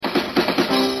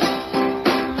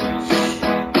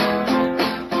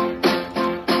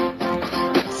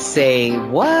Say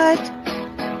what?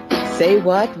 Say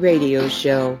what radio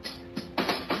show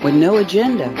with no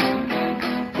agenda.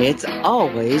 It's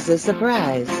always a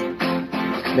surprise.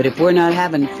 But if we're not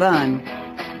having fun,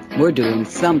 we're doing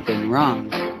something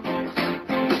wrong.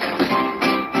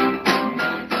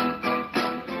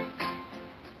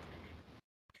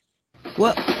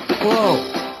 Whoa.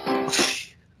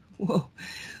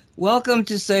 Welcome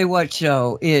to Say What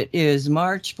Show. It is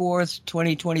March 4th,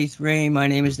 2023. My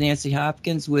name is Nancy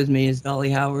Hopkins. With me is Dolly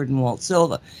Howard and Walt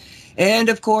Silva. And,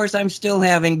 of course, I'm still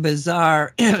having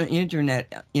bizarre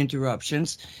internet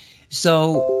interruptions.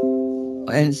 So,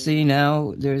 and see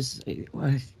now, there's,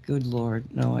 good Lord,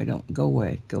 no, I don't. Go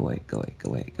away.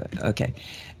 Okay.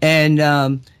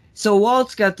 And so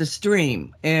Walt's got the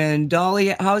stream. And,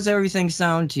 Dolly, how's everything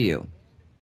sound to you?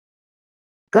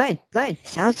 Good.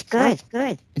 Sounds good.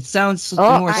 It sounds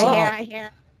more soft. I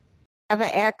hear. I have an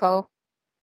echo.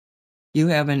 You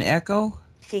have an echo?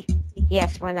 See,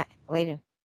 yes, wait a minute.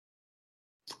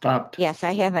 Stopped. Yes,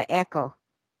 I have an echo.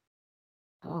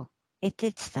 Oh, it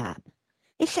did stop.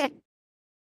 It's that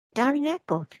darn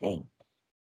echo thing.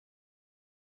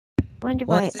 Wonder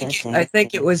why it does that. I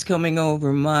think it was coming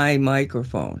over my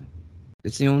microphone.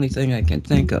 It's the only thing I can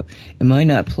think of. Am I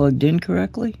not plugged in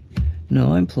correctly?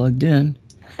 No, I'm plugged in.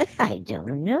 I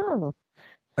don't know.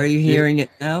 Are you hearing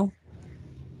it now?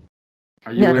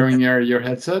 Are you wearing your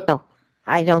headset? No,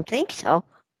 I don't think so.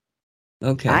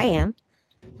 Okay. I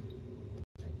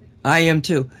am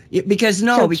too. Because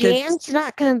Jan's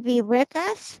not going to be with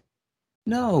us?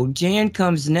 No, Jan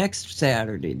comes next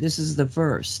Saturday. This is the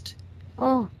first.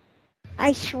 Oh,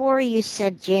 I swore you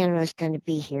said Jan was going to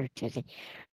be here today.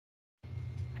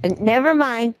 And never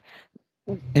mind.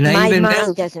 And my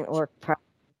mind doesn't work properly.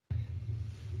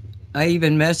 I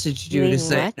even messaged you to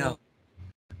say what? No.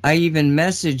 I even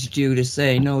messaged you to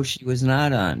say no, she was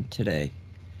not on today.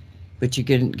 But you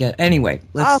couldn't get anyway.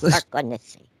 For goodness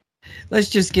sake. Let's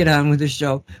just get on with the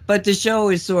show. But the show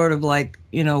is sort of like,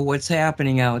 what's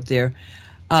happening out there.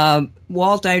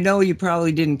 Walt, I know you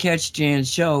probably didn't catch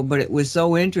Jan's show, but it was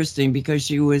so interesting because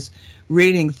she was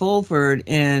reading Fulford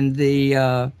and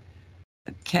the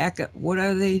what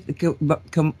are they? The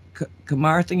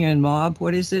Camarthian mob?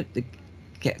 What is it? The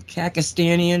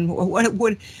Kakistanian?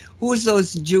 What? Who's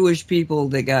those Jewish people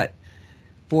that got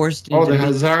forced into... Oh, the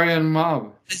Hazarian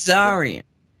mob. Hazarian.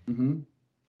 Mm-hmm.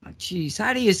 Jeez,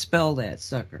 how do you spell that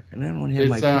sucker? And I don't want to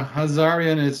have it's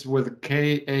Hazarian. It's with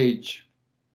K-H.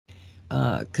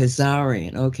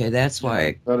 Khazarian. Okay, that's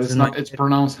why. But it's not. It's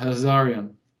pronounced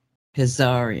Hazarian.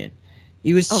 Hazarian.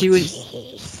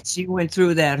 She went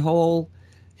through that whole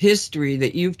history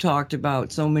that you've talked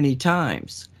about so many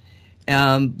times.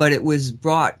 But it was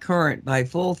brought current by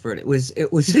Fulford. It was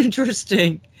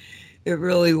interesting. It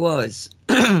really was.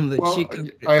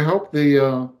 I hope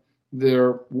the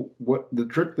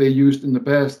trick they used in the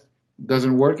past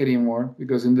doesn't work anymore,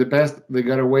 because in the past they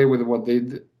got away with what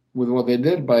they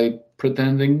did by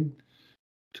pretending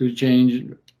to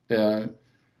change.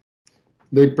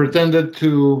 They pretended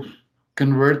to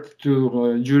convert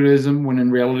to Judaism when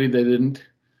in reality they didn't.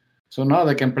 So now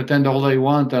they can pretend all they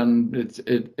want, and that's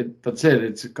it.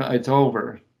 It's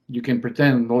over. You can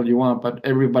pretend all you want, but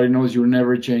everybody knows you'll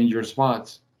never change your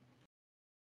spots.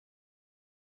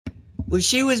 Well,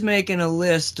 she was making a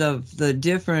list of the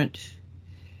different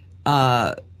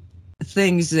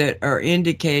things that are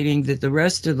indicating that the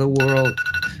rest of the world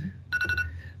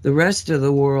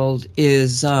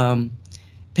is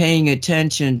paying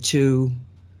attention to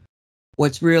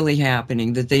what's really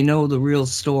happening, that they know the real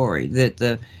story, that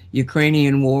the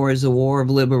Ukrainian war is a war of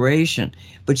liberation.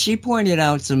 But she pointed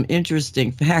out some interesting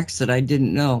facts that I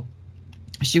didn't know.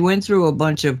 She went through a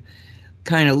bunch of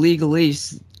kind of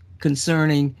legalese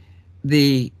concerning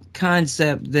the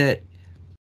concept that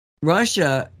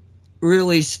Russia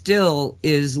really still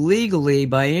is legally,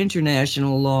 by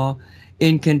international law,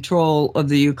 in control of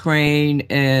the Ukraine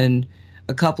and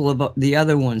a couple of the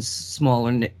other ones,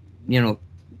 smaller,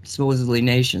 supposedly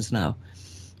nations now.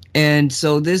 And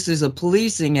so this is a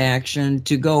policing action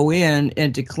to go in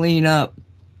and to clean up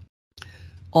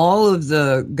all of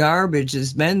the garbage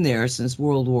that's been there since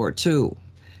World War II,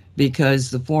 because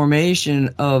the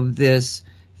formation of this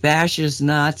fascist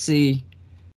Nazi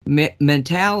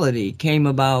mentality came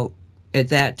about at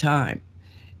that time.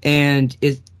 And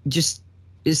it just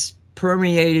is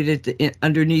permeated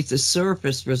underneath the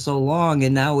surface for so long,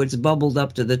 and now it's bubbled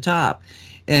up to the top.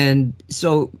 And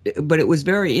so, but it was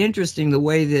very interesting the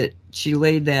way that she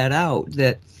laid that out,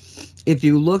 that if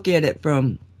you look at it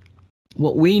from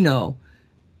what we know,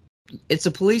 it's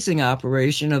a policing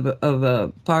operation of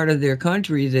a part of their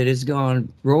country that has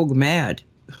gone rogue mad,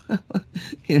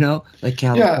 like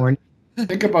California.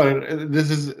 Think about it.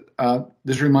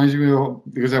 This reminds me of,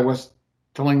 because I was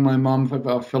telling my mom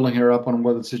about filling her up on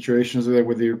what the situation is there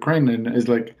with the Ukraine, and it's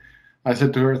like I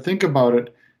said to her, think about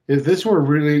it. If this were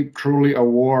really truly a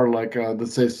war, like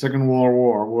let's say Second World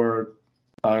War, where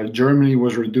Germany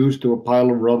was reduced to a pile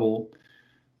of rubble,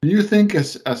 do you think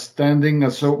as standing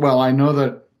as so well? I know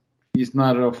that he's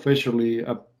not officially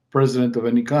a president of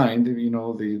any kind,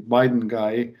 the Biden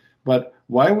guy, but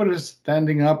why would a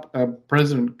standing up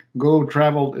president go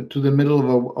travel to the middle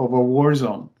of a war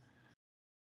zone?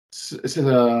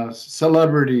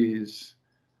 Celebrities,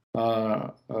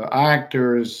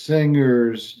 actors,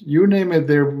 singers, you name it,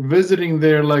 they're visiting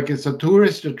there like it's a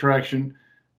tourist attraction.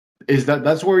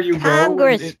 That's where you go?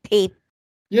 Congress people.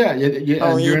 Yeah, and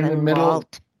you're in the Even middle.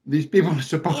 Walt. These people are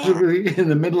supposed to be in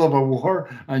the middle of a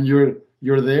war, and you're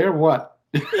there. What?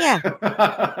 Yeah.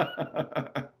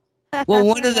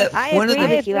 Well, I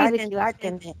agree with you.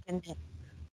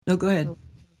 No, go ahead.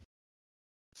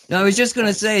 No, I was just going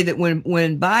to say that when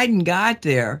Biden got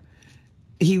there,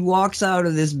 he walks out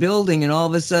of this building and all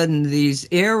of a sudden these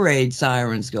air raid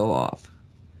sirens go off.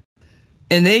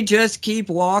 And they just keep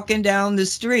walking down the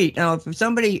street. Now, if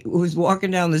somebody was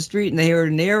walking down the street and they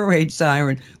heard an air raid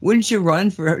siren, wouldn't you run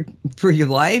for your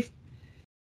life?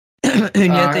 And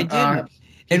yet they didn't.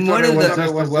 And one of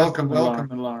the welcome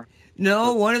alarm.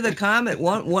 No, one of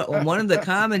the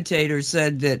commentators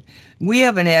said that we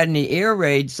haven't had any air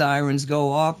raid sirens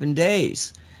go off in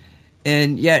days.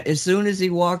 And yet, as soon as he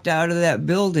walked out of that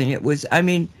building, it was, I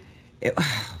mean,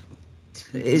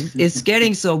 it's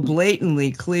getting so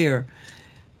blatantly clear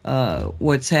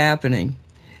what's happening.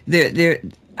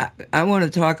 I want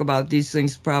to talk about these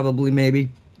things probably maybe,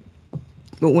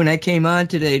 but when I came on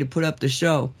today to put up the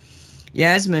show,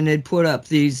 Yasmin had put up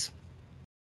these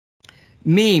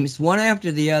memes, one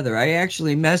after the other. I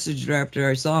actually messaged her after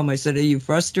I saw them. I said, are you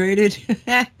frustrated?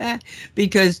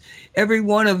 Because every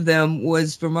one of them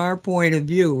was from our point of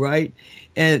view, right?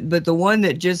 But the one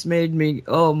that just made me,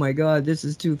 oh my God, this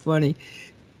is too funny.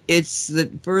 It's the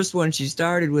first one she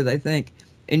started with, I think.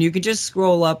 And you can just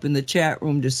scroll up in the chat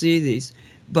room to see these.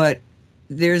 But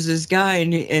there's this guy,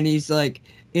 and he's like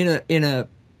in a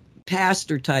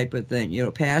pastor type of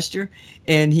thing, pastor.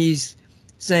 And he's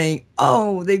saying,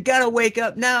 oh, they've got to wake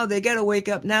up now. They got to wake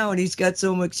up now. And he's got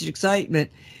so much excitement.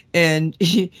 And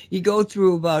you go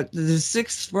through about the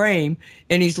 6th frame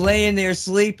and he's laying there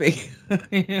sleeping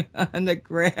on the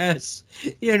grass.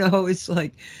 It's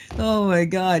like, oh my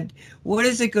God, what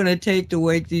is it going to take to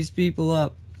wake these people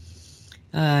up?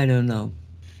 I don't know.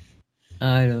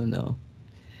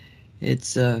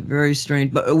 It's very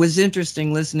strange, but it was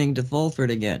interesting listening to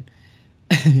Fulford again.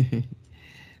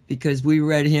 Because we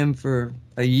read him for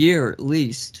a year at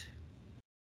least.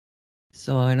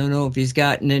 So I don't know if he's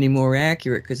gotten any more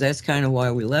accurate, because that's kind of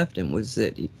why we left him, was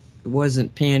that he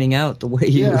wasn't panning out the way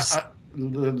he was.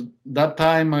 That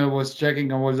time I was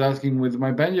checking, I was asking with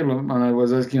my pendulum, and I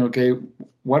was asking, okay,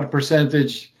 what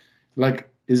percentage, like,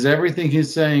 is everything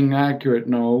he's saying accurate?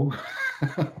 No.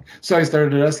 So I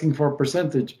started asking for a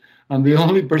percentage, and the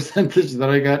only percentage that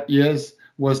I got yes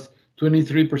was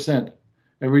 23%.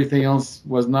 Everything else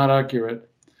was not accurate.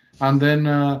 And then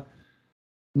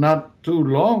not too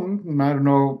long, I don't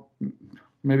know,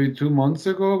 maybe 2 months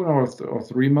ago or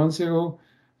 3 months ago,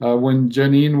 when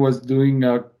Janine was doing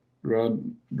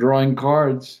drawing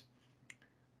cards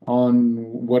on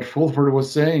what Fulford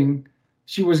was saying,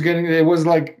 she was getting, it was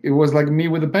like me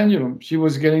with the pendulum. She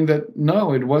was getting that,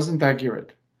 no, it wasn't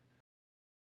accurate.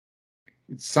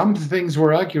 Some things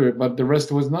were accurate, but the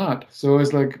rest was not. So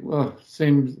it's like, well,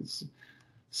 same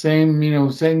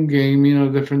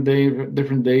game, different day,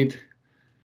 different date.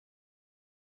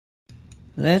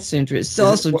 That's interesting. It's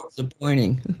also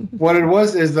disappointing. What it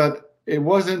was is that it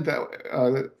wasn't,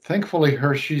 thankfully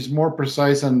she's more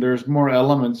precise and there's more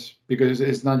elements, because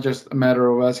it's not just a matter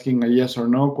of asking a yes or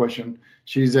no question.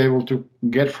 She's able to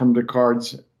get from the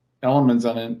cards elements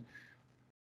on it.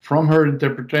 From her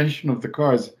interpretation of the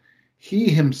cards, he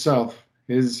himself,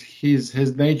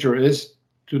 his nature is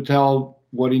to tell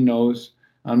what he knows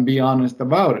and be honest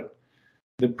about it.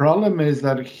 The problem is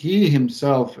that he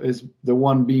himself is the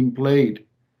one being played.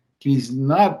 He's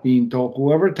not being told.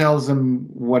 Whoever tells him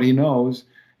what he knows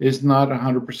is not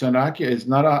 100% accurate. It's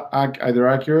not either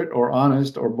accurate or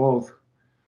honest or both.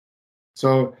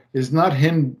 So it's not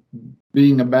him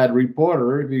being a bad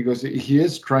reporter, because he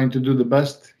is trying to do the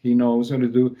best he knows how to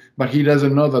do, but he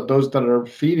doesn't know that those that are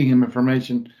feeding him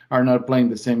information are not playing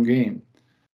the same game.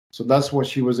 So that's what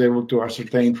she was able to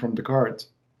ascertain from the cards.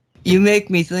 You make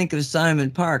me think of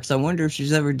Simon Parks. I wonder if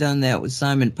she's ever done that with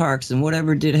Simon Parks, and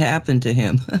whatever did happen to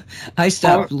him. I Well,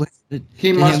 stopped listening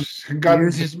he to him must have gotten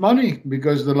years ago. his money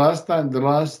because the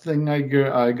last thing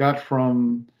I got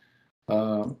from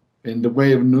uh, in the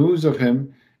way of news of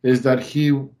him is that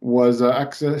he was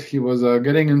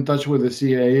getting in touch with the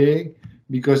CIA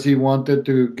because he wanted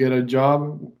to get a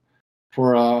job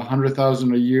for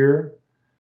 100,000 a year,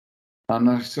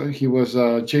 and so he was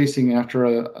chasing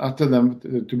after them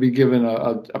to be given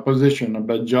a position,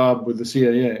 a job with the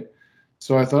CIA.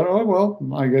 So I thought, oh well,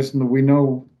 I guess we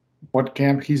know what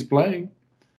camp he's playing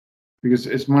because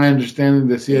it's my understanding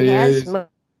the He CIA has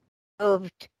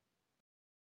moved.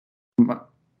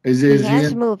 is He he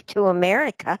has in? moved to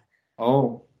America.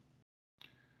 Oh,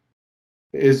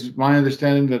 is my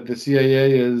understanding that the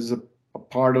CIA is a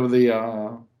part of the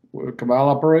cabal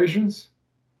operations?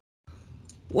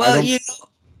 I Well, don't.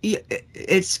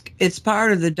 it's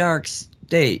part of the dark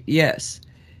state, yes.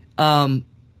 Um,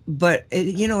 but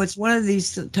it's one of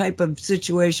these type of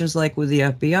situations like with the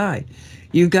FBI.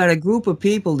 You've got a group of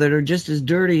people that are just as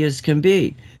dirty as can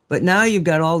be, but now you've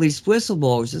got all these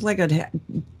whistleblowers. It's like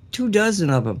 2 dozen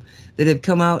of them that have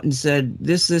come out and said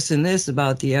this, and this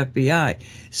about the FBI.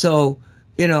 So,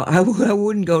 I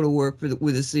wouldn't go to work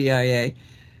with the CIA.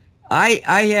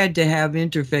 I had to have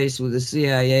interface with the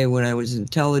CIA when I was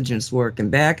intelligence work,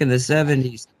 and back in the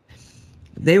 70s,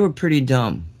 they were pretty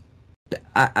dumb.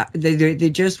 They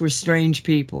just were strange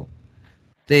people.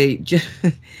 They just,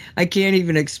 I can't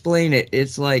even explain it.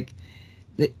 It's like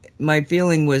my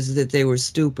feeling was that they were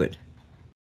stupid.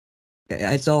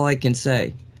 That's all I can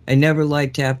say. I never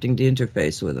liked having to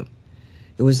interface with them.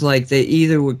 It was like they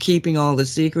either were keeping all the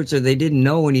secrets or they didn't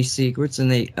know any secrets,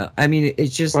 and I mean,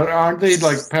 it's just. But aren't they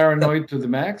like paranoid to the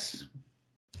max?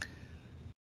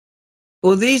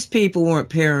 Well, these people weren't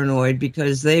paranoid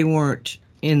because they weren't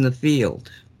in the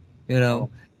field, you know,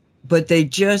 Oh. but they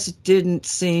just didn't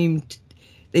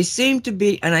they seemed to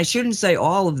be, and I shouldn't say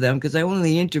all of them because I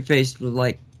only interfaced with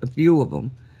like a few of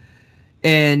them.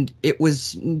 And it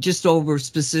was just over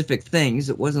specific things.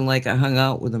 It wasn't like I hung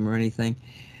out with them or anything.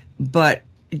 But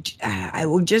I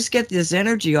would just get this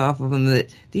energy off of them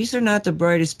that these are not the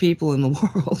brightest people in the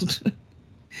world,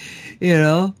 you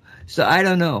know? So I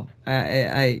don't know.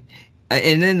 And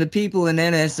then the people in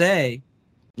NSA,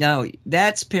 now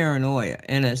that's paranoia,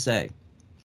 NSA.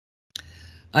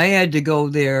 I had to go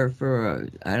there for,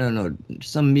 I don't know,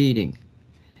 some meeting.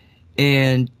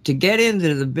 And to get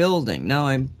into the building, now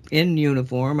I'm in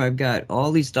uniform. I've got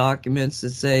all these documents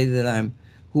that say that I'm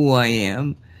who I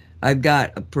am. I've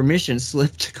got a permission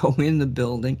slip to go in the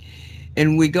building.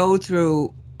 And we go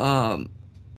through, I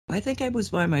think I was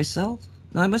by myself.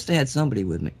 No, I must have had somebody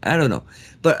with me. I don't know.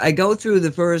 But I go through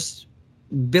the first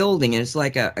building, and it's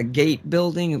like a gate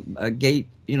building, a gate,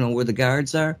 where the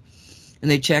guards are. And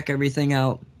they check everything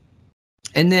out.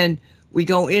 And then we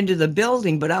go into the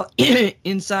building, but out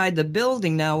inside the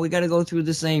building now, we got to go through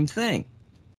the same thing.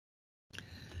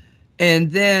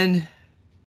 And then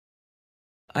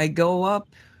I go up.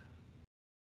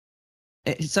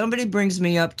 Somebody brings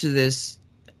me up to this.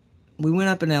 We went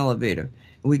up an elevator.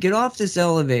 We get off this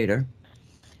elevator,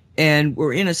 and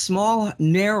we're in a small,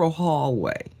 narrow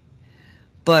hallway.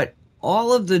 But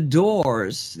all of the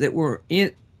doors that were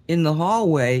in the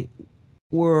hallway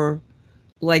were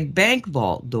like bank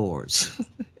vault doors.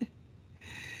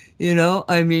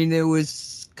 I mean, there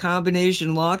was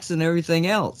combination locks and everything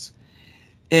else.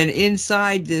 And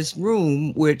inside this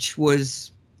room, which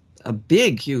was a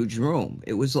big, huge room,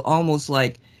 it was almost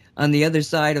like on the other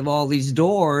side of all these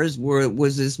doors where it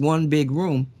was this one big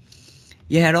room.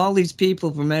 You had all these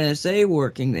people from NSA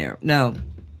working there. Now,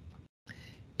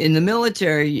 in the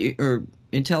military or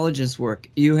intelligence work,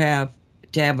 you have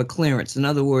to have a clearance. In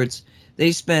other words,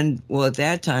 they spend, well, at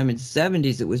that time in the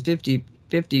 70s, it was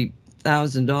 $50,000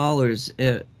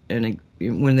 and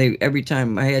when every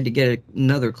time I had to get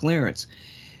another clearance,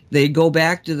 they go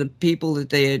back to the people that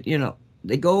they had,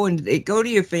 they go to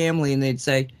your family and they'd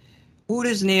say, who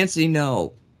does Nancy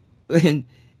know? And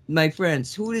my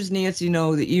friends, who does Nancy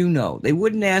know that you know? They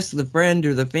wouldn't ask the friend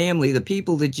or the family, the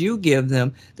people that you give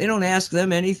them. They don't ask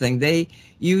them anything. They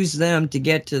use them to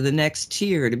get to the next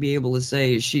tier to be able to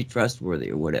say, is she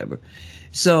trustworthy or whatever.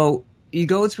 So you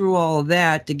go through all of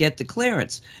that to get the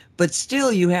clearance, but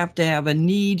still you have to have a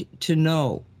need to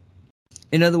know.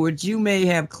 In other words, you may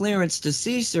have clearance to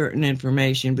see certain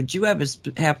information, but you have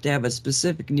to have a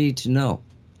specific need to know.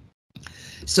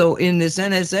 So in this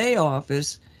NSA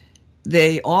office,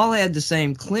 they all had the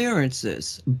same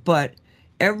clearances, but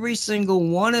every single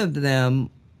one of them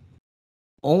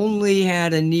only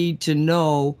had a need to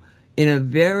know in a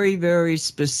very, very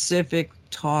specific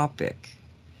topic.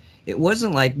 It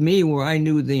wasn't like me where I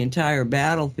knew the entire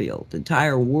battlefield, the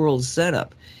entire world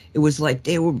setup. It was like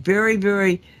they were very,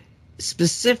 very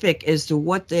specific as to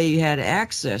what they had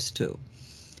access to.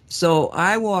 So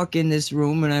I walk in this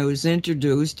room and I was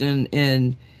introduced,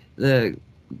 and the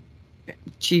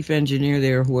chief engineer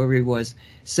there, whoever he was,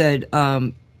 said,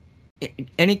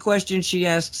 any questions she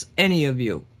asks any of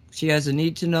you, she has a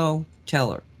need to know,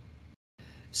 tell her.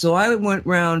 So I went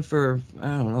round for, I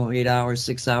don't know, 8 hours,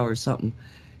 6 hours, something,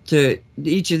 to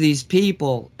each of these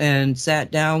people and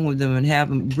sat down with them and have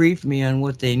them brief me on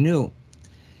what they knew.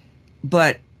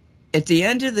 But at the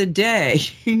end of the day,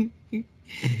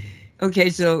 okay,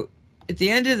 so at the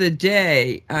end of the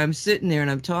day, I'm sitting there and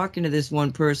I'm talking to this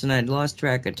one person. I'd lost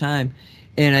track of time.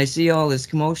 And I see all this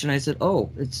commotion. I said, oh,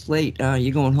 it's late.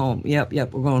 You're going home. Yep,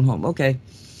 we're going home. Okay.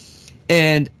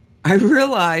 And I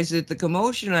realized that the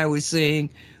commotion I was seeing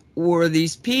were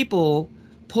these people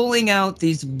pulling out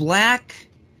these black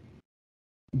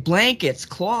blankets,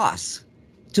 cloths,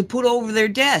 to put over their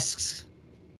desks.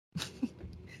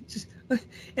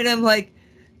 And I'm like,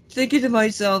 thinking to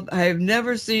myself, I have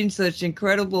never seen such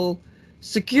incredible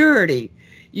security.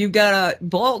 You've got a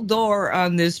vault door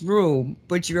on this room,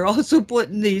 but you're also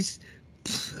putting these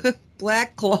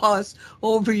black cloths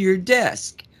over your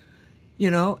desk,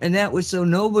 and that was so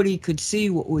nobody could see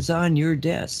what was on your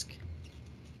desk.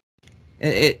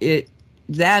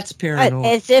 That's paranormal.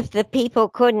 As if the people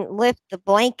couldn't lift the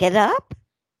blanket up?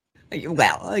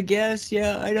 Well, I guess,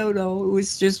 yeah, I don't know. It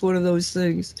was just one of those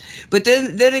things. But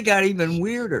then it got even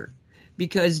weirder,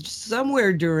 because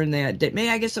somewhere during that day,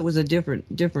 I guess it was a different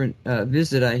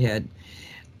visit I had.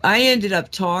 I ended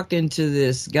up talking to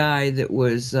this guy that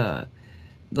was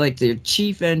like the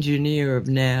chief engineer of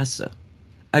NSA.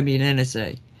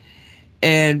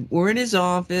 And we're in his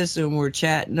office and we're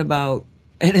chatting about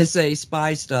NSA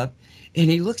spy stuff. And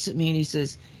he looks at me and he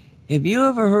says, have you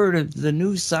ever heard of the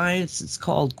new science? It's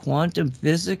called quantum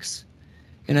physics.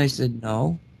 And I said,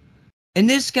 no. And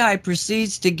this guy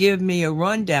proceeds to give me a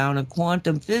rundown of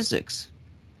quantum physics.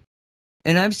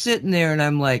 And I'm sitting there and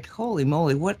I'm like, holy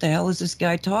moly, what the hell is this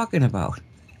guy talking about?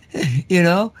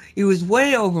 He was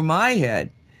way over my head.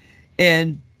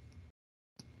 And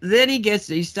then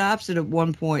he stops it at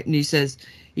one point and he says,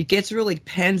 he gets really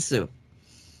pensive.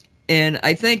 And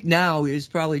I think now he was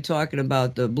probably talking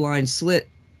about the blind slit,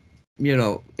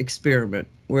 experiment,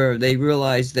 where they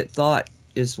realize that thought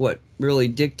is what really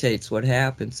dictates what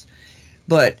happens.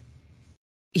 But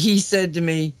he said to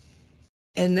me,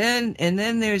 and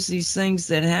then there's these things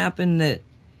that happen that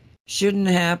shouldn't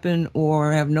happen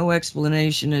or have no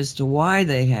explanation as to why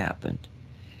they happened.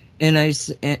 And I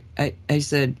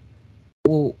said,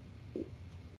 well,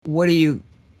 what do you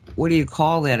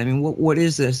call that? I mean, what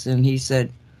is this? And he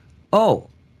said, oh,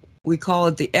 we call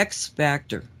it the X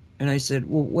factor. And I said,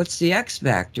 well, what's the X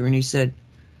factor? And he said,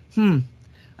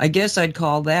 I guess I'd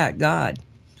call that God.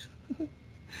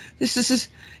 This is his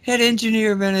head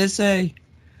engineer of NSA.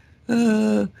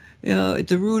 At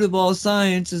the root of all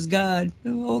science is God.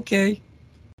 Oh, okay.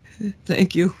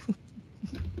 Thank you.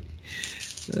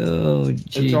 Oh,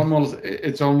 gee.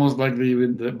 It's almost like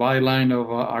the byline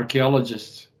of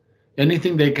archaeologists.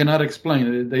 Anything they cannot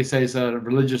explain, they say it's a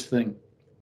religious thing.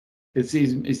 It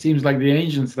seems like the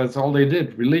ancients, that's all they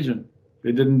did, religion.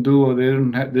 They didn't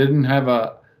have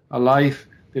a life.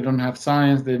 They don't have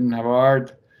science. They didn't have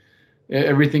art.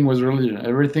 Everything was religion.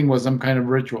 Everything was some kind of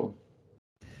ritual.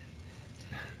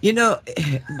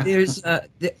 There's a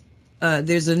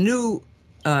new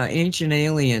Ancient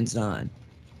Aliens on.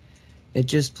 It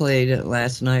just played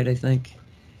last night, I think.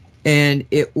 And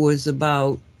it was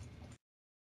about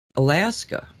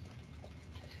Alaska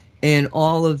and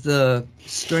all of the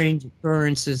strange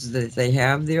occurrences that they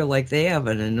have there. Like, they have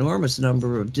an enormous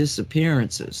number of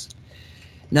disappearances,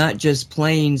 not just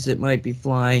planes that might be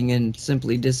flying and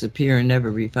simply disappear and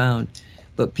never be found,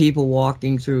 but people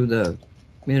walking through the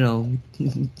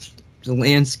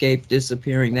landscape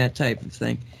disappearing, that type of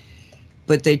thing.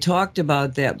 But they talked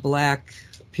about that black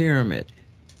pyramid.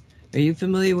 Are you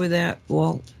familiar with that,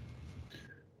 Walt?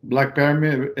 Black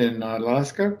Pyramid in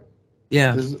Alaska?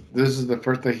 Yeah. This is the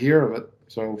first I hear of it,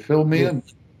 so fill me in.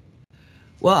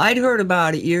 Well, I'd heard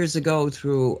about it years ago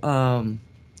through Holt,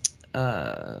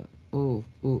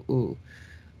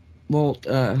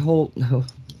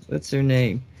 what's her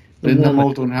name? Linda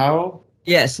Moulton Howe?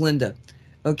 Yes, Linda.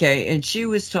 Okay, and she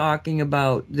was talking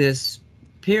about this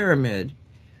pyramid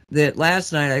that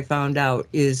last night I found out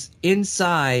is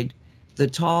inside the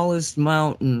tallest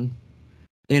mountain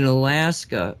in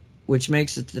Alaska, which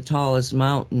makes it the tallest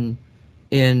mountain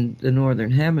in the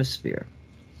Northern Hemisphere.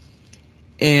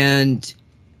 And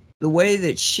the way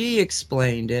that she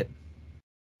explained it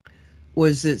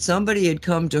was that somebody had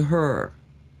come to her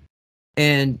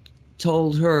and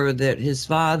told her that his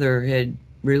father had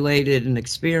related an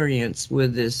experience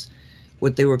with this,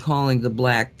 what they were calling the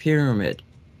Black Pyramid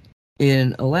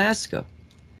in Alaska.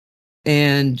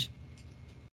 And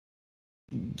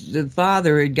the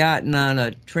father had gotten on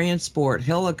a transport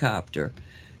helicopter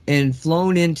and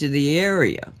flown into the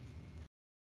area,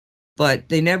 but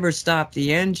they never stopped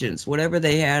the engines. Whatever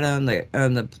they had on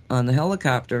the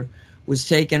helicopter was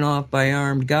taken off by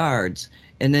armed guards,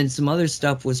 and then some other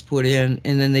stuff was put in,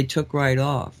 and then they took right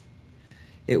off.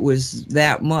 It was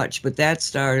that much, but that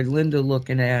started Linda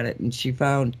looking at it, and she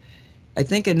found, I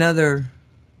think,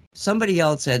 somebody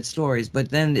else had stories, but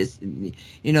then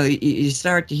you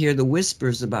start to hear the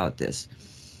whispers about this.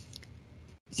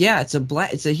 Yeah,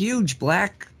 it's a huge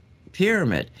black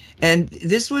pyramid, and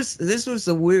this was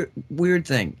the weird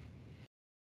thing.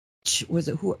 Was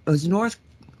it who? It was North.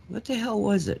 What the hell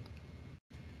was it?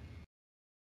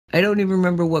 I don't even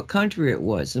remember what country it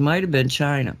was. It might have been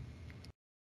China,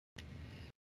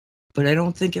 but I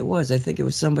don't think it was. I think it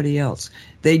was somebody else.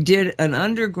 They did an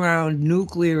underground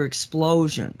nuclear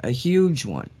explosion, a huge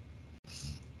one.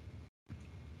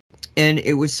 And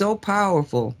it was so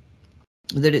powerful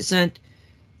that it sent,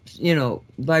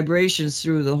 vibrations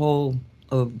through the whole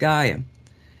of Gaia.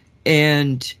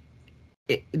 And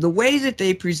the way that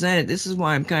they presented, this is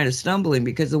why I'm kind of stumbling,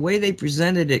 because the way they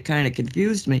presented it kind of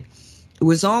confused me. It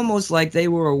was almost like they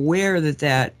were aware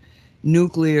that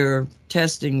nuclear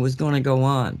testing was going to go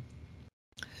on,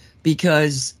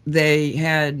 because they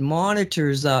had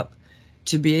monitors up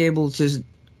to be able to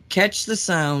catch the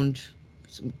sound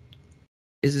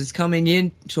as it's coming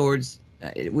in towards,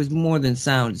 it was more than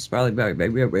sound, it's probably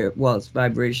it's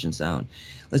vibration sound.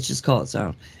 Let's just call it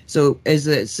sound. So as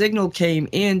the signal came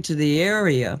into the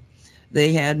area,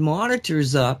 they had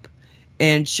monitors up,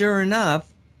 and sure enough,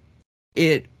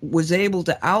 it was able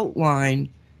to outline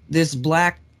this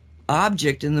black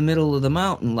object in the middle of the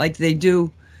mountain, like they do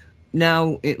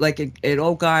now, like at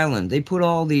Oak Island. They put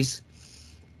all these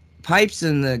pipes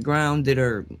in the ground that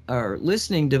are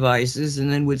listening devices, and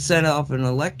then would set off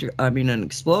an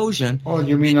explosion. Oh,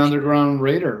 you mean underground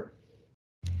radar?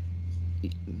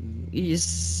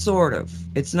 Sort of.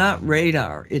 It's not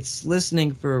radar. It's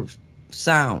listening for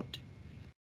sound.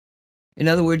 In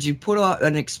other words, you put out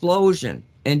an explosion,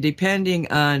 and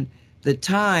depending on the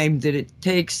time that it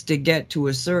takes to get to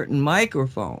a certain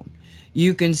microphone,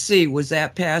 you can see, was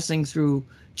that passing through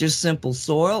just simple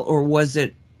soil, or was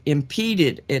it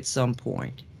impeded at some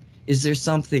point? Is there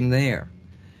something there?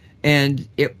 And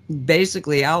it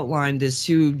basically outlined this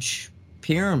huge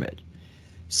pyramid.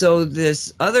 So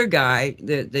this other guy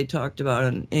that they talked about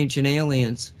on Ancient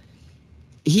Aliens,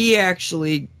 he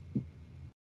actually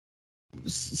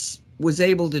was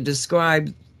able to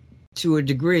describe to a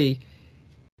degree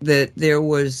that there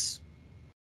was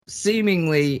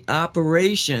seemingly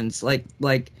operations like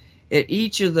at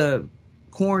each of the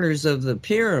corners of the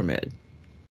pyramid,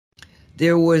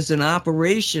 there was an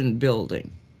operation building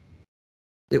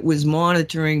that was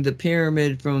monitoring the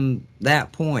pyramid from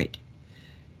that point.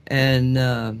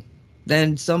 And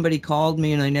then somebody called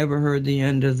me, and I never heard the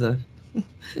end of the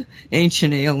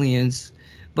Ancient Aliens.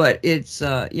 But it's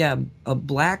a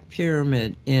black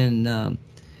pyramid in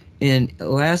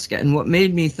Alaska. And what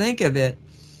made me think of it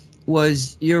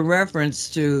was your reference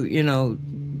to,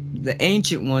 the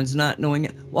ancient ones not knowing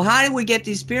it. Well, how did we get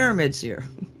these pyramids here?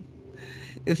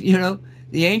 If,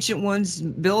 the ancient ones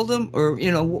build them, or,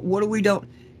 what do we don't?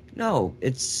 No,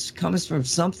 it comes from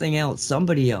something else,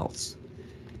 somebody else.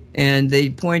 And they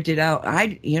pointed out,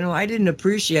 I didn't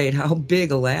appreciate how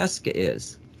big Alaska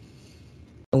is.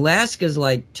 Alaska's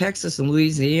like Texas and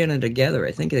Louisiana together.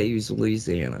 I think they use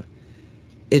Louisiana.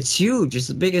 It's huge. It's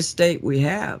the biggest state we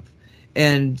have.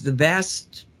 And the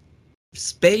vast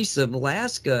space of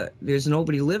Alaska, there's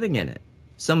nobody living in it.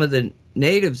 Some of the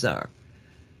natives are.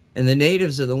 And the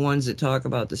natives are the ones that talk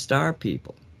about the star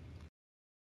people.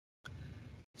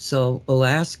 So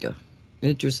Alaska,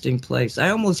 interesting place. I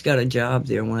almost got a job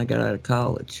there when I got out of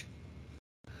college.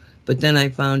 But then I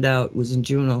found out it was in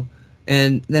Juneau.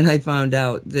 And then I found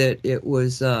out that it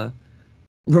was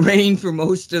rain for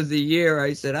most of the year.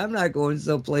 I said, I'm not going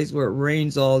someplace where it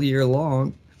rains all year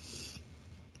long.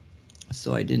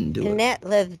 So I didn't do it. Annette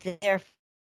lived there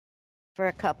for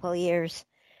a couple of years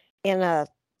in a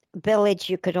village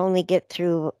you could only get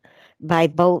through by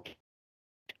boat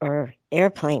or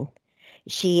airplane.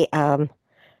 She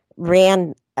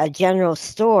ran a general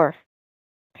store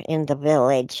in the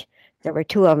village. There were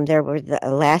two of them. There was the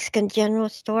Alaskan General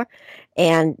Store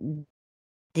and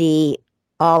the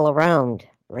all-around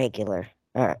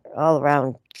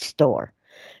store.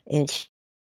 And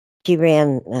she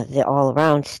ran the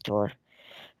all-around store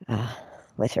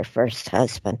with her first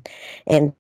husband,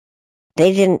 and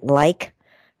they didn't like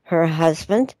her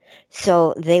husband,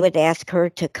 so they would ask her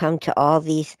to come to all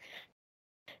these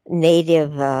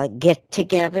native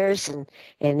get-togethers,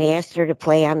 and they asked her to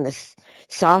play on the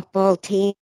softball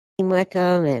team with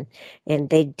them, and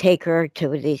they'd take her to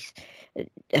these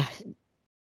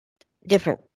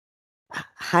different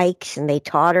hikes, and they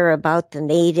taught her about the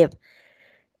native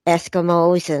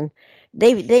Eskimos, and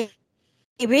they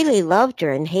really loved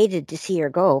her and hated to see her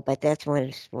go. But that's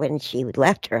when she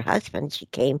left her husband.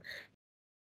 She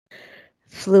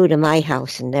flew to my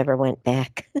house and never went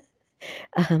back.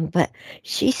 But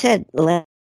she said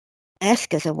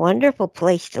Alaska's a wonderful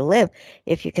place to live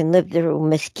if you can live through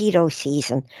mosquito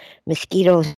season.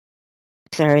 Mosquitoes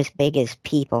are as big as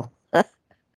people.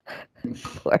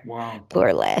 Poor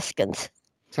Alaskans.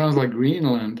 Sounds like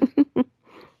Greenland.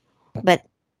 But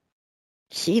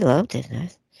she loved it.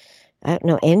 I don't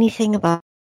know anything about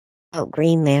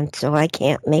Greenland, so I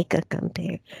can't make a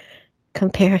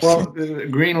comparison. Well,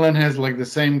 Greenland has like the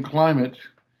same climate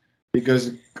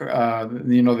because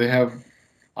they have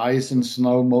ice and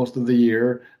snow most of the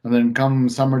year, and then come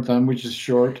summertime, which is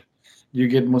short, you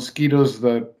get mosquitoes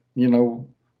that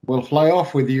will fly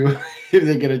off with you if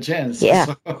they get a chance. Yeah,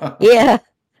 so, yeah,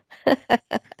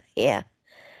 yeah.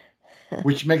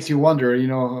 Which makes you wonder,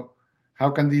 how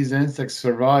can these insects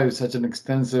survive such an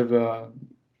extensive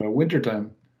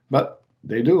wintertime? But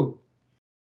they do.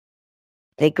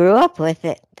 They grew up with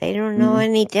it. They don't know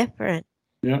any different.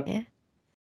 Yeah.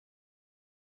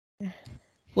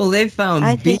 Well, they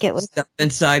found bees up in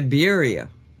Siberia.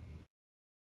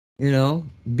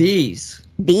 Bees.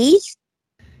 Bees?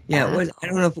 Yeah, it was, I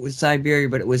don't know if it was Siberia,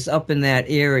 but it was up in that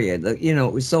area.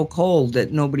 It was so cold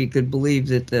that nobody could believe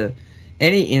that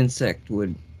any insect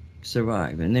would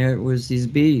survive. And there was these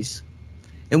bees.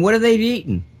 And what are they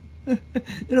eating?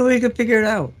 Nobody could figure it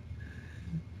out.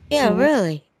 Yeah,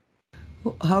 really.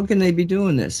 How can they be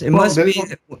doing this? It must be.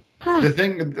 The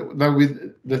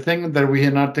thing that we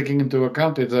are not taking into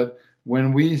account is that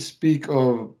when we speak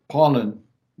of pollen,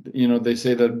 they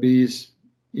say that bees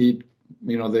eat,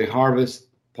 they harvest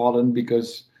pollen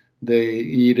because they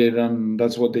eat it and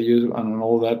that's what they use and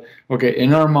all that. Okay,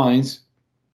 in our minds,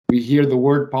 we hear the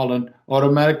word pollen,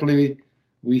 automatically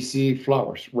we see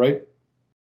flowers, right?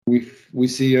 We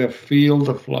see a field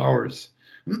of flowers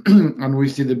and we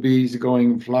see the bees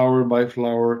going flower by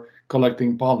flower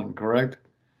collecting pollen, correct?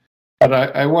 But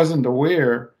I wasn't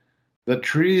aware that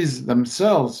trees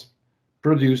themselves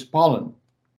produce pollen,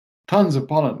 tons of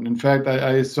pollen. In fact,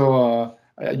 I saw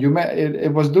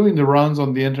it was doing the rounds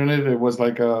on the internet. It was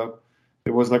like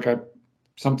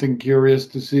something curious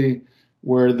to see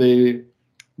where there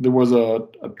was a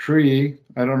tree.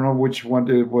 I don't know which one.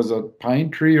 It was a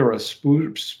pine tree or a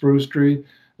spruce tree,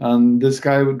 and this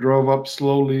guy drove up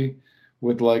slowly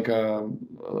with like a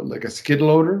skid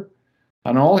loader.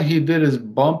 And all he did is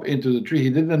bump into the tree. He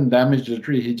didn't damage the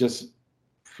tree. He just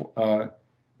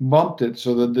bumped it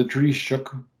so that the tree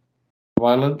shook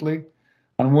violently.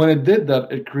 And when it did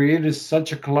that, it created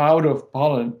such a cloud of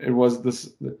pollen. It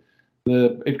was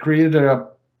it created a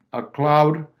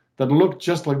cloud that looked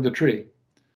just like the tree.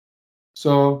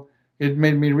 So it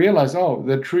made me realize,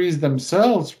 the trees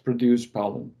themselves produce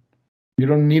pollen. You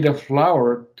don't need a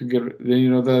flower to get,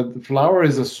 the flower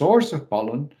is a source of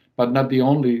pollen, but not the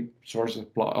only source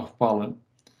of pollen.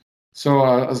 So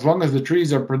as long as the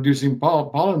trees are producing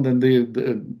pollen, then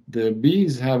the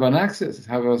bees have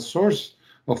a source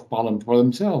of pollen for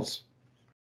themselves.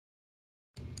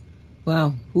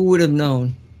 Wow, who would have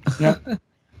known? Yeah.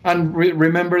 And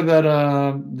remember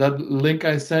that link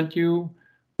I sent you,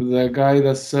 the guy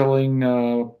that's selling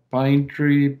pine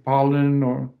tree pollen,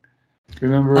 or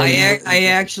remember? I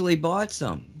actually bought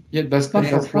some. Yeah, that's not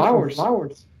for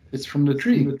flowers. It's from the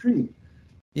tree.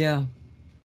 Yeah.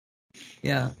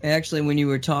 Yeah. Actually, when you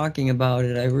were talking about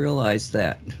it, I realized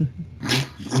that.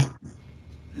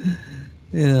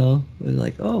 It was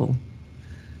like, oh.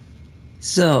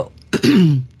 So,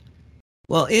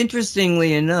 well,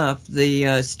 interestingly enough,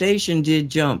 the station did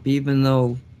jump, even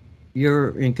though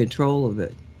you're in control of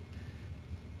it.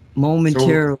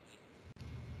 Momentarily.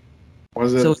 So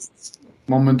was it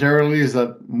momentarily? Is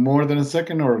that more than a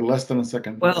second or less than a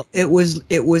second? Well, it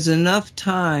was enough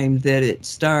time that it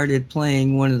started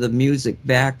playing one of the music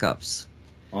backups.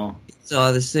 Oh.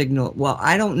 Saw the signal. Well,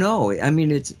 I don't know. I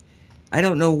mean, I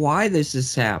don't know why this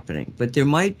is happening, but there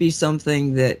might be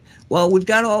something that, well, we've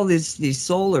got all these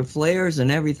solar flares and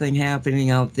everything happening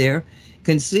out there.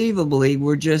 Conceivably,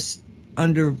 we're just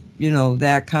under,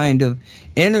 that kind of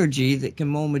energy that can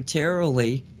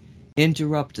momentarily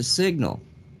interrupt the signal.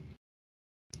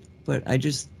 but I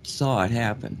just saw it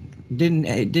happen.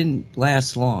 It didn't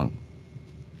last long.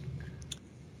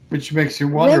 Which makes you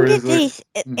wonder, when did is these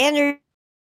it,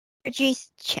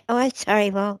 energies? Oh, I'm sorry.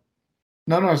 Well,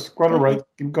 no, it's quite go all right. ahead.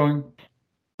 Keep going.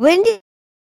 When did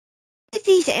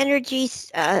these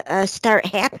energies start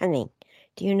happening?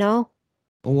 Do you know?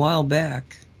 A while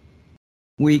back,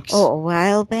 weeks. Oh, a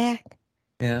while back.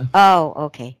 Yeah. Oh,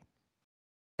 okay.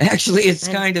 Actually, it's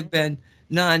kind of been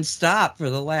nonstop for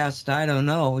the last, I don't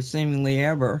know, seemingly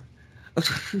ever.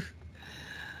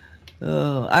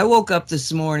 I woke up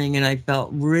this morning and I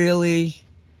felt really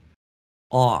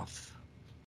off.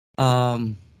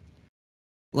 Like,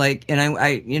 and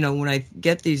I, when I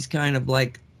get these kind of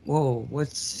like, whoa, what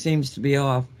seems to be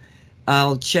off,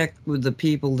 I'll check with the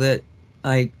people that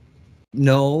I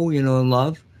know, and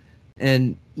love,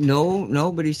 and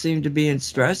nobody seemed to be in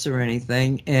stress or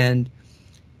anything. And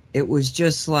it was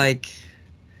just like,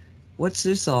 what's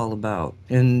this all about?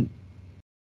 And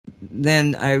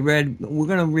then we're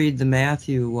going to read the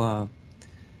Matthew,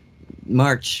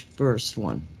 March 1st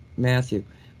one, Matthew.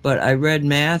 But I read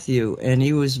Matthew, and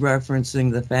he was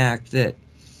referencing the fact that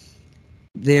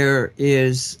there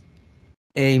is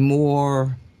a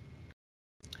more,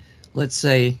 let's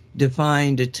say,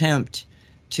 defined attempt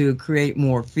to create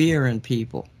more fear in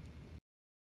people.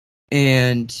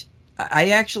 And I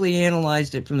actually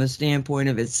analyzed it from the standpoint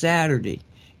of it's Saturday.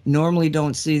 Normally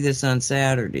don't see this on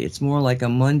Saturday. It's more like a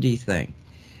Monday thing.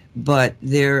 But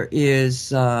there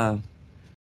is a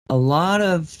lot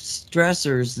of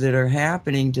stressors that are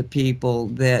happening to people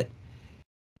that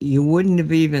you wouldn't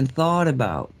have even thought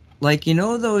about. Like,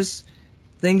 those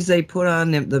things they put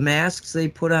on them, the masks they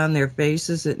put on their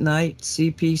faces at night,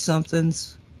 CP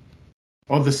somethings?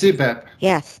 Oh, the CPAP.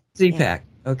 Yes. CPAC.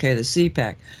 Yeah. Okay, the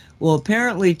CPAC. Well,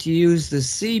 apparently to use the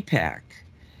CPAC,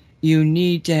 you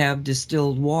need to have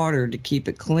distilled water to keep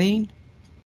it clean.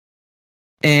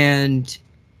 And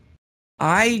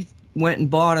I went and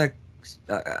bought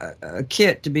a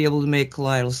kit to be able to make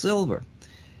colloidal silver.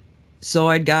 So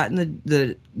I'd gotten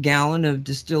the gallon of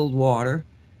distilled water,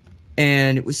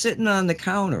 and it was sitting on the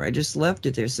counter. I just left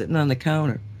it there sitting on the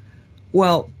counter.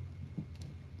 Well,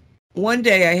 one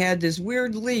day I had this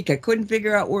weird leak. I couldn't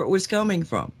figure out where it was coming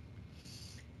from.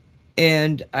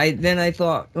 And I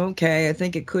thought, okay, I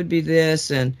think it could be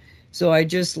this. And so I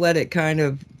just let it kind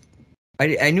of,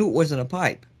 I knew it wasn't a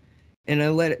pipe. And I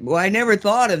let it, well, I never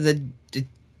thought of the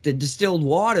distilled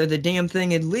water. The damn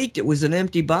thing had leaked. It was an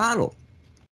empty bottle.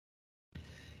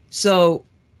 So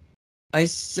I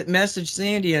messaged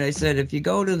Sandy and I said, if you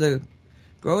go to the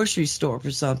grocery store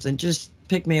for something, just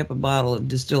pick me up a bottle of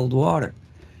distilled water.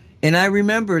 And I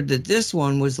remembered that this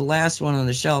one was the last one on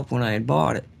the shelf when I had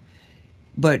bought it.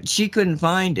 But she couldn't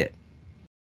find it.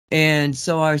 And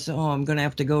so I said, I'm going to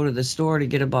have to go to the store to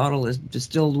get a bottle of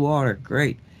distilled water.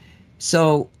 Great.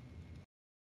 So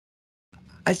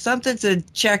something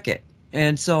said check it.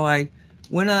 And so I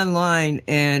went online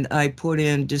and I put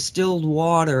in distilled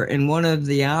water, and one of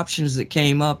the options that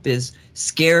came up is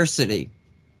scarcity.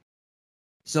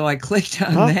 So I clicked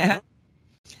on that,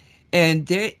 and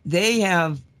they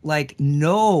have like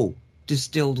no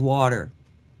distilled water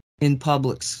in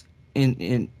Publix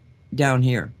in down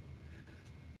here.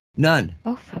 None.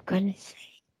 Oh, for goodness sake.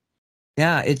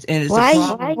 Yeah, it's a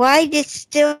problem. Why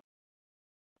distilled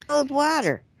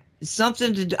water?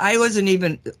 Something to do. I wasn't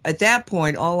even at that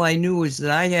point. All I knew was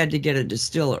that I had to get a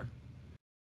distiller,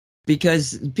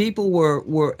 because people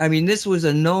were. I mean, this was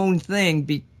a known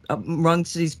thing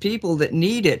amongst these people that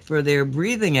need it for their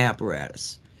breathing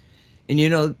apparatus. And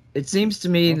it seems to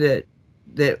me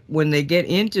that when they get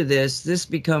into this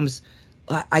becomes,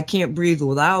 I can't breathe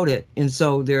without it, and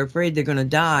so they're afraid they're going to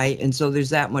die, and so there's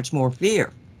that much more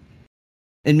fear.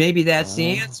 And maybe that's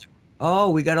the answer. Oh,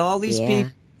 we got all these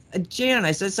people. Jan,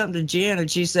 I said something to Jan,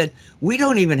 and she said, we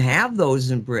don't even have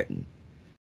those in Britain.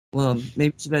 Well,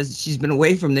 maybe because she's been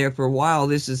away from there for a while.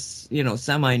 This is,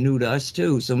 semi-new to us,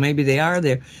 too, so maybe they are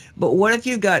there. But what if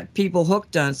you got people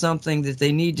hooked on something that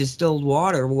they need distilled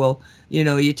water? Well,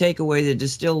 you take away the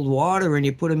distilled water and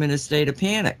you put them in a state of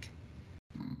panic.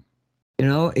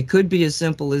 It could be as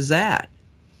simple as that,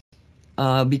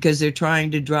 because they're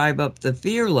trying to drive up the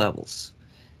fear levels.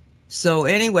 So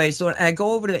anyway, so I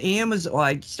go over to Amazon.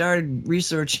 I started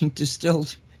researching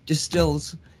distills.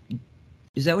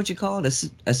 Is that what you call it?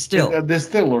 A still? A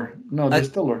distiller. No,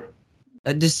 distiller.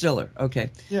 A distiller. Okay.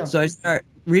 Yeah. So I start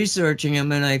researching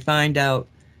them, and I find out,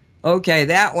 okay,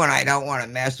 that one I don't want to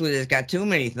mess with. It's got too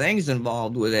many things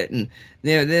involved with it. And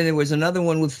then there was another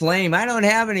one with flame. I don't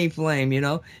have any flame,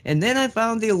 And then I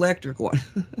found the electric one.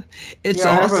 I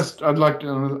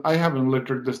have an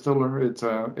electric distiller.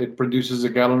 It produces a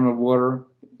gallon of water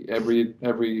every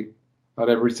at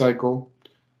every cycle.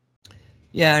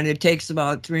 Yeah, and it takes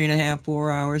about 3.5,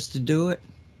 4 hours to do it.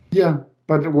 Yeah,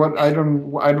 but what I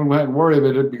don't worry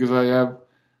about it because I have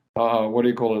what do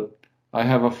you call it? I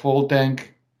have a full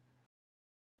tank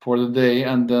for the day,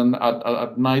 and then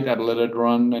at night I let it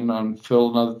run and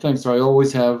fill another tank. So I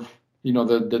always have,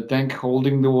 the tank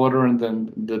holding the water and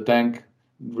then the tank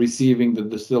receiving the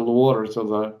distilled water.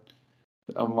 So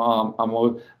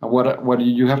that what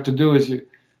you have to do is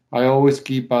I always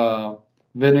keep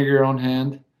vinegar on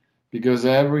hand because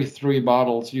every 3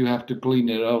 bottles you have to clean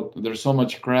it out. There's so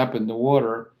much crap in the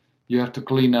water, you have to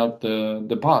clean out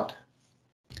the pot.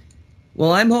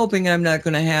 Well, I'm hoping I'm not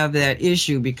going to have that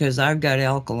issue because I've got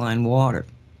alkaline water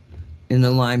in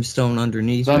the limestone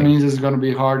underneath That me. means it's going to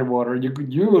be hard water.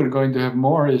 You are going to have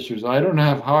more issues. I don't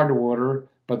have hard water,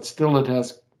 but still it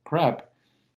has crap.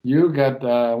 You got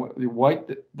the white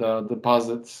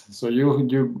deposits, so you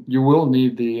will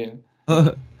need the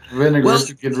vinegar Well,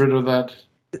 to get rid of that.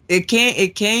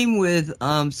 it came with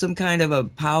some kind of a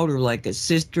powder, like a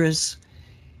citrus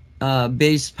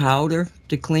based powder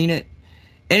to clean it.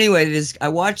 Anyway, I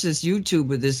watched this YouTube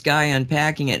with this guy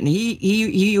unpacking it, and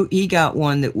he got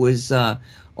one that was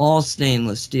all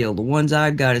stainless steel. The ones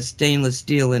I've got is stainless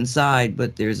steel inside,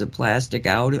 but there's a plastic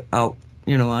out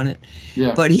on it.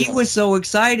 Yeah. But he was so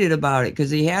excited about it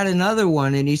because he had another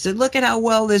one, and he said, "Look at how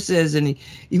well this is." And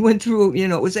he went through,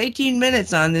 it was 18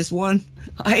 minutes on this one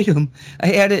item. I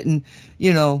had it in,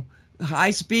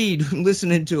 high speed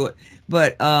listening to it,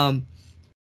 but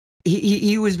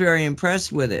he was very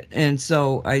impressed with it, and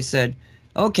so I said,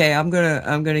 "Okay, I'm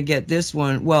gonna get this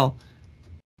one." Well,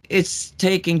 it's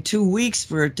taking 2 weeks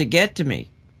for it to get to me,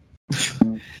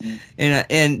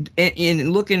 and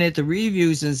in looking at the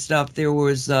reviews and stuff, there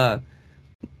was a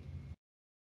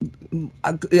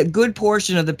good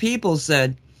portion of the people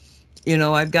said,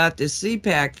 I've got this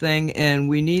CPAC thing, and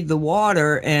we need the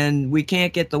water, and we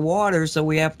can't get the water, so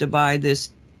we have to buy this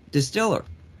distiller.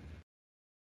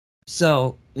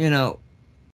 So, I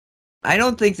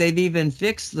don't think they've even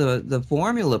fixed the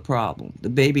formula problem, the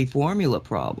baby formula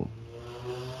problem.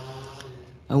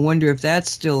 I wonder if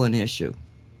that's still an issue.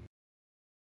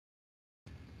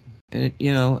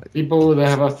 People that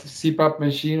have a CPAP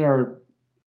machine are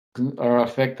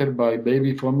affected by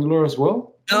baby formula as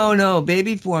well? No,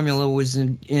 baby formula was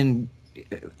in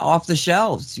off the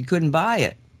shelves. You couldn't buy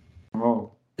it.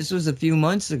 Oh. This was a few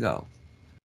months ago.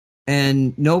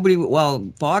 And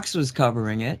Fox was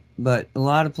covering it, but a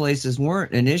lot of places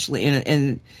weren't initially.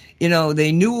 And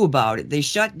they knew about it. They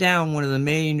shut down one of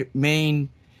the main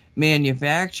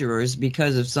manufacturers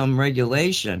because of some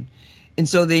regulation. And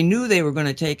so they knew they were going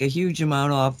to take a huge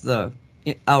amount out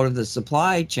of the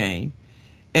supply chain,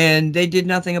 and they did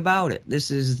nothing about it.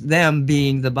 This is them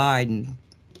being the Biden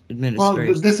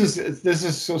administration. Well, this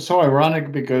is so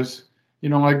ironic because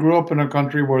I grew up in a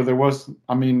country where I was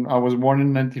born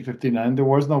in 1959. There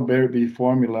was no baby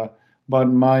formula, but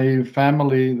my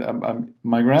family,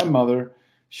 my grandmother,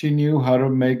 she knew how to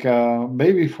make a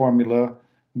baby formula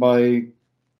by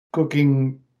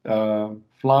cooking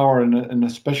flour in a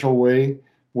special way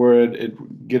where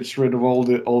it gets rid of all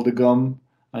the gum,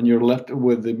 and you're left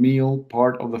with the meal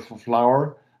part of the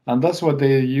flour. And that's what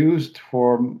they used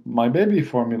for my baby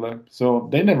formula. So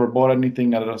they never bought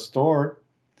anything at a store.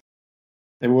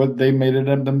 They made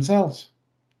it themselves.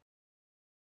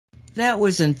 That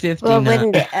was in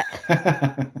 59.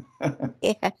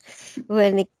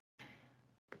 When the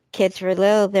kids were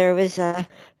little, there was a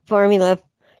formula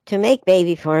to make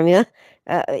baby formula,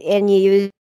 and you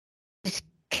use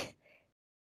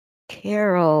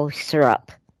Caro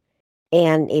syrup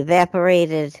and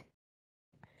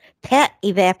pet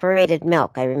evaporated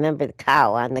milk. I remember the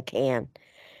cow on the can.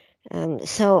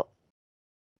 So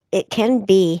it can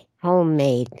be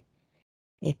homemade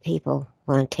if people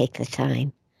want to take the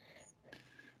time.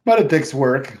 But it takes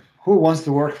work. Who wants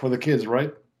to work for the kids,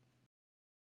 right?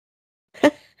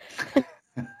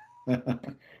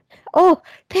 Oh,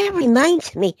 that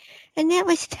reminds me. Annette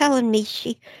was telling me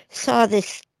she saw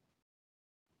this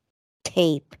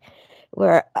tape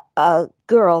where a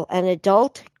girl, an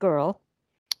adult girl,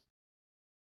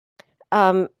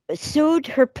 sued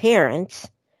her parents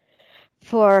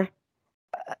for,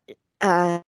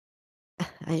 I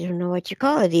don't know what you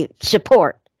call it,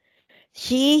 support.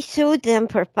 She sued them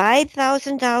for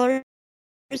 $5,000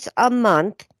 a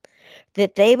month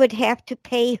that they would have to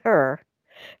pay her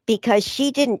because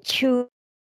she didn't choose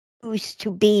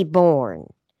to be born.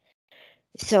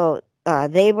 So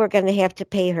they were going to have to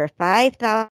pay her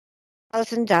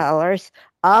 $5,000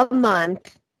 a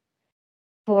month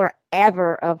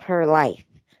forever of her life.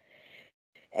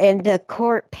 And the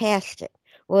court passed it.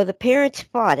 Well, the parents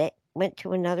fought it, went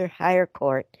to another higher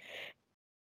court,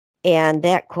 and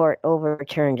that court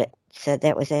overturned it, said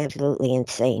that was absolutely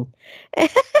insane.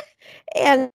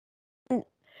 And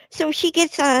so she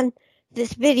gets on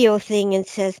this video thing and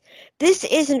says, this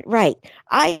isn't right.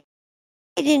 I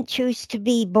didn't choose to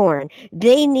be born.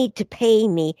 They need to pay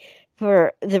me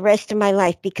for the rest of my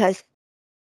life because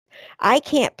I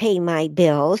can't pay my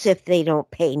bills if they don't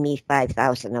pay me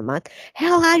 $5,000 a month.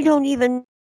 Hell, I don't even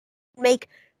make,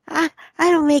 I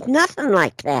don't make nothing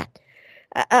like that.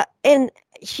 And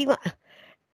it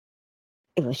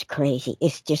was crazy.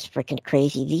 It's just freaking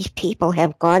crazy. These people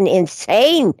have gone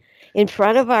insane in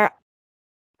front of our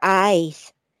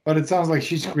eyes. But it sounds like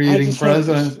she's creating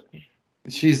precedent.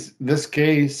 This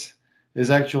case is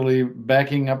actually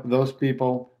backing up those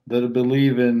people that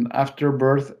believe in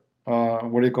afterbirth,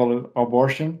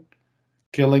 abortion,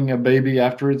 killing a baby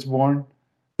after it's born.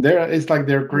 It's like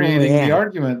they're creating the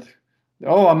argument.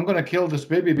 Oh, I'm going to kill this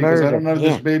baby because I don't know if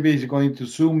this baby is going to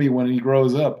sue me when he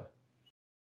grows up.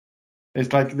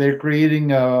 It's like they're creating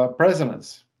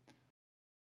precedents.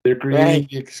 They're creating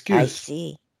the excuse. I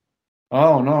see.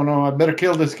 Oh, no, I better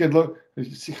kill this kid. Look,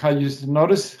 see how you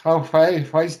notice how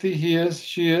feisty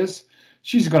she is?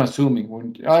 She's going to sue me.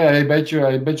 I bet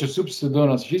you soups to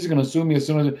donuts. She's going to sue me as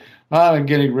soon as I'm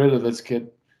getting rid of this kid.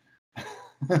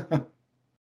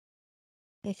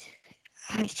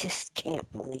 I just can't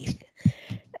believe it.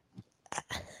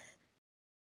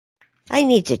 I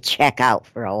need to check out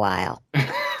for a while.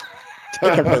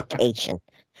 Take a vacation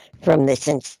from this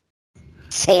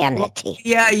insanity. Well,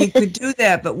 yeah, you could do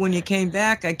that, but when you came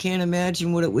back, I can't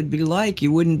imagine what it would be like.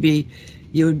 You would be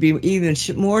even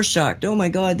more shocked. Oh my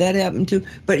God, that happened too.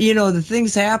 But the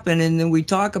things happen, and then we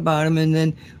talk about them, and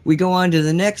then we go on to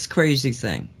the next crazy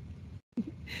thing.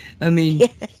 I mean, yeah,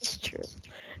 it's true.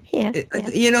 Yeah.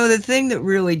 The thing that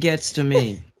really gets to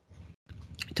me,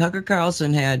 Tucker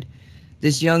Carlson had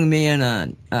this young man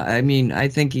on. I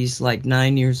think he's like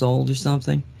 9 years old or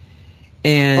something.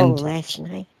 And last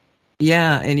night.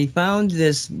 Yeah, and he found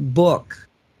this book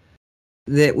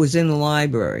that was in the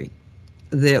library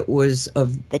that was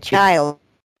of the child.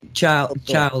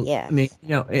 Yeah. I mean,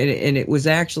 and it was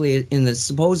actually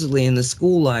supposedly in the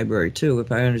school library too,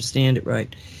 if I understand it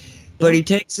right. But he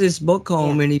takes this book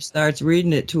home and he starts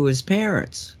reading it to his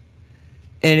parents.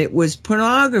 And it was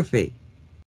pornography.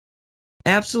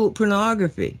 Absolute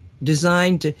pornography.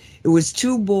 It was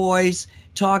two boys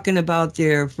talking about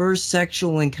their first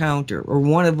sexual encounter, or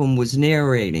one of them was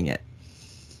narrating it.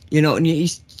 And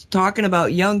he's talking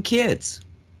about young kids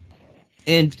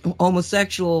and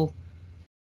homosexual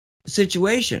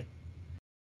situation.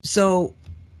 So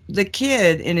the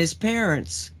kid and his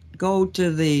parents go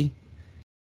to the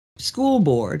school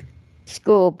board.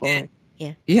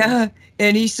 Yeah.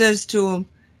 And he says to him,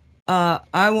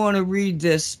 I want to read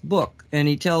this book. And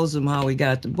he tells him how he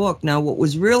got the book. Now, what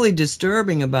was really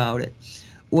disturbing about it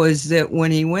was that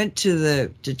when he went to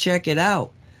check it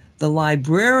out, the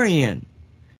librarian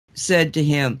said to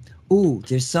him, "Ooh,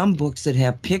 there's some books that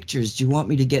have pictures. Do you want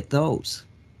me to get those?"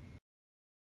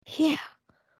 Yeah.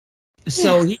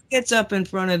 So he gets up in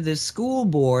front of this school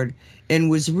board and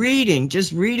was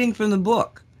just reading from the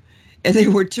book. And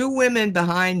there were two women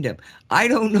behind him. I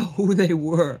don't know who they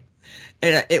were.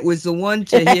 And it was the one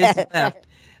to his left.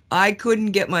 I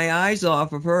couldn't get my eyes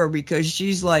off of her because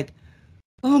she's like,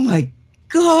 oh my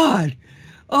God.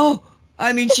 Oh,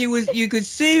 I mean, you could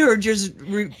see her just,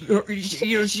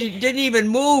 she didn't even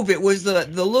move. It was the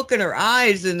look in her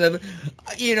eyes and it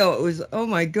was, oh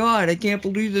my God, I can't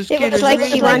believe this kid is reading. It was like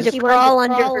she wanted to crawl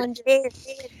under her chair.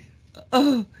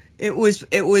 Oh, it was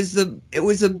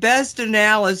the best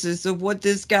analysis of what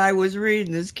this guy was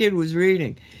reading, this kid was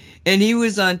reading. And he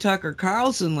was on Tucker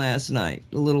Carlson last night,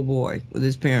 the little boy with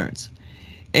his parents.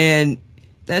 And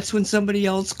that's when somebody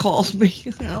else called me.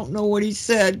 I don't know what he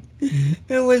said.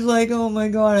 It was like, oh my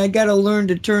God, I got to learn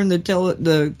to turn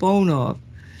the phone off.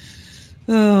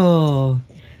 Oh,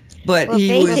 but well,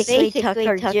 he basically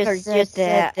Tucker just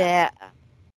said that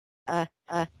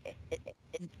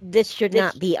this should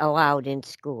not be allowed in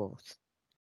schools.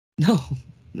 No,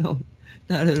 not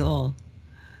at all.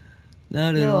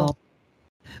 Not at all.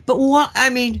 But what, I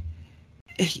mean,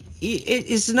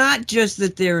 it's not just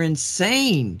that they're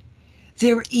insane.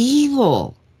 They're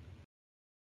evil.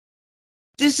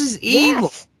 This is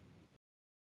evil.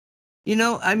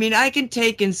 Yes. I mean, I can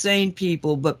take insane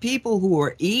people, but people who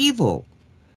are evil.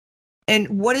 And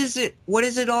what is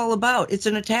it all about? It's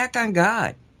an attack on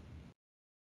God.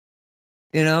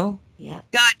 Yeah.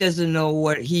 God doesn't know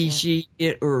what she,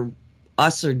 it, or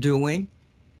us are doing.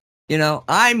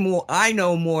 I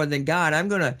know more than God. I'm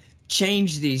going to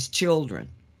change these children.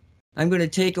 I'm going to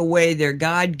take away their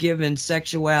God-given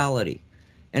sexuality.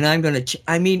 And I'm going to,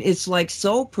 I mean, it's like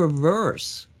so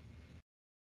perverse.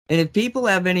 And if people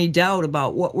have any doubt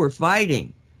about what we're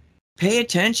fighting, pay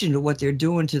attention to what they're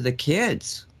doing to the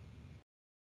kids.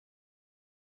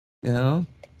 You know?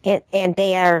 And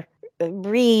they are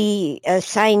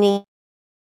reassigning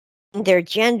their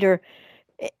gender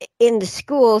in the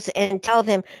schools and tell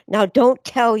them, now don't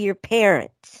tell your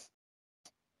parents.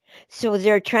 So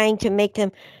they're trying to make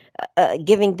them,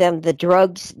 giving them the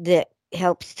drugs that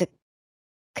helps to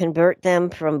convert them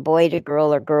from boy to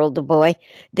girl or girl to boy.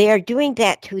 They are doing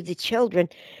that to the children,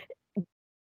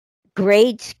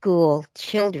 grade school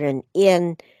children,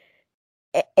 and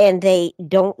they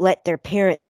don't let their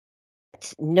parents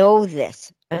know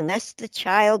this. Unless the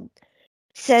child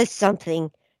says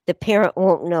something, the parent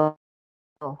won't know.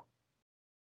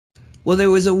 Well,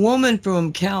 there was a woman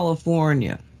from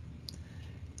California,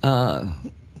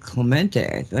 Clemente,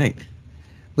 I think,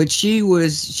 but she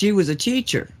was a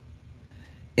teacher,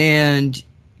 and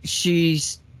she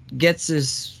gets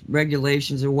this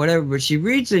regulations or whatever, but she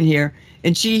reads in here,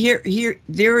 and she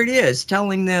there it is,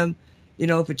 telling them, you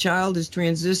know, if a child is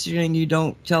transitioning, you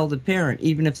don't tell the parent,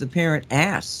 even if the parent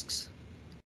asks.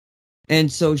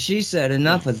 And so she said,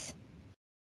 enough of that.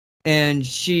 And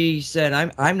she said,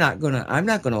 I'm not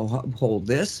gonna hold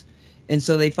this. And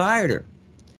so they fired her.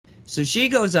 So she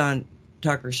goes on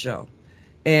Tucker's show,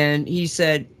 and he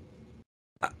said,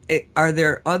 are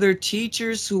there other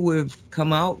teachers who have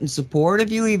come out in support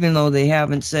of you, even though they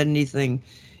haven't said anything,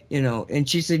 you know? And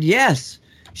she said, yes.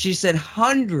 She said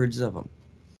hundreds of them.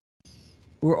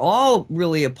 We're all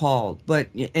really appalled.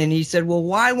 And he said, well,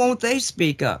 why won't they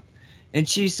speak up? And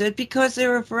she said, because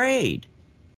they're afraid.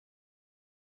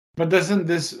 But doesn't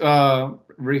this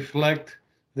reflect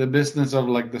the business of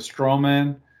like the straw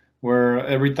man, where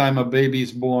every time a baby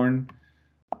is born,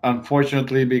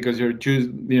 unfortunately, because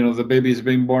the baby is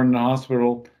being born in the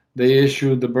hospital, they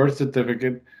issue the birth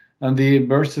certificate, and the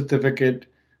birth certificate,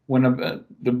 when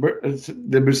the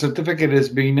birth certificate is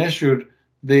being issued,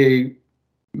 they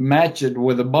match it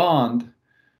with a bond.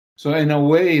 So in a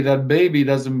way, that baby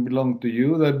doesn't belong to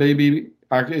you. That baby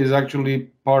is actually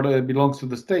belongs to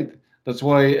the state. That's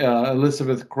why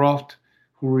Elizabeth Croft,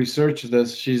 who researched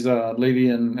this, she's a lady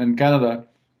in Canada.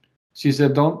 She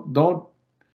said, don't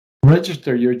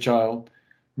register your child,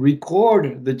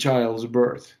 record the child's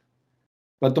birth,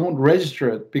 but don't register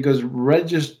it, because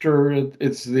register it,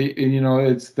 it's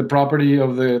the property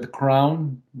of the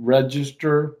crown.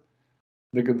 Register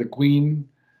the queen.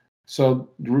 So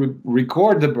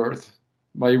record the birth.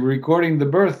 By recording the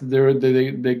birth,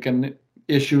 they can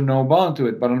issue no bond to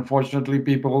it. But unfortunately,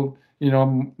 people,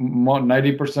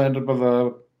 90% of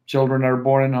the children are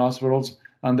born in hospitals,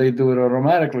 and they do it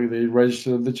automatically. They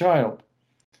register the child.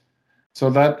 So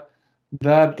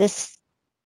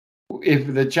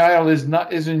if the child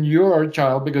isn't your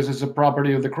child because it's a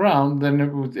property of the crown,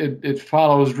 then it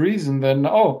follows reason. Then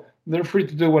they're free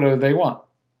to do whatever they want,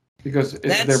 because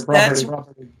it's their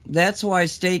property. That's why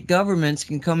state governments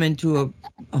can come into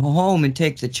a home and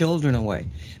take the children away,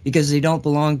 because they don't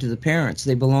belong to the parents.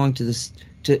 They belong to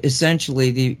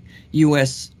essentially the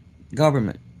U.S.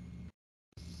 government.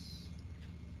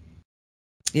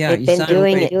 Yeah, they've been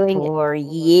doing it for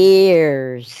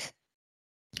years.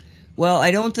 Well,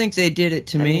 I don't think they did it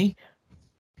to me,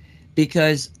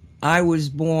 because I was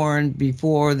born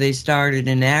before they started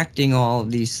enacting all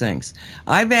of these things.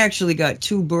 I've actually got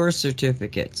 2 birth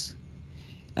certificates.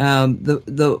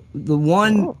 The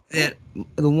one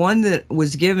that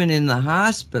was given in the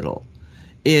hospital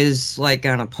is like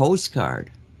on a postcard,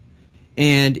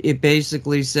 and it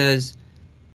basically says,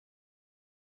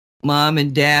 Mom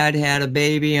and Dad had a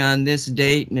baby on this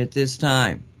date and at this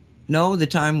time. No, the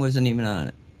time wasn't even on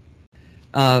it.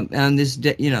 On this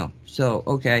day, so,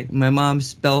 okay. My mom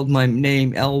spelled my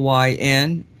name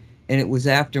Lyn, and it was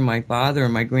after my father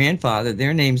and my grandfather.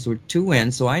 Their names were 2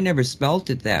 N's, so I never spelt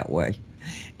it that way.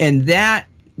 And that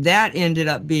ended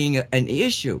up being an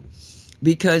issue,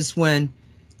 because when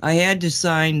I had to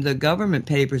sign the government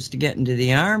papers to get into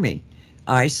the Army,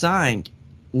 I signed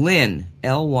Lynn,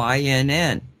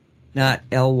 Lynn, not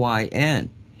Lyn.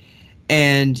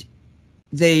 And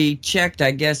they checked,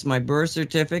 I guess, my birth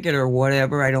certificate or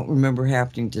whatever. I don't remember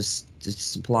having to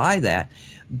supply that.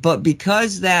 But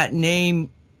because that name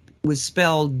was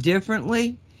spelled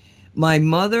differently, my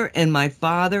mother and my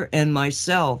father and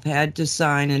myself had to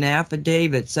sign an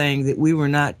affidavit saying that we were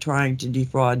not trying to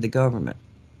defraud the government.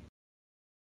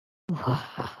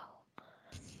 Wow.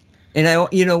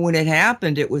 And when it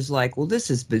happened, it was like, well, this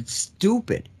has been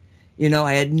stupid.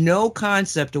 I had no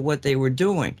concept of what they were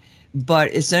doing.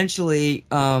 But essentially,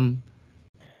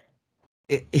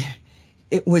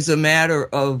 it was a matter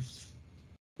of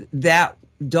that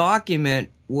document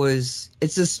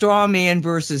it's a straw man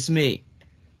versus me.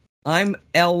 I'm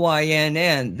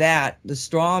LYNN. The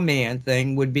straw man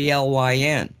thing would be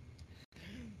LYN.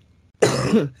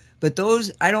 But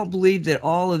I don't believe that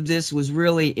all of this was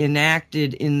really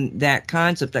enacted in that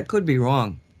concept. I could be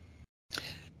wrong.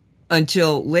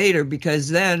 Until later, because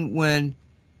then when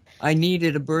I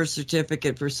needed a birth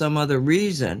certificate for some other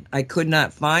reason, I could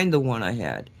not find the one I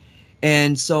had.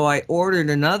 And so I ordered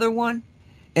another one,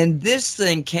 and this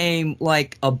thing came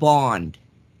like a bond.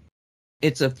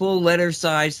 It's a full letter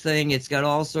size thing. It's got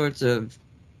all sorts of,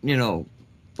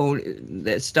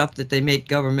 that stuff that they make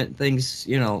government things,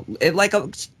 like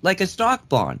a stock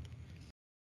bond.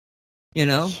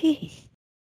 Jeez.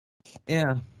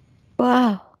 Yeah.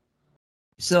 Wow.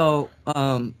 So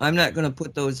I'm not going to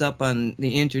put those up on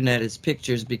the internet as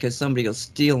pictures because somebody will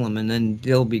steal them and then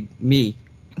they'll be me.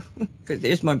 Because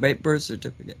there's my birth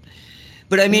certificate.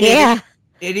 But I mean, yeah.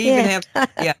 it even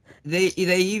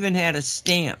they even had a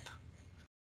stamp,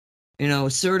 a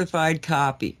certified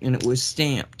copy, and it was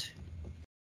stamped.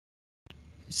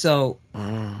 So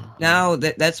now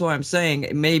that's why I'm saying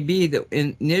it may be that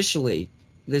initially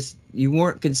you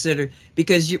weren't considered,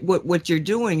 because what you're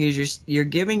doing is you're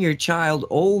giving your child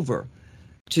over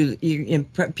to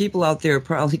people out there are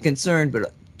probably concerned,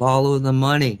 but follow the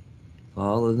money.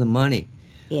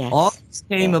 Yes. All this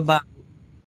came about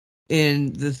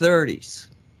in the 30s,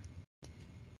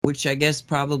 which I guess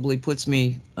probably puts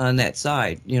me on that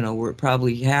side, where it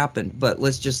probably happened. But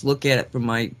let's just look at it from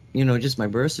my, just my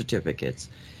birth certificates.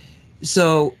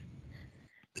 So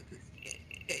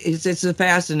it's a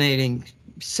fascinating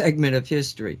segment of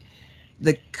history.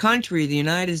 The country, the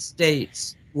United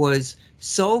States, was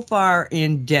so far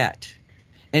in debt,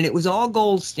 and it was all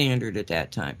gold standard at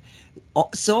that time,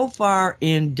 so far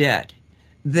in debt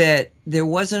that there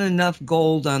wasn't enough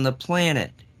gold on the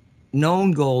planet,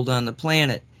 known gold on the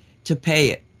planet, to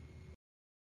pay it.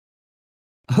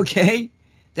 Okay?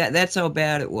 That's how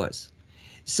bad it was.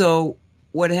 So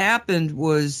what happened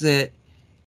was that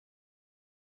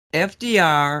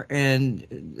FDR and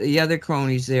the other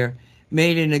cronies there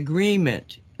made an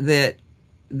agreement that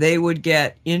they would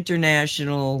get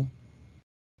international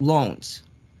loans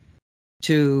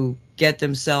to get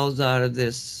themselves out of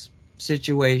this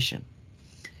situation.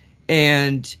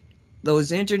 And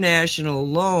those international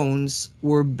loans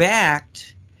were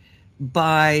backed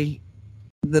by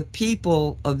the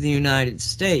people of the United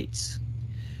States.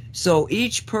 So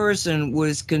each person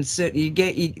was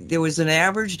there was an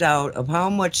averaged out of how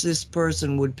much this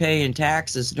person would pay in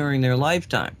taxes during their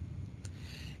lifetime.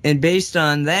 And based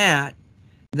on that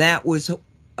was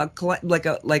a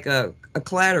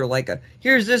collateral,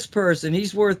 here's this person,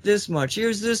 he's worth this much,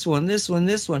 here's this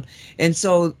one. And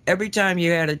so every time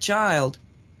you had a child,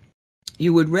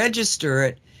 you would register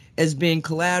it as being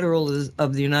collateral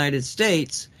of the United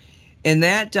States, and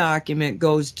that document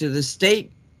goes to the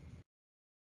state,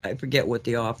 I forget what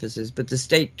the office is, but the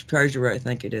state treasurer, I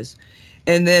think it is.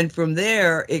 And then from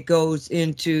there, it goes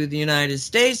into the United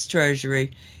States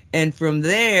Treasury, and from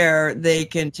there, they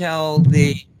can tell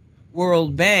the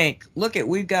World Bank, look,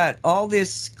 we've got all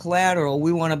this collateral,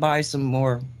 we want to buy some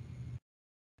more,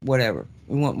 whatever,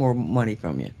 we want more money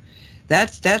from you.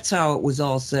 That's how it was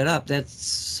all set up.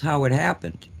 That's how it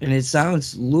happened. And it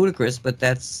sounds ludicrous, but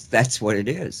that's what it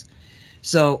is.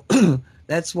 So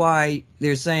that's why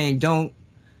they're saying don't,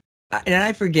 and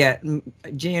I forget,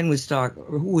 Jan was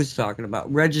who was talking about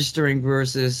registering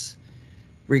versus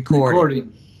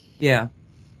recording. Yeah.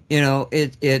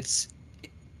 It's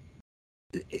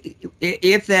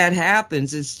if that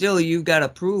happens, it's still, you've got to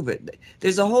prove it.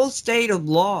 There's a whole state of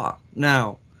law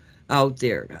now out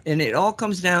there, and it all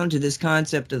comes down to this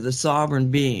concept of the sovereign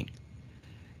being.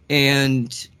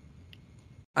 And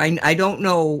I don't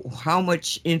know how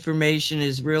much information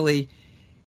is really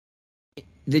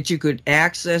that you could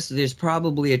access. There's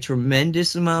probably a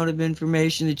tremendous amount of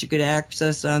information that you could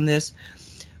access on this,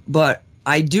 but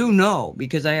I do know,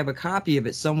 because I have a copy of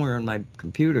it somewhere on my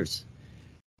computers,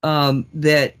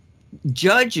 that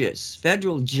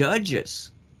federal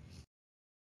judges,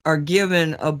 are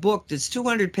given a book that's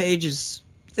 200 pages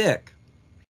thick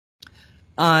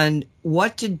on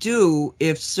what to do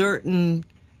if certain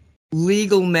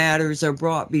legal matters are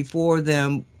brought before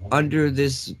them under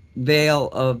this veil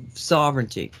of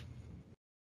sovereignty.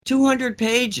 200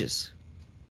 pages.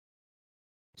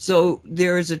 So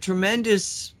there is a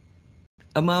tremendous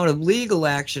amount of legal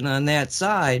action on that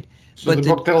side. So but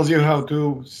the book tells you how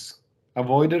to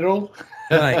avoid it all?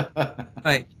 Right,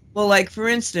 right. Well, like, for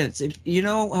instance, if you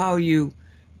know how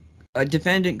a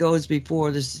defendant goes before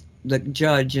the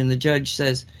judge, and the judge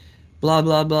says, blah,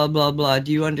 blah, blah, blah, blah.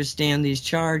 Do you understand these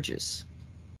charges?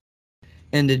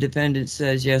 And the defendant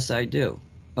says, yes, I do.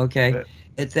 Okay.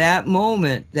 At that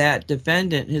moment, that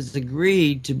defendant has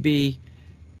agreed to be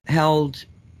held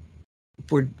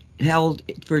for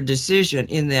decision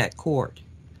in that court.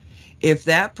 If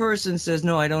that person says,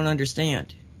 no, I don't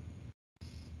understand,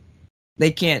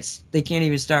 they can't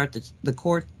even start the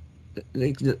court,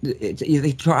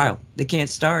 the trial. They can't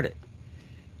start it.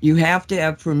 You have to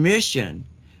have permission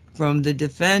from the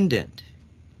defendant.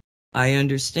 I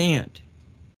understand.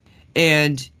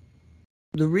 And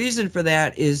the reason for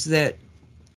that is that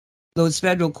those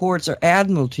federal courts are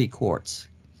admiralty courts.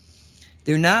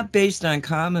 They're not based on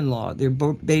common law. They're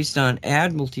based on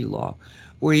admiralty law,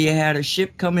 where you had a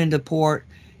ship come into port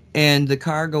and the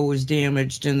cargo was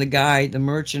damaged, and the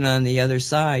merchant on the other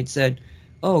side said,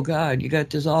 oh God, you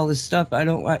got all this stuff. I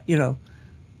don't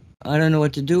know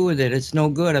what to do with it. It's no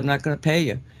good. I'm not going to pay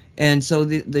you. And so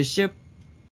the ship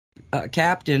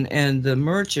captain and the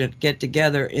merchant get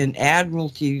together in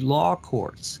admiralty law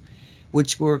courts,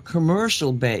 which were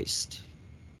commercial based.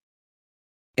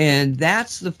 And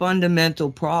that's the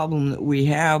fundamental problem that we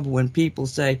have when people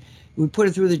say, we put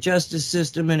it through the justice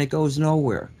system and it goes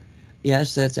nowhere.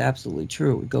 Yes, that's absolutely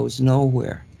true. It goes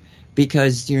nowhere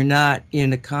because you're not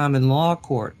in a common law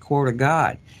court of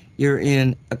God. You're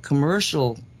in a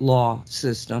commercial law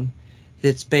system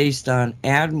that's based on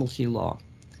admiralty law.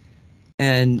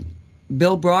 And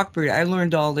Bill Brockbrader, I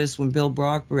learned all this when Bill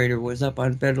Brockbrader was up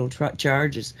on federal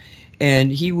charges,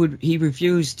 and he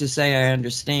refused to say, I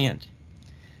understand.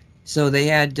 So they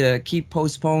had to keep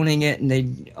postponing it, and they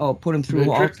put him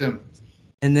through all. They tricked him.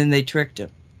 And then they tricked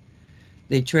him.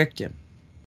 They tricked him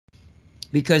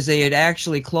because they had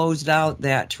actually closed out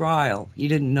that trial. He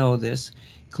didn't know this.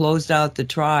 Closed out the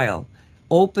trial,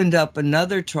 opened up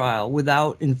another trial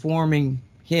without informing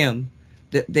him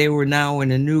that they were now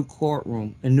in a new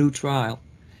courtroom, a new trial,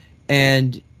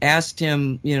 and asked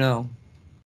him,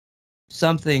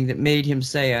 something that made him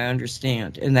say, I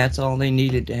understand. And that's all they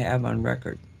needed to have on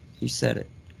record. He said it.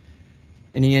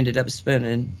 And he ended up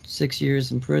spending 6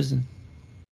 years in prison.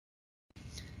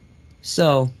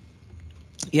 So,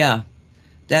 yeah,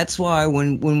 that's why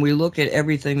when we look at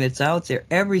everything that's out there,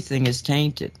 everything is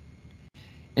tainted.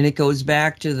 And it goes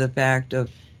back to the fact of,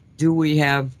 do we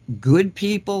have good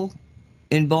people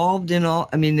involved in all?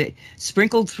 I mean,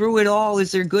 sprinkled through it all,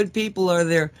 is there good people? Are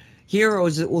there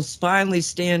heroes that will finally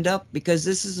stand up? Because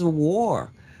this is a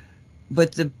war.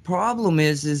 But the problem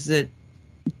is that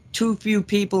too few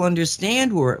people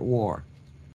understand we're at war.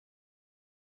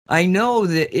 I know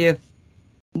that if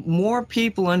more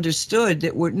people understood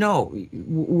that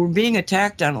we're being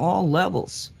attacked on all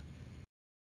levels,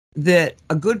 that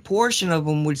a good portion of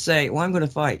them would say, well, I'm going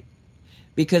to fight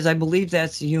because I believe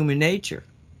that's the human nature.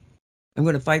 I'm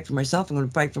going to fight for myself. I'm going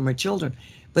to fight for my children.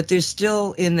 But they're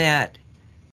still in that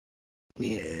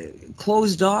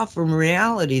closed off from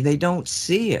reality. They don't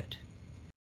see it.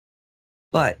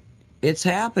 But it's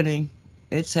happening.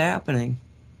 It's happening.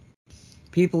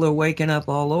 People are waking up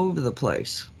all over the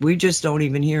place. We just don't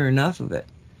even hear enough of it.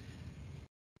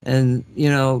 And,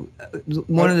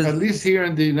 at least here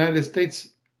in the United States,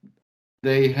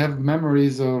 they have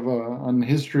memories of on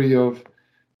history of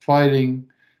fighting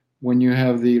when you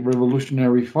have the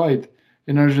revolutionary fight.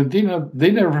 In Argentina,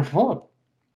 they never fought.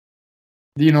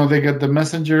 They got the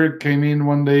messenger came in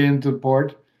one day into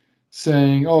port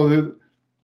saying, oh,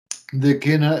 the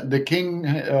king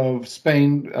of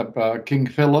Spain, King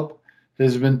Philip,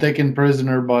 has been taken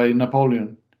prisoner by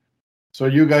Napoleon. So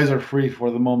you guys are free for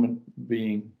the moment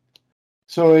being.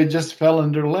 So it just fell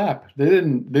in their lap. They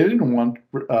didn't want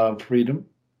freedom.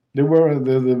 They were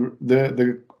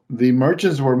the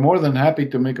merchants were more than happy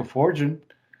to make a fortune,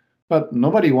 but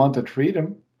nobody wanted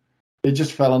freedom. It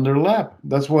just fell in their lap.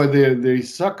 That's why they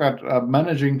suck at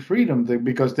managing freedom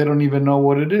because they don't even know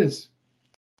what it is.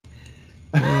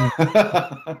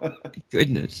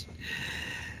 Goodness.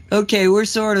 Okay, we're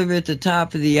sort of at the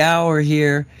top of the hour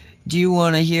here. Do you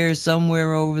want to hear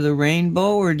Somewhere Over the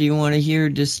Rainbow, or do you want to hear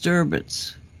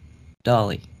Disturbance,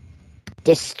 Dolly?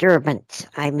 Disturbance.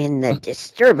 I'm in the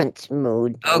disturbance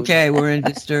mood. Okay, we're in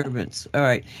disturbance. All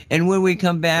right. And when we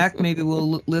come back, maybe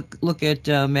we'll look at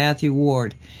Matthew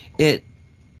Ward.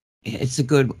 It's a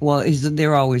good, well,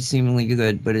 they're always seemingly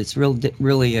good, but it's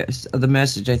really the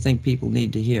message I think people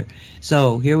need to hear.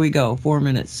 So here we go, 4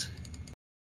 minutes.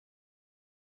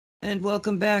 And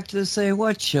welcome back to the Say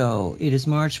What Show. It is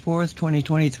March 4th,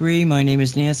 2023. My name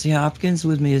is Nancy Hopkins.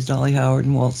 With me is Dolly Howard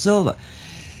and Walt Silva.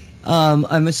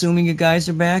 I'm assuming you guys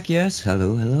are back, yes?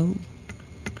 Hello?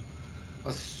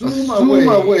 Assume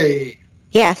away.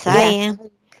 Yes, I am.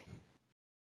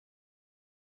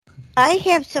 I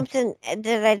have something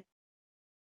that I'd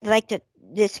like to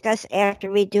discuss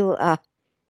after we do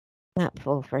not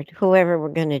Fulford, whoever we're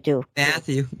going to do.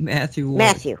 Matthew Ward.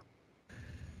 Matthew.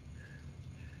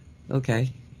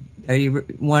 Okay. Are you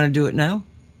want to do it now?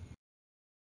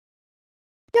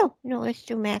 No, let's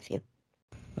do Matthew.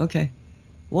 Okay.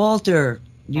 Walter,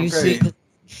 do you see?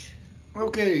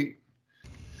 Okay.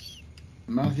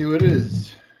 Matthew it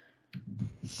is.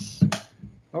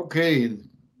 Okay.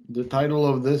 The title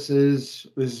of this is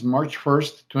March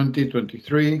 1st,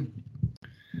 2023.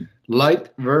 Light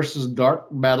versus dark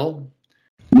battle,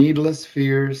 needless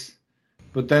fears,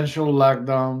 potential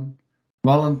lockdown,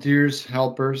 volunteers,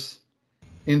 helpers,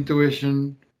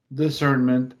 intuition,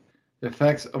 discernment,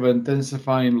 effects of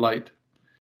intensifying light.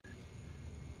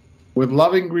 With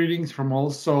loving greetings from all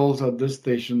souls at this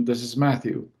station, this is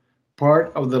Matthew.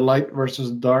 Part of the light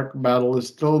versus dark battle is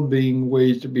still being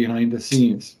waged behind the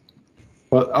scenes,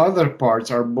 but other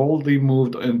parts are boldly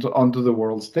moved onto the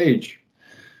world stage.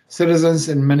 Citizens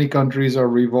in many countries are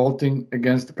revolting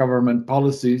against government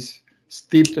policies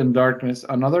steeped in darkness,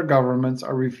 and other governments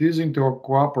are refusing to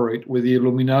cooperate with the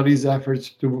Illuminati's efforts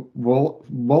to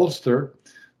bolster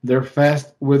their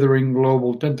fast withering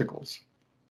global tentacles.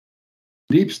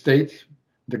 Deep state,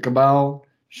 the cabal,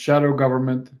 shadow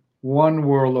government, one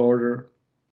world order,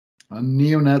 and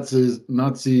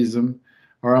neo-Nazism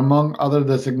are among other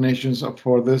designations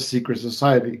for this secret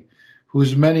society,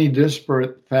 whose many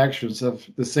disparate factions have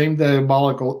the same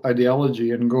diabolical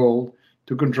ideology and goal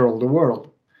to control the world.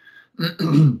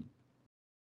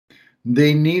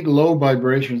 They need low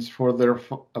vibrations for their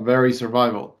very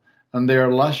survival, and they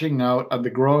are lashing out at the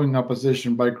growing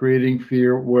opposition by creating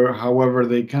fear however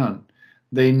they can.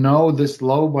 They know this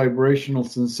low vibrational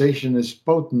sensation is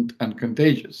potent and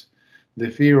contagious. The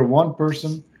fear of one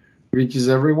person reaches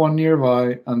everyone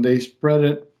nearby, and they spread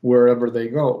it wherever they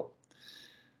go.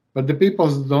 But the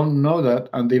peoples don't know that,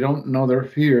 and they don't know their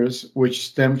fears, which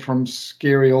stem from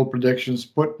scary old predictions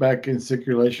put back in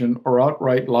circulation or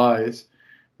outright lies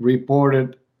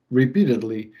reported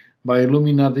repeatedly by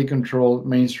Illuminati-controlled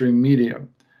mainstream media,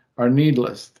 are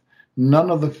needless.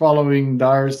 None of the following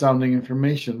dire-sounding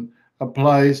information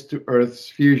applies to Earth's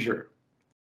future.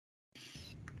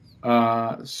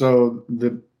 So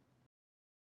the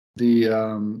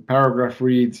paragraph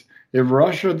reads, if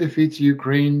Russia defeats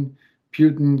Ukraine,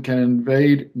 Putin can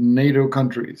invade NATO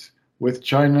countries, with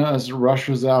China as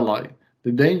Russia's ally.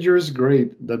 The danger is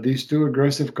great that these two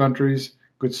aggressive countries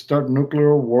could start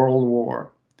nuclear world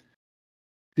war.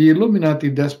 The Illuminati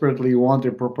desperately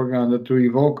wanted propaganda to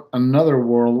evoke another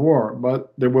world war,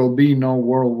 but there will be no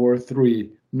World War III,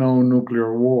 no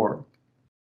nuclear war.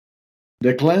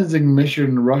 The cleansing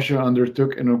mission Russia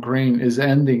undertook in Ukraine is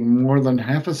ending more than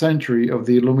half a century of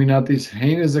the Illuminati's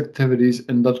heinous activities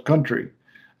in that country.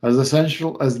 As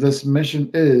essential as this mission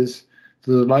is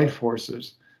to the light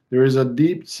forces, there is a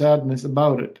deep sadness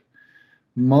about it.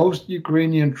 Most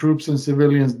Ukrainian troops and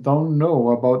civilians don't know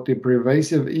about the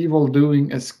pervasive evil doing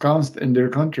ensconced in their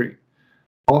country,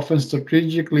 often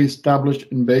strategically established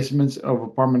in basements of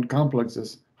apartment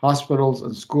complexes, hospitals,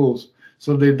 and schools,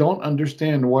 so they don't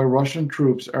understand why Russian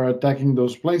troops are attacking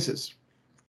those places.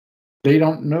 They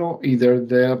don't know either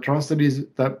the atrocities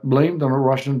that blamed on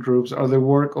Russian troops are the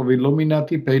work of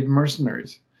Illuminati-paid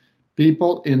mercenaries.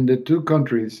 People in the two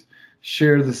countries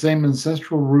share the same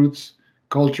ancestral roots,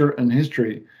 culture, and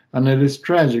history, and it is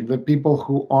tragic that people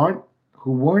who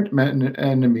weren't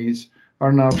enemies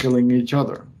are now killing each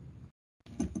other.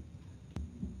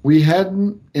 We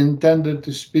hadn't intended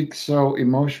to speak so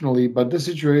emotionally, but the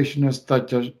situation has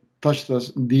touched us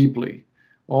deeply.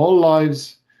 All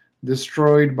lives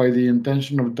destroyed by the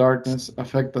intention of darkness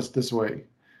affect us this way,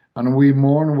 and we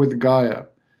mourn with Gaia.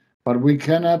 But we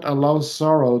cannot allow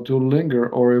sorrow to linger,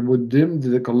 or it would dim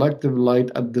the collective light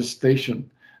at this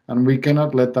station, and we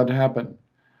cannot let that happen.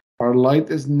 Our light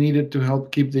is needed to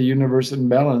help keep the universe in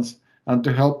balance and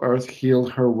to help Earth heal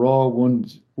her raw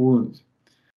wounds.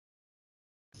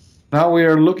 Now we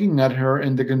are looking at her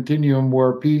in the continuum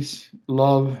where peace,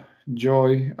 love,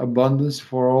 joy, abundance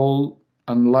for all,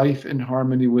 and life in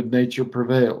harmony with nature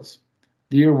prevails.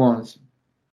 Dear ones,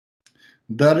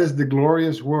 that is the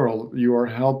glorious world you are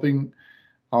helping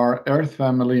our Earth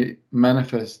family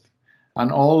manifest,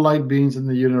 and all light beings in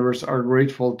the universe are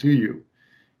grateful to you.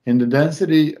 In the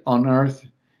density on Earth,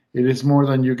 it is more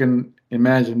than you can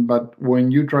imagine, but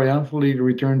when you triumphantly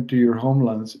return to your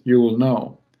homelands, you will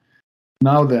know.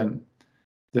 Now then,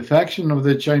 the faction of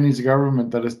the Chinese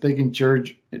government that is taking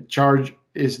charge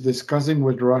is discussing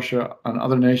with Russia and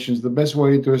other nations the best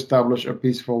way to establish a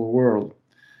peaceful world,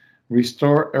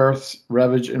 restore Earth's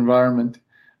ravaged environment,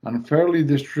 and fairly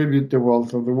distribute the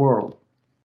wealth of the world.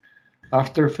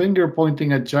 After finger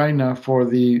pointing at China for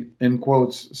the, in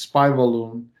quotes, spy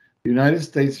balloon, the United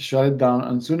States shut it down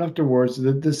and soon afterwards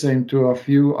did the same to a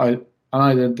few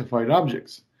unidentified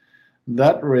objects.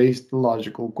 That raised the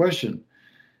logical question.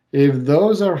 If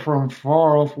those are from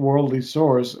far-off worldly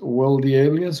source, will the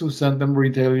aliens who sent them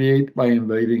retaliate by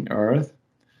invading Earth?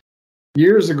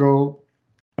 Years ago,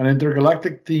 an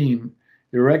intergalactic team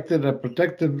erected a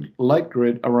protective light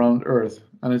grid around Earth,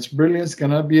 and its brilliance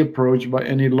cannot be approached by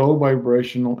any low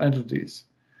vibrational entities.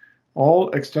 All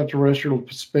extraterrestrial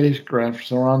spacecraft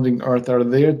surrounding Earth are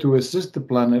there to assist the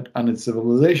planet and its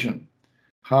civilization.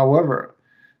 However,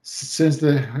 since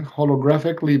the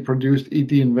holographically produced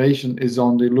ET invasion is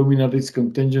on the Illuminati's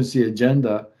contingency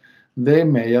agenda, they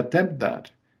may attempt that.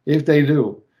 If they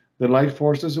do, the light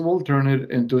forces will turn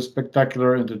it into a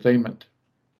spectacular entertainment.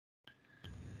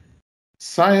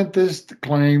 Scientists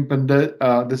claim,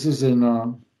 this is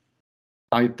in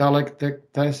italic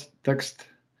text,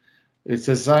 it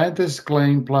says scientists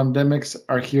claim pandemics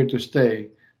are here to stay.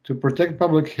 To protect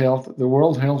public health, the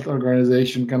World Health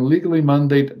Organization can legally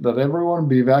mandate that everyone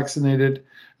be vaccinated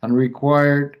and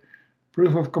required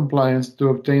proof of compliance to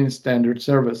obtain standard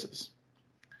services.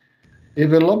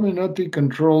 If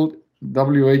Illuminati-controlled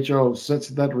WHO sets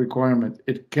that requirement,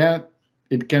 it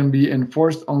can be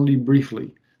enforced only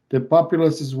briefly. The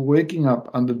populace is waking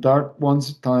up and the Dark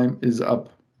One's time is up.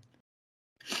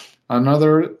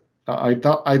 Another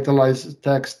italized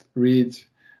text reads,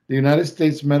 the United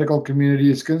States medical community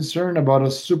is concerned about a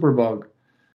superbug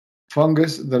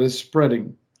fungus that is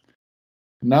spreading.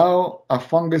 Now, a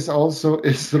fungus also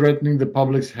is threatening the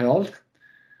public's health.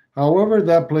 However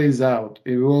that plays out,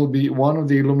 it will be one of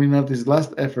the Illuminati's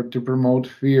last effort to promote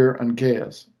fear and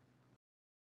chaos.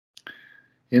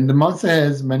 In the months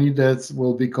ahead, many deaths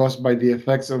will be caused by the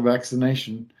effects of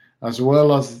vaccination, as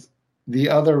well as the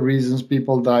other reasons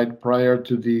people died prior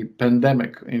to the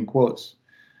pandemic, in quotes.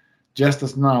 Just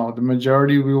as now, the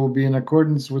majority will be in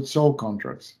accordance with soul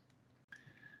contracts.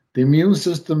 The immune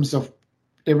systems of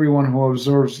everyone who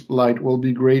absorbs light will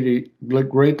be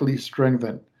greatly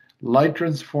strengthened. Light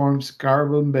transforms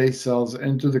carbon-based cells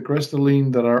into the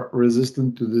crystalline that are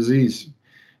resistant to disease,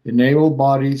 enable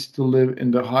bodies to live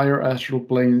in the higher astral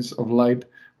planes of light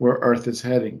where Earth is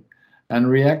heading, and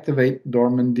reactivate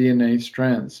dormant DNA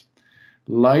strands.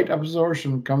 Light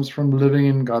absorption comes from living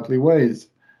in godly ways.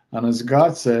 And as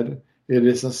God said, it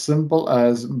is as simple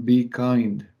as be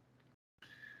kind.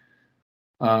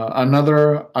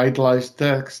 Another italized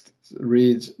text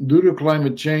reads, due to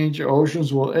climate change,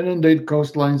 oceans will inundate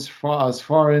coastlines as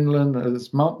far inland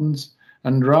as mountains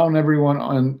and drown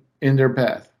everyone in their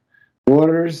path.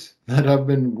 Waters that have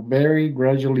been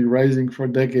gradually rising for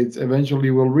decades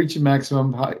eventually will reach a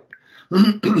maximum height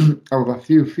of a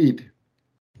few feet.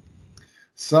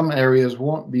 Some areas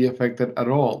won't be affected at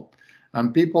all,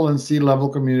 and people in sea level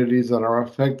communities that are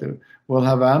affected will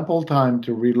have ample time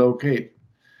to relocate.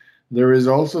 There is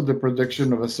also the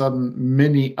prediction of a sudden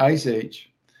mini ice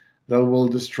age that will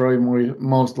destroy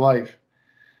most life.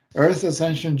 Earth's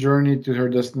ascension journey to her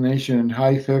destination in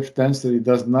high fifth density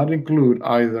does not include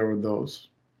either of those.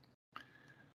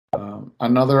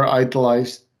 Another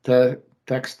italized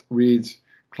text reads,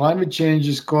 climate change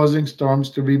is causing storms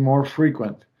to be more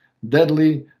frequent,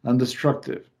 deadly, and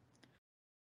destructive.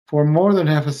 For more than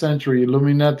half a century,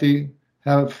 Illuminati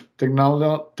have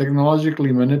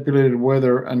technologically manipulated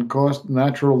weather and caused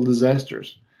natural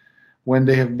disasters. When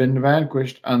they have been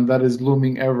vanquished, and that is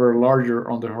looming ever larger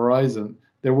on the horizon,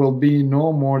 there will be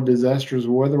no more disastrous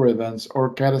weather events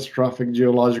or catastrophic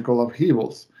geological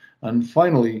upheavals. And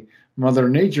finally, Mother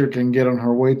Nature can get on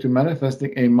her way to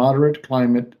manifesting a moderate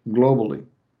climate globally.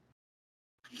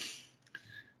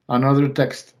 Another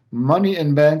text. Money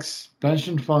in banks,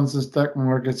 pension funds, and stock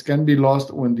markets can be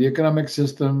lost when the economic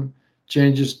system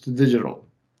changes to digital.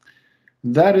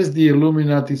 That is the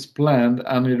Illuminati's plan,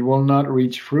 and it will not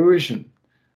reach fruition.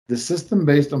 The system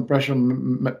based on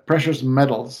precious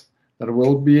metals that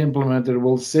will be implemented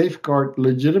will safeguard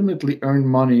legitimately earned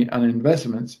money and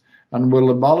investments and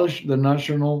will abolish the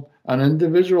national and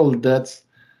individual debts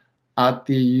at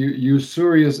the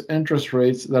usurious interest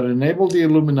rates that enable the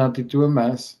Illuminati to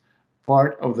amass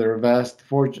part of their vast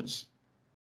fortunes.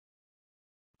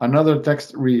 Another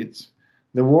text reads,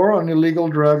 the war on illegal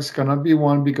drugs cannot be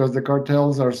won because the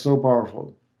cartels are so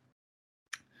powerful.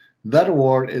 That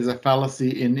war is a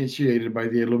fallacy initiated by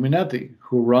the Illuminati,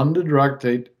 who run the drug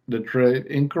trade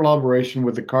in collaboration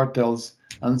with the cartels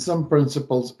and some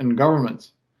principals in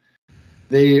governments.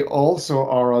 They also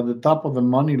are at the top of the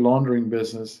money laundering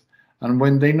business, and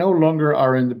when they no longer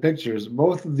are in the pictures,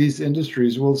 both of these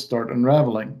industries will start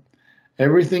unraveling.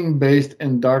 Everything based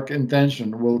in dark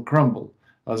intention will crumble,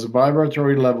 as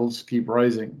vibratory levels keep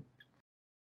rising.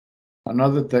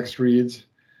 Another text reads,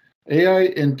 AI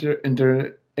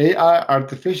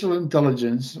artificial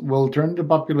intelligence will turn the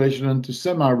population into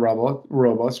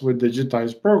semi-robots with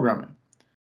digitized programming.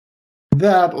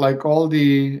 That, like all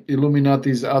the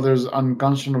Illuminati's others'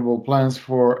 unconscionable plans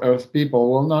for Earth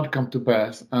people, will not come to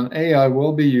pass, and AI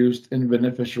will be used in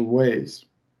beneficial ways.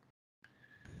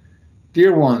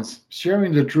 Dear ones,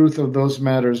 sharing the truth of those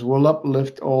matters will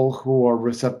uplift all who are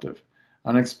receptive,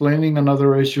 and explaining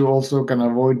another issue also can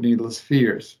avoid needless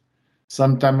fears.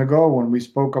 Some time ago, when we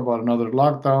spoke about another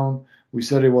lockdown, we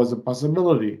said it was a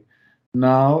possibility.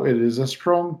 Now it is a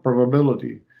strong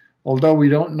probability. Although we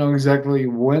don't know exactly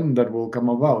when that will come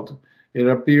about, it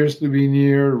appears to be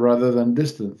near rather than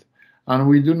distant, and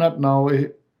we do not know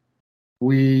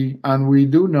we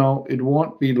do know it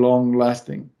won't be long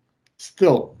lasting.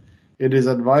 Still, it is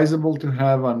advisable to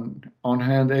have on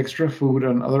hand extra food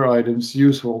and other items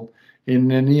useful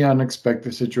in any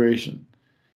unexpected situation.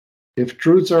 If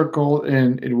troops are called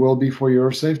in, it will be for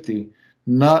your safety,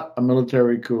 not a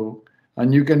military coup,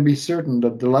 and you can be certain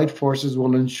that the light forces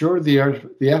will ensure the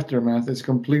aftermath is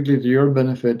completely to your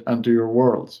benefit and to your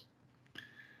worlds.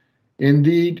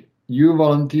 Indeed, you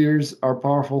volunteers are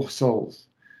powerful souls,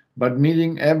 but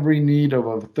meeting every need of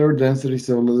a third density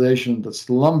civilization that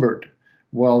slumbered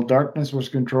while darkness was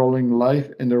controlling life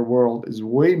in their world is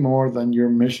way more than your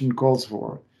mission calls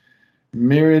for.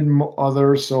 Myriad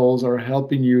other souls are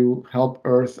helping you help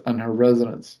Earth and her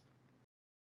residents.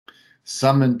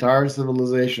 Some entire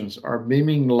civilizations are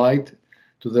beaming light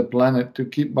to the planet to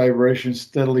keep vibrations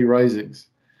steadily rising.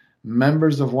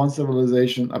 Members of one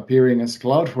civilization appearing as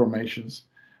cloud formations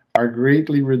are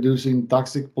greatly reducing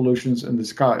toxic pollutions in the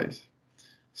skies.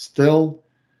 Still,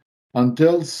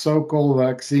 until so-called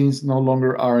vaccines no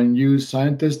longer are in use,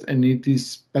 scientists and ET's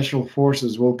special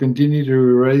forces will continue to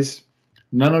erase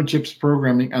nanochips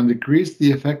programming and decrease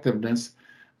the effectiveness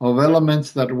of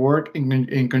elements that work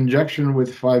in conjunction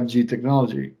with 5G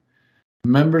technology.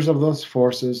 Members of those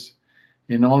forces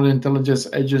in all intelligence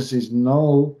agencies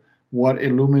know what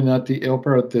Illuminati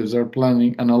operatives are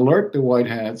planning and alert the white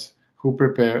hats who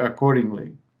prepare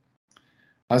accordingly.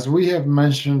 As we have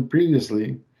mentioned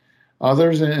previously,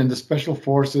 others in the special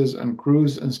forces and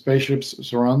crews and spaceships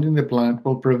surrounding the planet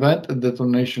will prevent a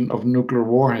detonation of nuclear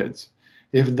warheads.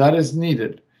 If that is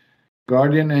needed,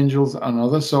 guardian angels and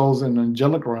other souls in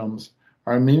angelic realms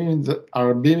are beaming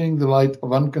the light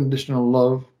of unconditional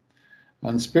love,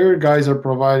 and spirit guides are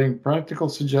providing practical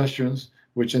suggestions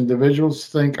which individuals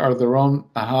think are their own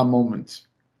aha moments.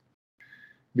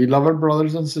 Beloved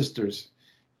brothers and sisters,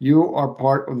 you are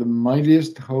part of the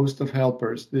mightiest host of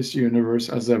helpers this universe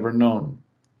has ever known.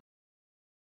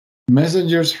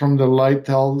 Messengers from the light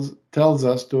tells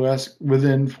us to ask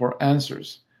within for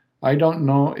answers. I don't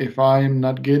know if I am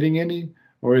not getting any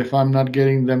or if I'm not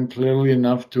getting them clearly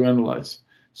enough to analyze,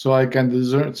 so I can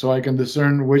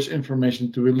discern which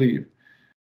information to believe.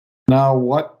 Now,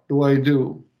 what do I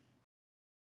do?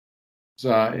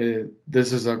 So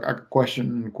this is a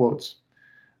question in quotes.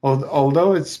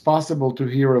 Although it's possible to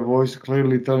hear a voice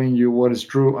clearly telling you what is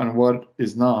true and what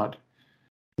is not,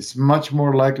 it's much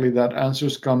more likely that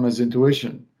answers come as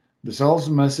intuition, the soul's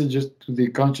messages to the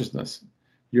consciousness.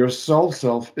 Your soul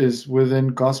self is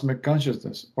within cosmic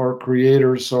consciousness or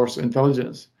creator source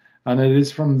intelligence, and it is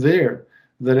from there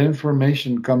that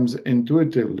information comes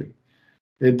intuitively.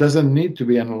 It doesn't need to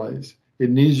be analyzed.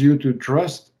 It needs you to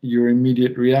trust your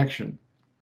immediate reaction.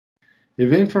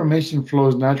 If information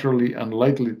flows naturally and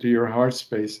lightly to your heart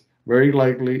space, very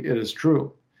likely it is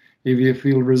true. If you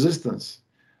feel resistance,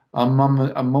 a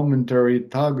momentary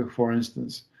tug, for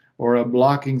instance, or a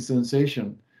blocking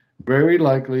sensation, very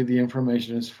likely the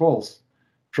information is false.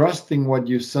 Trusting what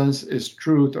you sense is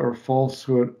truth or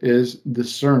falsehood is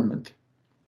discernment.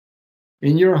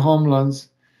 In your homelands,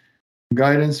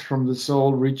 guidance from the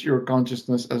soul reach your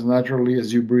consciousness as naturally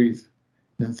as you breathe.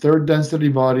 In third density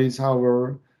bodies,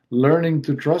 however, learning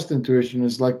to trust intuition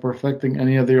is like perfecting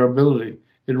any other ability.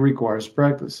 It requires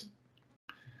practice.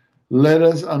 Let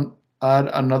us add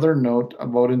another note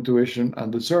about intuition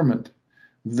and discernment.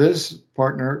 This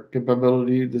partner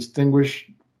capability distinguishes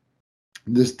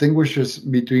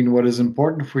between what is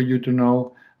important for you to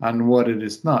know and what it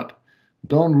is not.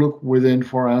 Don't look within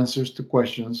for answers to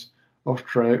questions of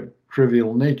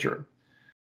trivial nature.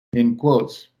 In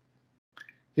quotes,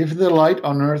 if the light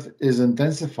on Earth is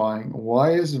intensifying,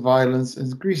 why is violence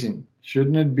increasing?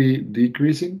 Shouldn't it be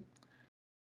decreasing?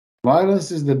 Violence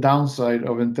is the downside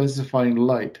of intensifying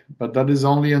light, but that is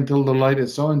only until the light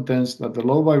is so intense that the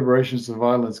low vibrations of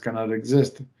violence cannot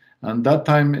exist, and that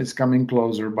time is coming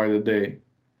closer by the day.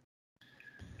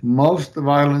 Most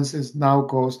violence is now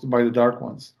caused by the Dark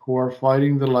Ones, who are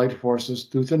fighting the light forces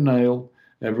tooth and nail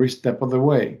every step of the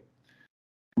way.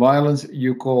 Violence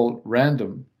you call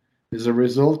random is a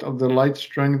result of the light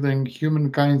strengthening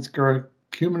humankind's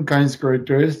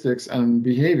characteristics and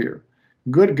behavior.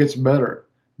 Good gets better,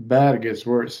 bad gets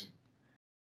worse.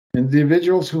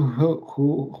 Individuals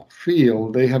who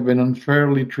feel they have been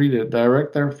unfairly treated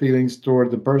direct their feelings toward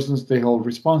the persons they hold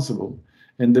responsible.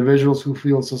 Individuals who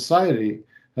feel society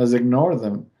has ignored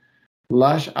them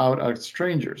lash out at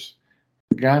strangers.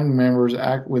 Gang members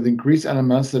act with increased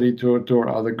animosity toward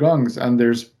other gangs, and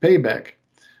there's payback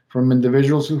from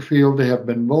individuals who feel they have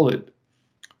been bullied.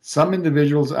 Some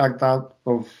individuals act out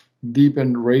of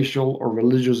deepened racial or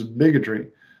religious bigotry.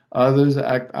 Others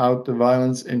act out the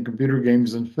violence in computer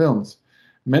games and films.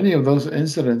 Many of those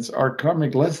incidents are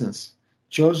karmic lessons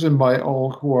chosen by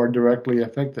all who are directly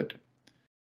affected.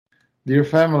 Dear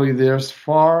family, there's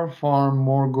far, far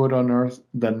more good on earth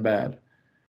than bad.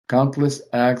 Countless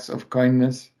acts of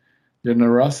kindness,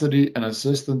 generosity, and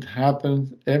assistance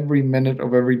happen every minute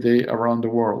of every day around the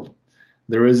world.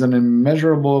 There is an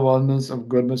immeasurable abundance of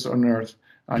goodness on earth,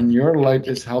 and your light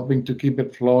is helping to keep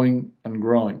it flowing and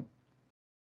growing.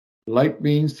 Light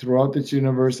beings throughout this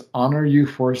universe honor you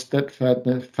for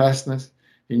steadfastness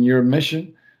in your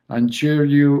mission and cheer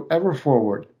you ever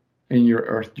forward in your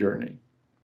earth journey.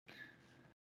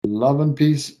 Love and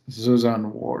peace,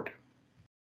 Suzanne Ward.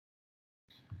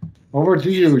 Over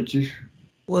to you, Chief.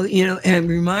 Well, it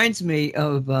reminds me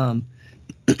of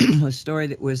a story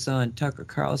that was on Tucker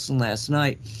Carlson last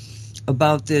night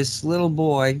about this little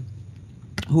boy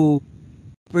who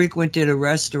frequented a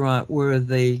restaurant where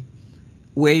the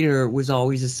waiter was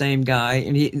always the same guy,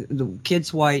 and the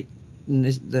kid's white and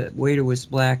the waiter was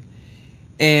black,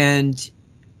 and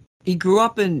he grew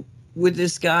up with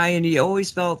this guy, and he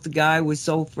always felt the guy was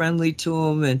so friendly to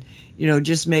him, and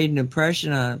just made an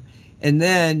impression on him. And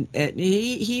then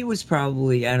he was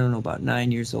probably, I don't know, about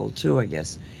 9 years old too, I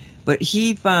guess, but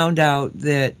he found out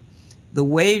that the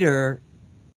waiter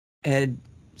had,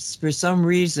 for some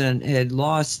reason, had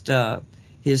lost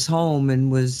his home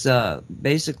and was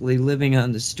basically living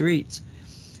on the streets.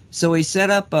 So he set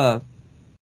up a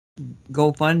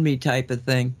GoFundMe type of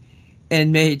thing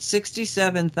and made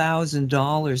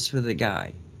 $67,000 for the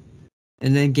guy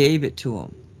and then gave it to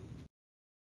him.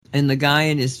 And the guy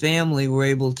and his family were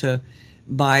able to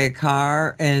buy a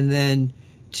car and then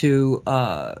to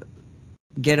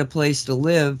get a place to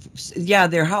live. Yeah,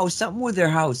 their house, something with their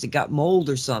house, it got mold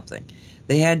or something.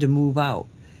 They had to move out.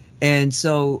 And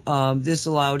so this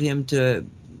allowed him to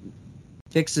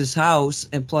fix his house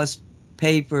and plus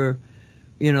pay for,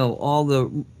 all the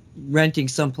renting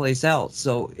someplace else.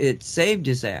 So it saved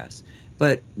his ass.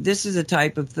 But this is a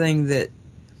type of thing that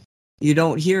you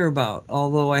don't hear about.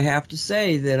 Although I have to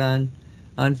say that on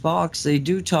Fox, they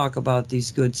do talk about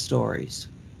these good stories.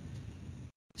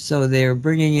 So they're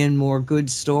bringing in more good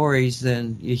stories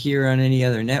than you hear on any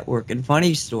other network, and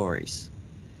funny stories.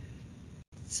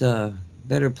 It's a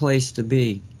better place to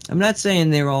be. I'm not saying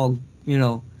they're all,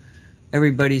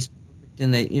 everybody's perfect,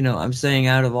 and I'm saying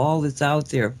out of all that's out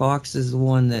there, Fox is the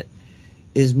one that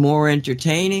is more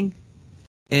entertaining,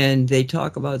 and they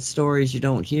talk about stories you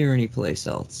don't hear anyplace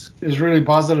else. It's really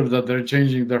positive that they're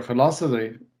changing their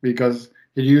philosophy, because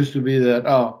it used to be that,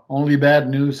 only bad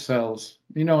news sells.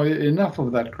 Enough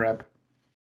of that crap.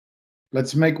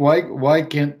 Let's make, why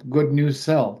can't good news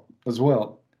sell as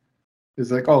well?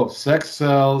 It's like, sex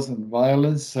sells and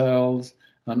violence sells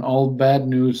and all bad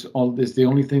news is the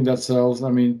only thing that sells. I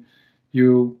mean,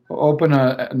 you open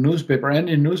a newspaper,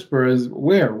 any newspaper is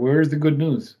where's the good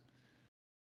news?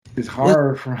 It's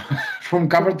horror from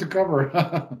cover to cover.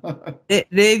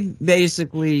 They've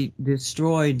basically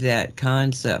destroyed that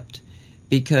concept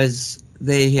because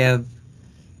they have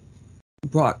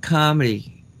brought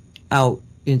comedy out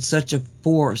in such a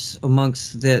force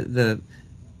amongst the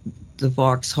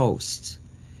Fox hosts.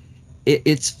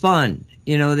 It's fun.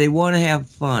 They want to have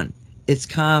fun. It's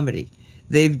comedy.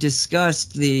 They've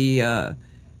discussed the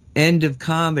end of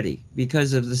comedy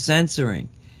because of the censoring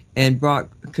and brought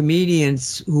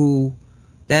comedians who,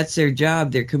 that's their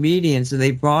job, they're comedians, and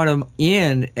they brought them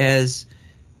in as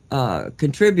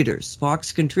contributors,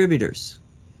 Fox contributors.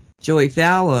 Joey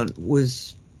Fallon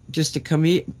was just a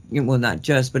comedian, well, not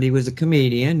just, but he was a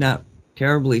comedian, not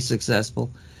terribly successful.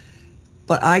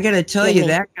 But I got to tell you,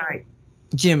 that guy,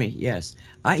 Jimmy, yes,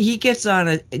 he gets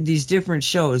on these different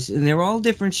shows, and they're all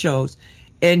different shows,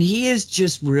 and he is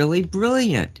just really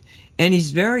brilliant. And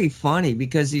he's very funny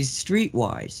because he's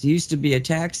streetwise. He used to be a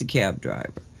taxi cab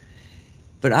driver.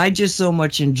 But I just so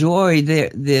much enjoy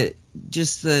the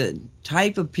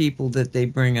type of people that they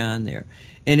bring on there.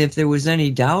 And if there was any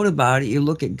doubt about it, you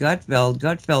look at Gutfeld.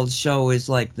 Gutfeld's show is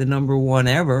like the #1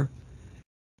 ever.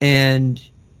 And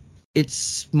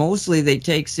it's mostly they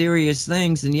take serious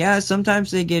things. And yeah, sometimes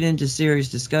they get into serious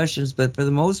discussions, but for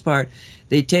the most part,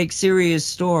 they take serious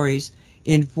stories,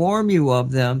 inform you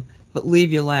of them, but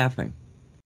leave you laughing.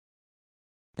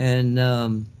 And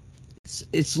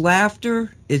it's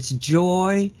laughter, it's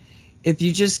joy. If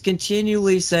you just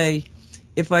continually say,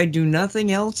 if I do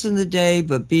nothing else in the day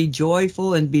but be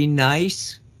joyful and be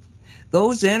nice,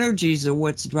 those energies are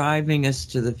what's driving us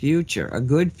to the future, a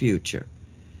good future.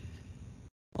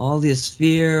 All this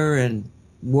fear and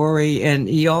worry. And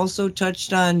he also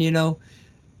touched on, you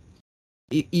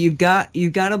got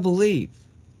to believe.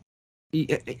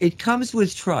 It comes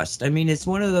with trust. I mean, it's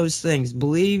one of those things,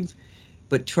 believe,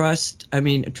 but trust. I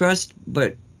mean, trust,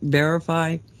 but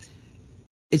verify.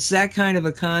 It's that kind of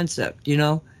a concept,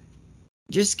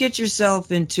 Just get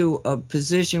yourself into a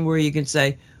position where you can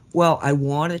say, well, I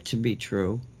want it to be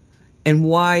true. And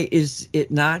why is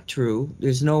it not true?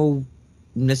 There's no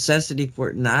necessity for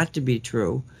it not to be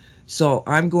true. So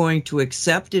I'm going to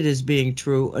accept it as being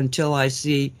true until I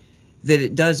see that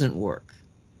it doesn't work.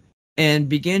 And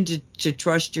begin to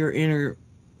trust your inner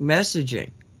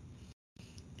messaging.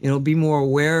 Be more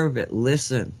aware of it.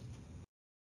 Listen.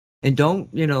 And don't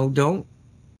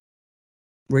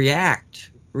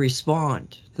react,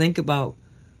 respond. Think about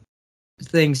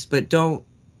things, but don't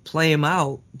play them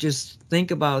out. Just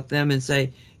think about them and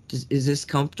say, is this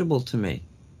comfortable to me?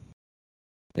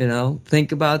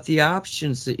 Think about the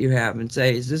options that you have and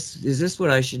say, is this what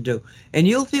I should do? And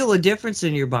you'll feel a difference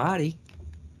in your body.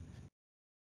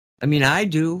 I mean, I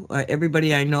do.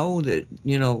 Everybody I know that,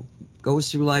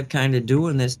 goes through life kind of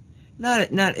doing this.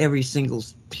 Not every single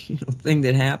thing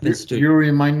that happens to you. You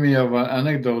remind me of an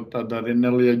anecdote that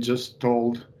Inelia just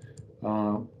told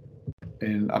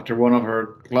after one of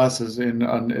her classes,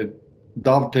 and it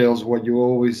dovetails what you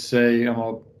always say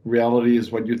about reality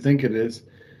is what you think it is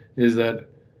that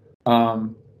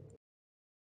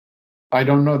I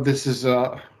don't know, this is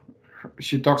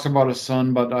she talks about a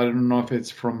son, but I don't know if it's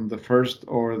from the first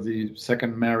or the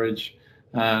second marriage,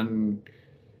 and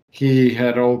he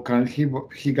had all kinds.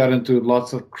 He got into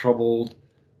lots of trouble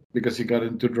because he got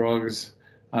into drugs,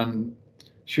 and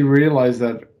she realized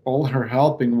that all her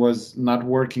helping was not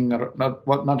working,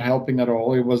 not helping at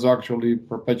all. It was actually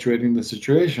perpetuating the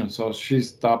situation. So she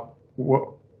stopped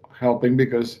helping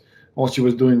because all she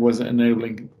was doing was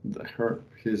enabling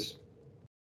his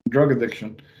drug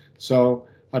addiction. So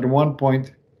at one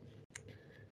point,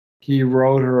 he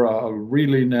wrote her a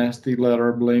really nasty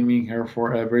letter blaming her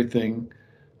for everything.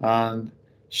 And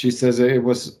she says it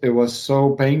was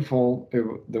so painful,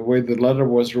 the way the letter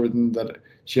was written, that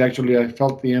I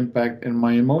felt the impact in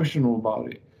my emotional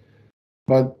body.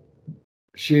 But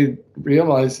she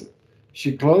realized,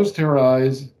 she closed her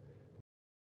eyes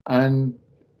and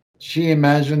she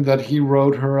imagined that he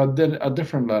wrote her a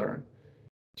different letter.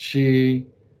 She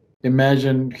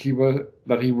imagined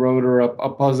that he wrote her a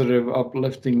positive,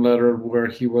 uplifting letter where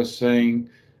he was saying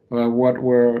where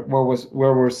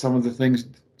were some of the things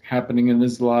happening in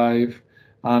his life,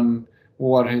 and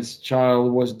what his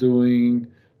child was doing,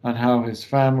 and how his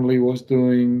family was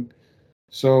doing.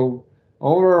 So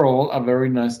overall, a very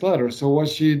nice letter. So what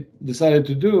she decided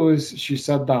to do is she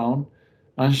sat down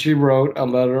and she wrote a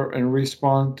letter in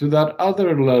response to that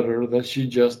other letter that she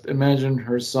just imagined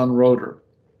her son wrote her.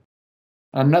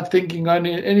 And not thinking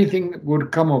anything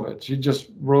would come of it. She just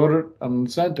wrote it and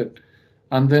sent it.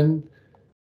 And then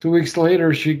 2 weeks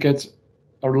later, she gets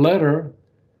a letter,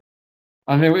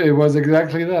 and it was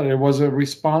exactly that. It was a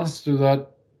response to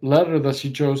that letter that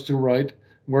she chose to write,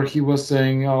 where he was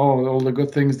saying, all the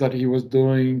good things that he was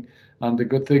doing, and the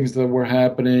good things that were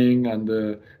happening,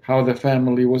 and how the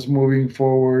family was moving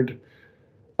forward.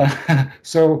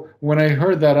 So when I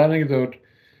heard that anecdote,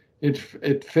 it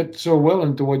fit so well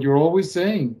into what you're always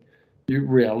saying.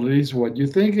 Reality is what you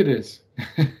think it is.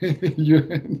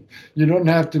 You don't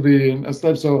have to be in a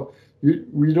step. So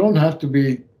we don't have to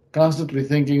be constantly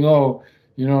thinking,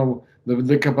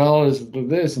 the Kabbalah is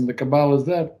this and the Kabbalah is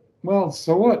that. Well,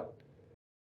 so what?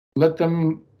 Let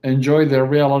them enjoy their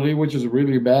reality, which is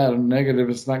really bad and negative.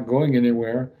 It's not going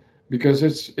anywhere because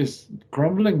it's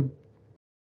crumbling.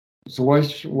 So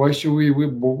why should we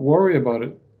worry about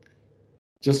it?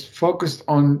 Just focus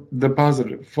on the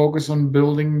positive. Focus on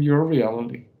building your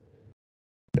reality.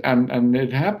 And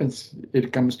it happens.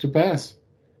 It comes to pass.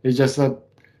 It's just that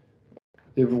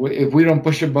if we don't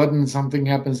push a button, something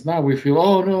happens now. We feel,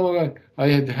 oh no, I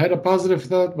had a positive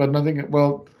thought, but nothing.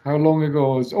 Well, how long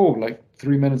ago? It's like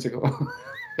 3 minutes ago.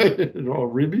 Oh,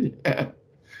 really? Yeah.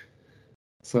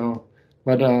 So,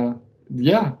 but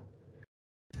yeah.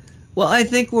 Well, I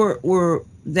think we're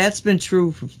that's been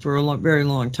true for a very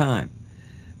long time.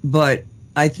 But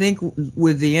I think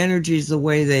with the energies the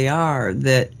way they are,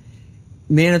 that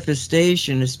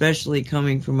manifestation, especially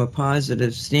coming from a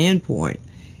positive standpoint,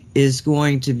 is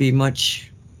going to be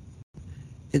much.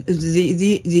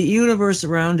 The universe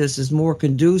around us is more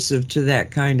conducive to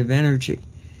that kind of energy.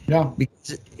 Yeah.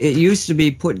 Because it used to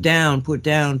be put down, put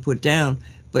down, put down.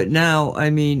 But now, I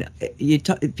mean,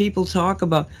 people talk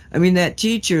about, I mean, that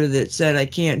teacher that said, I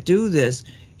can't do this,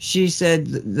 she said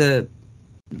the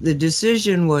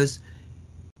decision was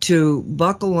to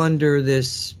buckle under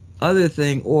this other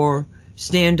thing or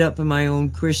stand up in my own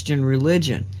Christian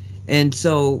religion. And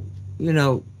so, you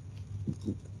know,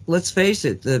 let's face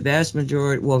it, the vast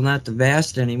majority, well, not the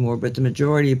vast anymore, but the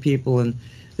majority of people in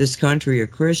this country are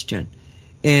Christian.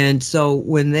 And so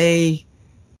when they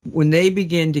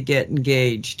begin to get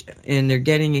engaged, and they're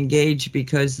getting engaged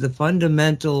because the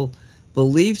fundamental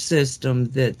belief system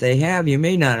that they have, you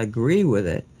may not agree with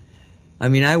it. I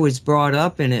mean, I was brought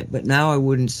up in it, but now I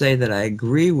wouldn't say that I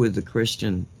agree with the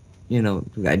Christian, you know,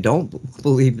 I don't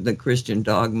believe in the Christian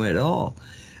dogma at all.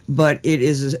 But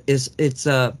it's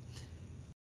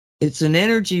an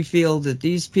energy field that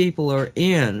these people are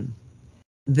in,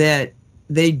 that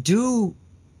they do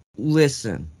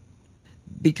listen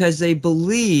because they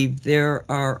believe there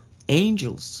are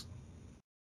angels,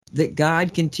 that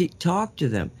God can talk to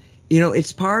them. You know,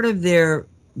 it's part of their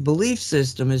belief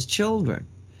system as children.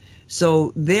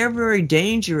 So they're very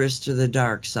dangerous to the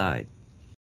dark side.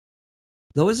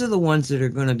 Those are the ones that are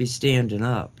going to be standing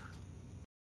up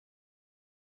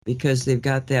because they've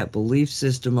got that belief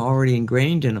system already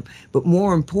ingrained in them. But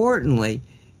more importantly,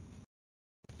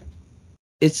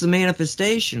 it's the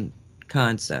manifestation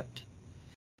concept.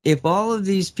 If all of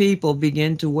these people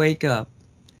begin to wake up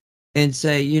and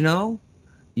say, you know,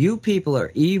 you people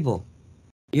are evil.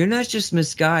 You're not just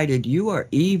misguided, you are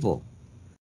evil.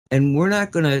 And we're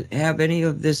not going to have any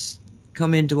of this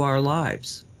come into our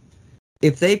lives.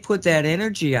 If they put that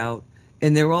energy out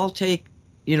and they're all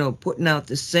putting out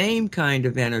the same kind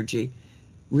of energy,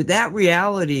 that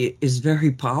reality is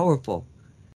very powerful.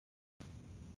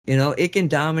 You know, it can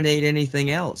dominate anything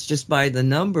else just by the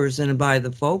numbers and by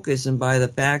the focus and by the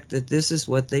fact that this is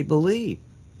what they believe.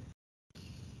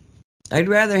 I'd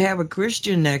rather have a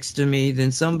Christian next to me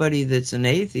than somebody that's an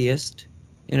atheist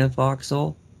in a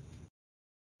foxhole.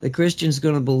 The Christian's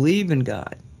going to believe in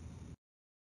God.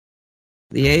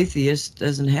 The atheist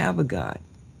doesn't have a God,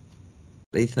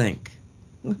 they think.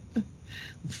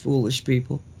 Foolish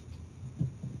people.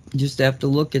 You just have to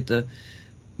look at the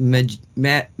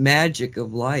magic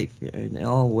of life in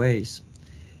all ways.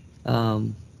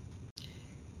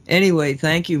 Anyway,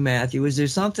 thank you, Matthew. Is there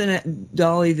something,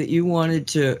 Dolly, that you wanted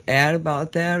to add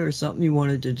about that, or something you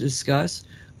wanted to discuss?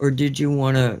 Or did you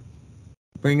want to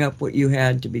bring up what you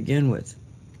had to begin with?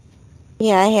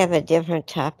 Yeah, I have a different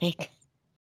topic.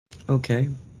 Okay.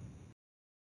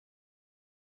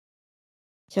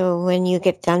 So when you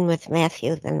get done with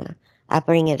Matthew, then I'll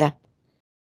bring it up.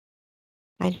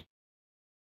 I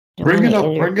don't Bring it want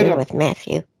to up, bring it interfere up. with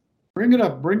Matthew. Bring it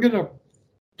up, bring it up.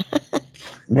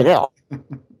 No.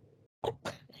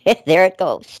 There it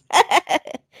goes.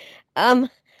 I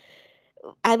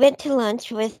went to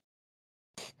lunch with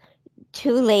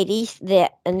two ladies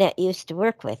that Annette used to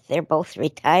work with. They're both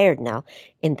retired now,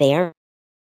 and they aren't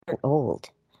old.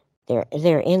 They're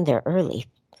in their early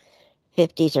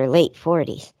 50s or late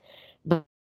 40s. But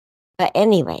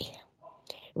anyway,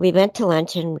 we went to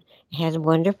lunch and had a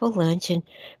wonderful lunch, and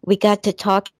we got to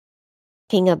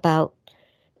talking about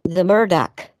the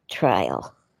Murdoch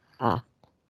trial.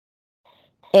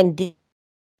 And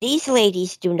these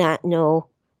ladies do not know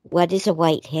what is a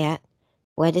white hat,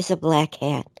 what is a black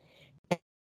hat.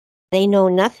 They know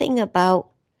nothing about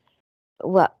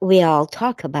what we all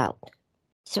talk about.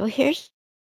 So here's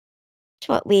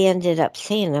what we ended up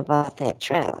saying about that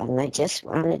trial. And I just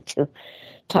wanted to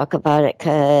talk about it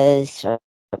because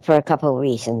for a couple of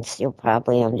reasons. You'll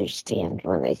probably understand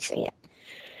when I say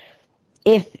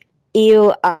it.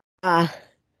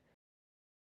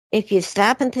 If you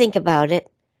stop and think about it,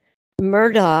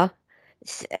 Murdaugh,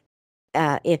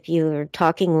 if you're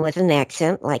talking with an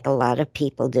accent, like a lot of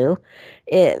people do,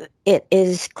 it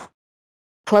is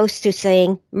close to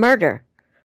saying murder.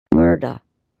 Murdaugh,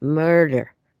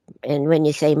 murder. And when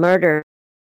you say murder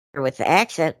with the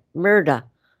accent, Murdaugh.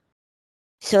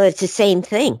 So it's the same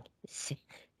thing.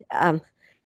 And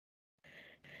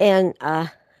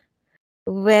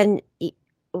when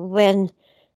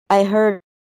I heard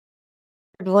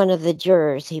one of the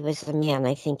jurors, he was a man,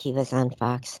 I think he was on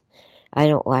Fox. I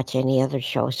don't watch any other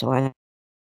show, so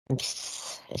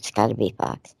it's got to be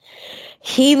Fox.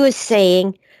 He was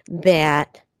saying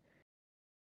that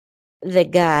the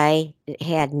guy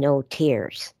had no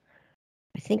tears.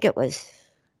 I think it was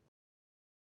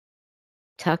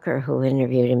Tucker who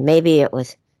interviewed him. Maybe it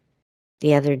was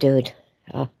the other dude,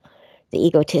 the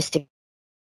egotistical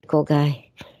guy,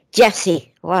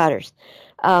 Jesse Waters.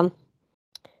 And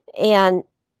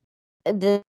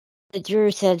the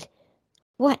juror said,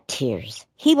 "What tears?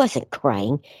 He wasn't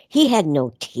crying. He had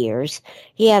no tears.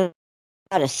 He had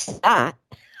a snot,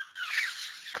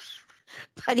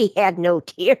 but he had no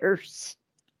tears."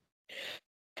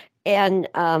 And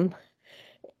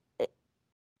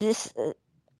this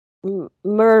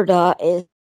Murdaugh is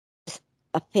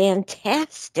a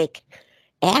fantastic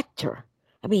actor.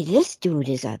 I mean, this dude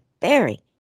is a very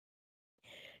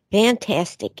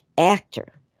fantastic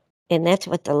actor. And that's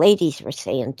what the ladies were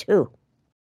saying too.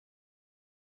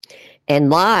 And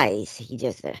lies.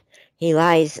 He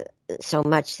lies so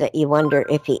much that you wonder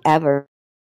if he ever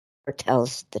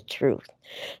tells the truth.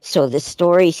 So the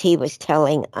stories he was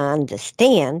telling on the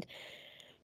stand,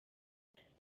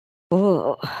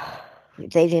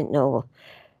 they didn't know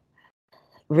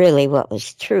really what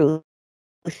was truth.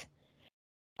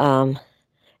 And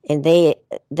they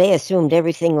assumed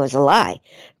everything was a lie.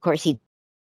 Of course, he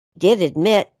did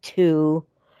admit to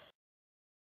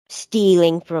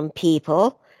stealing from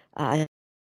people.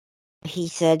 He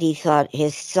said he thought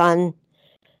his son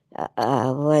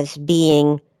was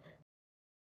being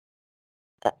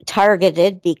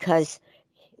targeted because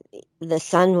the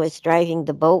son was driving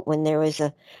the boat when there was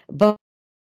a boat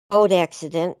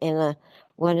accident and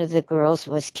one of the girls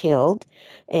was killed.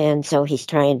 And so he's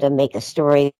trying to make a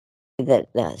story that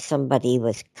somebody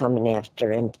was coming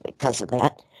after him because of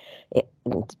that,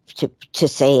 to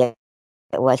say it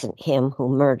wasn't him who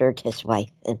murdered his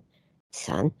wife and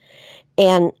son.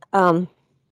 And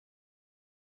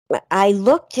I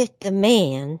looked at the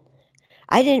man.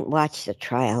 I didn't watch the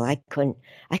trial. I couldn't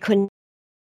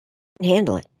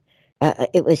handle it.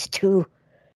 It was too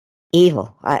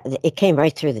evil. It came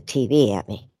right through the TV at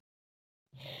me.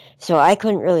 So I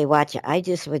couldn't really watch it. I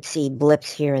just would see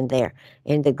blips here and there.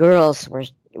 And the girls were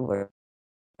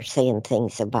saying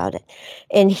things about it.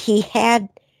 And he had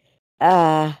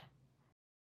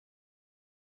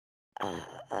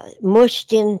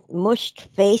mushed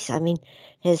face. I mean,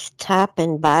 his top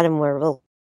and bottom were real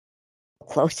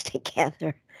close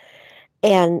together.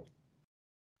 And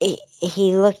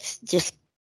he looked just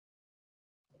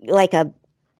like a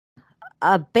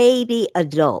baby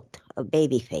adult, a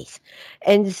baby face.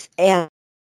 And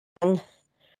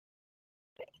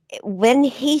when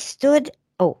he stood,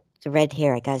 the red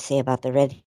hair, I gotta say about the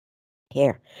red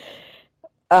hair.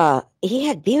 He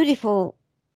had beautiful,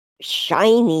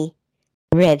 shiny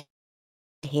red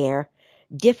hair,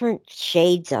 different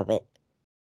shades of it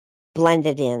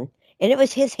blended in, and it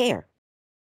was his hair.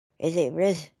 He's a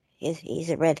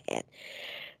redhead.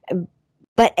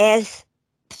 But as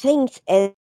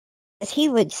he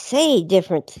would say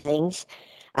different things,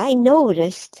 I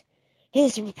noticed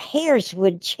his hairs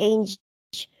would change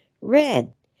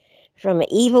red, from an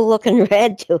evil-looking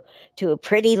red to a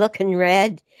pretty-looking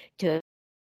red to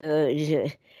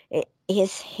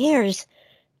his hairs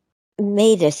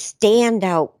made a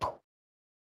standout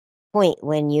point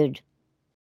when you'd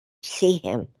see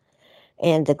him,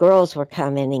 and the girls were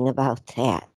commenting about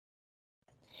that.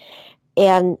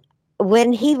 And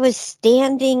when he was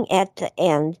standing at the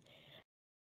end,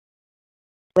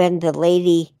 when the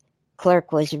lady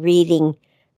clerk was reading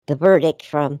the verdict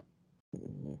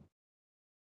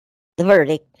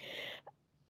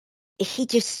he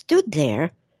just stood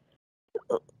there.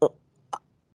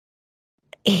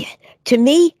 To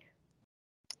me,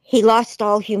 he lost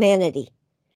all humanity.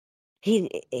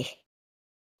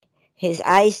 His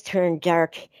eyes turned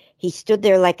dark. He stood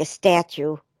there like a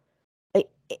statue. It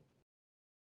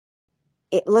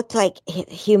looked like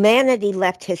humanity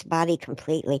left his body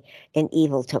completely and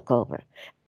evil took over.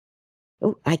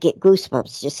 I get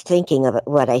goosebumps just thinking of it,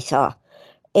 what I saw.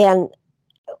 And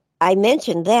I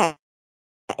mentioned that,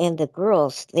 and the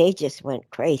girls, they just went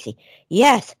crazy.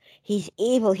 Yes, he's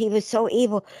evil. He was so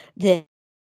evil that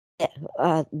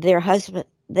their husband,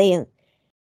 the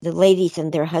ladies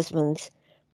and their husbands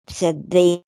said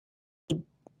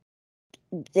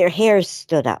their hairs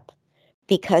stood up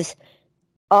because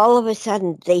all of a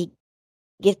sudden they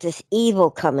get this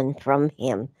evil coming from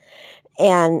him.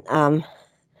 And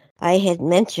I had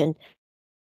mentioned,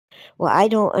 well, I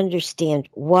don't understand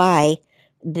why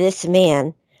this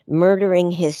man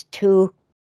murdering his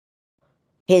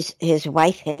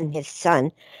wife and his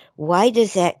son, why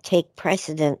does that take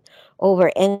precedent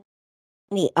over any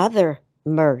other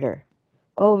murder,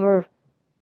 over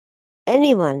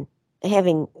anyone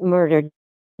having murdered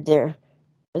their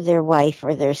their wife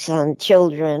or their son,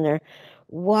 children, or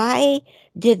why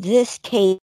did this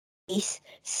case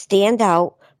stand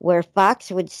out where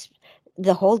Fox would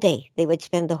the whole day, they would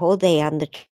spend the whole day on the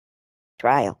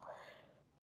trial?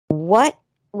 What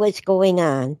was going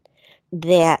on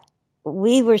that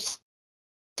we were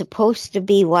supposed to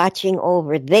be watching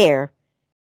over there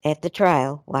at the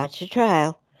trial, watch the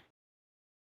trial,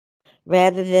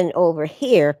 rather than over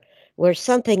here where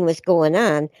something was going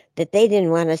on that they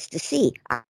didn't want us to see?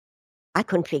 I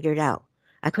couldn't figure it out.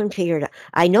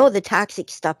 I know the toxic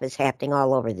stuff is happening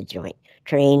all over the joint.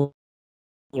 Train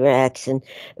wrecks and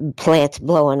plants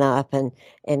blowing up and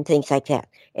things like that.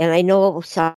 And I know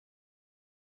some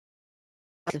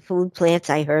the food plants,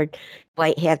 I heard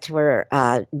white hats were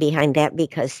behind that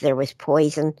because there was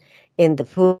poison in the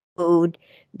food.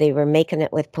 They were making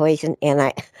it with poison.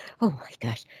 And oh my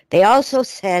gosh. They also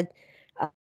said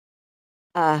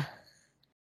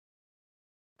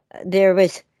there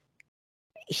was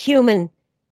human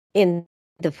in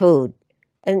the food.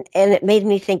 And it made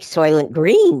me think Soylent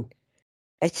Green.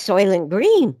 It's Soylent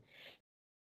Green.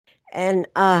 And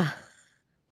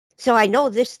so I know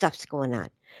this stuff's going on.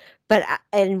 But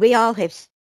and we all have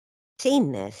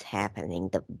seen this happening,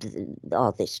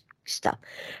 all this stuff.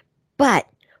 But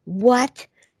what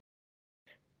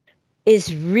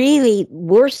is really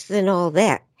worse than all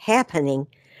that happening,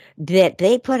 that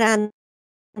they put on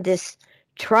this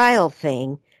trial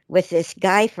thing with this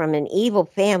guy from an evil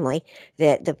family,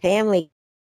 that the family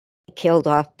killed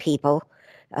off people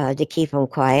to keep them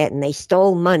quiet, and they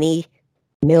stole money,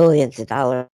 millions of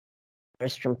dollars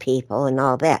from people and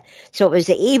all that. So it was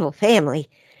an evil family.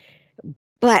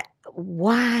 But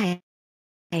why?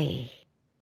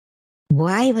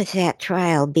 Why was that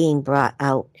trial being brought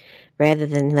out rather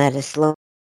than let us look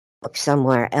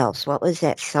somewhere else? What was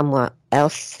that somewhere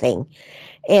else thing?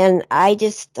 And I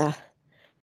just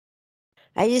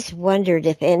wondered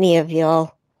if any of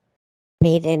y'all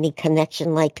made any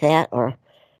connection like that, or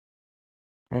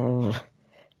do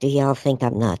y'all think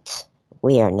I'm nuts?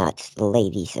 We are nuts, the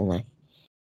ladies and I.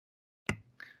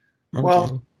 Well,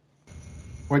 done.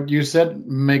 What you said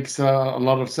makes a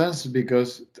lot of sense,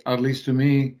 because, at least to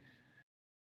me,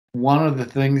 one of the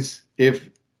things, if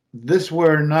this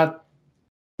were not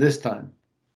this time,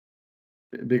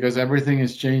 because everything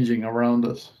is changing around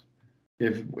us,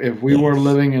 if we were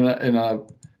living in a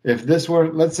if this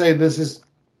were, let's say this is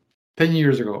 10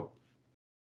 years ago,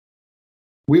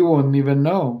 we wouldn't even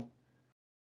know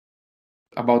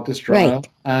about this trial, Right.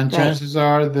 and chances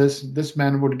are this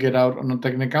man would get out on a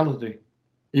technicality,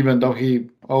 even though he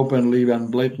openly and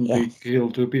blatantly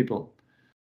killed 2 people.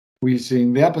 We've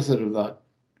seen the opposite of that.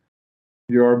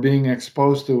 You're being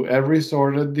exposed to every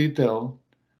sort of detail,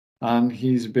 and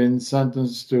he's been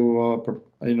sentenced to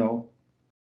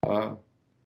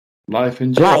life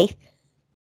in jail. Life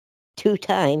 2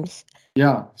 times.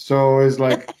 Yeah, so it's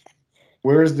like,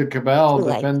 where's the cabal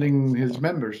Life. defending his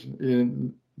members?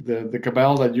 In the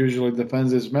cabal that usually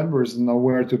defends its members is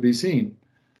nowhere to be seen.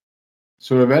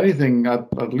 So if anything,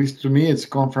 at least to me, it's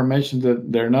confirmation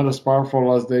that they're not as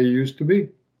powerful as they used to be.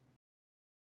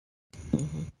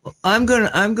 I'm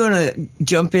gonna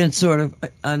jump in sort of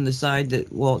on the side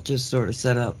that Walt just sort of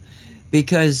set up,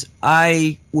 because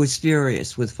I was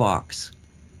furious with Fox.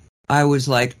 I was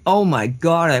like, oh my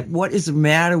God, what is the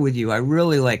matter with you? I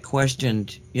really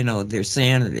questioned, their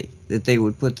sanity that they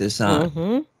would put this on.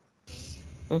 Mm-hmm.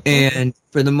 And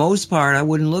for the most part, I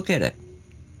wouldn't look at it.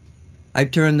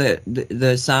 I'd turn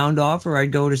the sound off, or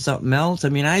I'd go to something else. I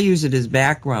mean, I use it as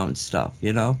background stuff,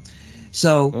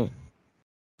 So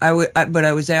I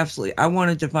was absolutely, I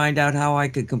wanted to find out how I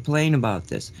could complain about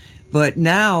this. But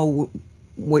now,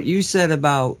 what you said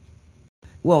about,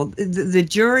 well, the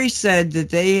jury said that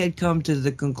they had come to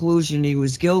the conclusion he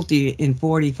was guilty in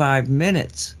 45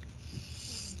 minutes.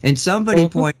 And somebody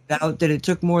pointed out that it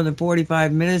took more than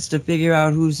 45 minutes to figure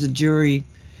out who's the jury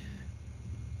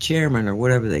chairman, or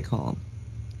whatever they call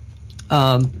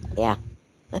him. Yeah.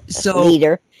 So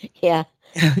leader. Yeah.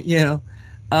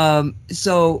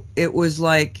 So it was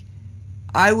like,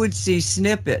 I would see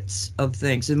snippets of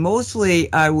things, and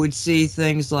mostly I would see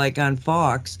things like on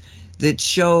Fox that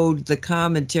showed the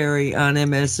commentary on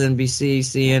MSNBC,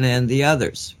 CNN, the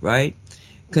others, right,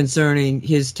 concerning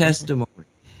his testimony.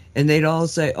 And they'd all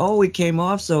say, oh, he came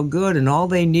off so good, and all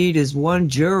they need is one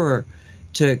juror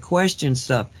to question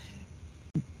stuff.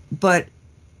 But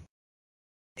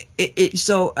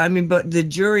but the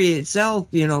jury itself,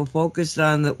 focused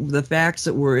on the facts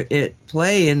that were at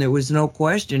play, and there was no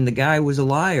question the guy was a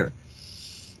liar.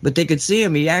 But they could see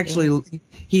him. He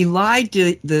lied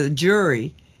to the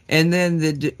jury, and then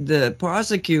the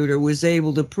prosecutor was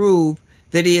able to prove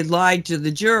that he had lied to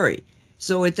the jury.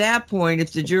 So at that point,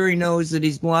 if the jury knows that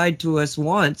he's lied to us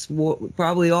once,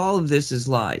 probably all of this is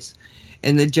lies.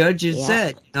 And the judge has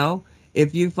said,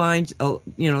 if you find,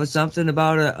 something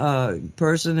about a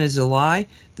person is a lie,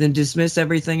 then dismiss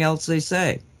everything else they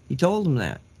say. He told him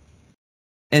that.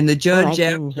 And the judge,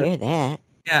 I didn't hear that.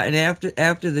 Yeah, and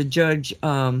after the judge,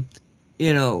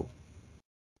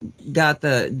 got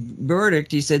the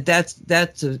verdict, he said that's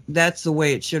the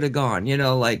way it should have gone.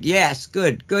 Yes,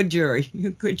 good jury,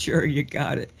 good jury, you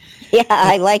got it. Yeah,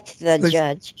 I liked the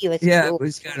judge. He was cool. It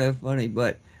was kind of funny,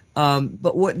 but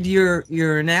what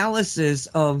your analysis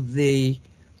of the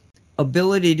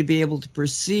ability to be able to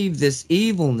perceive this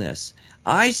evilness,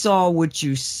 I saw what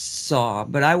you saw,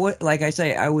 but I didn't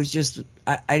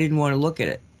want to look at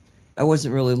it. I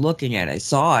wasn't really looking at it. I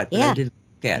saw it, but I didn't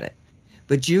look at it.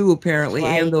 But you apparently,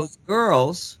 and those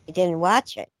girls, I didn't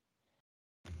watch it.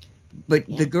 But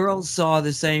the girls saw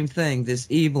the same thing, this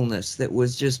evilness that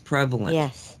was just prevalent.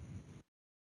 Yes.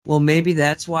 Well, maybe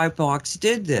that's why Fox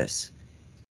did this.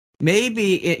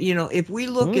 Maybe if we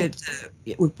look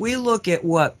at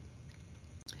what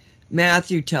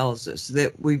Matthew tells us,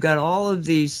 that we've got all of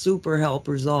these super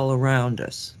helpers all around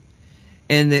us,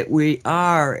 and that we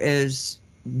are, as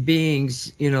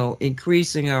beings,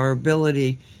 increasing our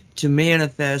ability to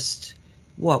manifest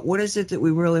what is it that we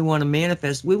really want to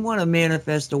manifest? We want to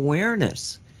manifest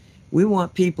awareness. We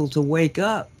want people to wake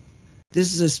up.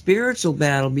 This is a spiritual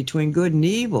battle between good and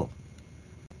evil.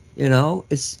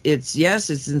 It's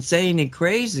insane and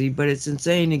crazy, but it's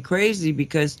insane and crazy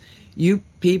because you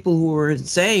people who are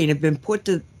insane have been put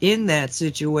in that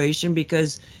situation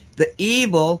because the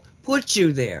evil put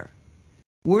you there.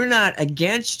 We're not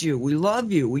against you. We love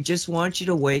you. We just want you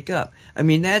to wake up. I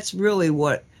mean, that's really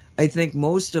what I think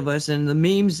most of us, and the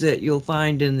memes that you'll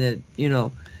find in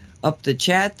the, up the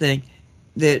chat thing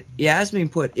that Yasmin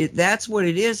put, that's what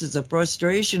it is. It's a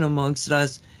frustration amongst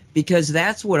us because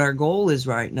that's what our goal is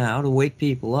right now, to wake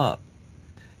people up.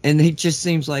 And it just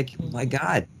seems like, oh my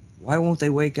God, why won't they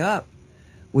wake up?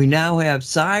 We now have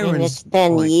sirens. And it's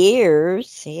been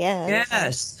years. Yeah.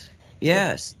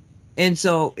 Yes. And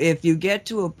so if you get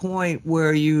to a point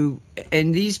where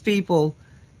and these people,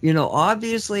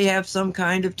 obviously have some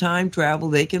kind of time travel,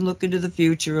 they can look into the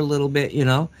future a little bit,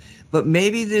 but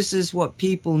maybe this is what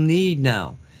people need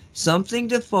now. Something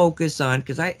to focus on,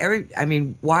 because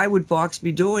why would Fox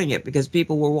be doing it? Because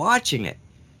people were watching it,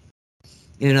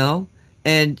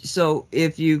 And so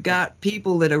if you got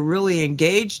people that are really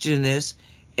engaged in this,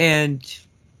 and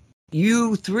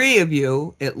you, three of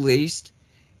you at least,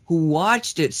 who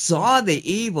watched it, saw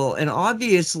the evil, and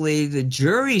obviously the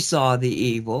jury saw the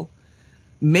evil,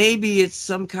 maybe it's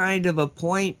some kind of a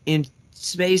point in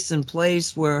space and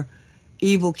place where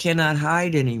evil cannot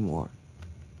hide anymore.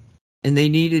 And they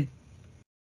needed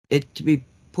it to be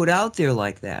put out there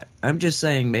like that. I'm just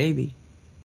saying maybe.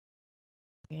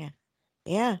 Yeah,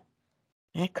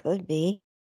 that could be.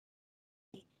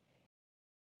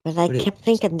 But I kept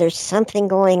thinking there's something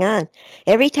going on.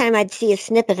 Every time I'd see a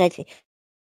snippet, I'd think,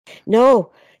 no,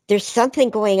 there's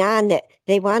something going on that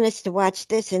they want us to watch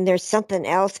this, and there's something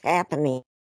else happening.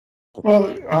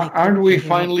 Well, aren't we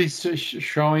finally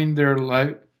showing their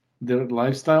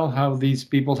lifestyle, how these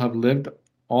people have lived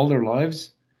all their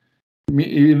lives? I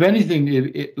mean, if anything,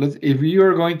 if you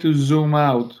are going to zoom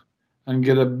out and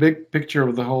get a big picture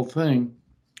of the whole thing,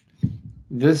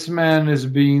 this man is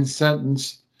being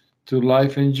sentenced to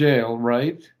life in jail,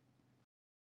 right?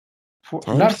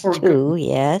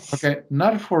 Yes. Okay,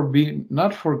 not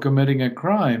for committing a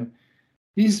crime.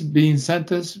 He's being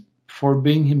sentenced for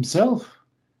being himself,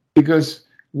 because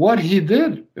what he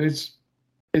did that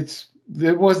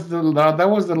was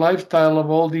the lifestyle of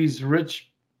all these rich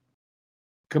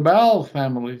cabal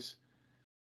families.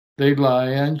 They lie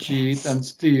and cheat and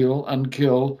steal and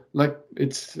kill. Like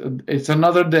it's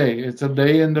another day. It's a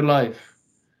day in the life.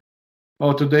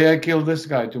 Oh, today I killed this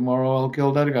guy. Tomorrow I'll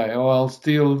kill that guy. Oh, I'll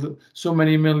steal so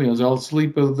many millions. I'll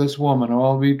sleep with this woman. Oh,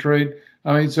 I'll betray.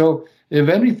 I mean, so if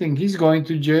anything, he's going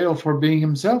to jail for being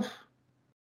himself.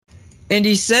 And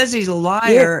he says he's a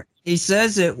liar. Yeah. He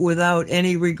says it without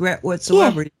any regret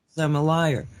whatsoever. Yeah. He says, I'm a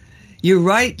liar. You're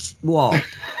right, Walt.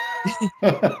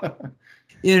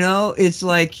 It's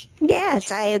like...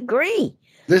 Yes, I agree.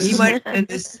 He might have been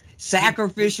this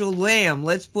sacrificial lamb.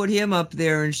 Let's put him up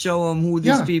there and show him who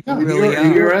these people really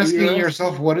are. You're asking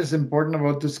yourself what is important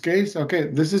about this case? Okay,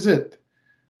 this is it.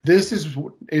 This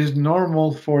is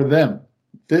normal for them.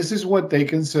 This is what they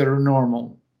consider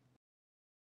normal.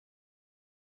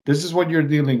 This is what you're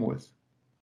dealing with.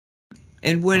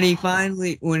 And when he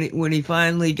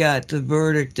finally got the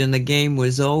verdict and the game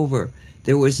was over,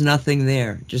 there was nothing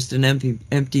there, just an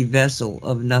empty vessel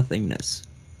of nothingness.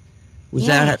 Was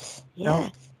that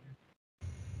yes.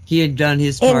 He had done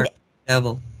his part,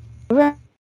 devil. Right,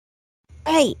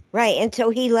 and so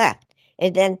he left,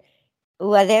 and then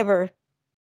whatever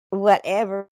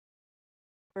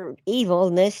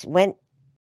evilness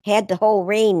had the whole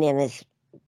reign in his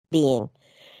being.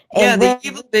 And the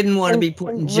evil didn't want to be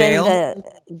put in jail. When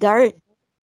the guard,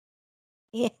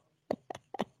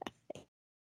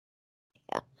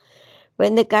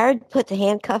 when the guard put the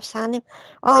handcuffs on him,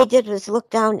 all he did was look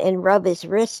down and rub his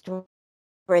wrist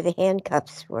where the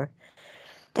handcuffs were.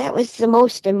 That was the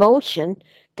most emotion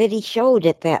that he showed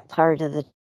at that part of the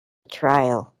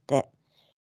trial. That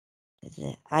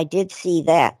I did see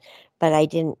that, but I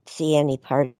didn't see any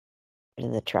part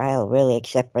of the trial really,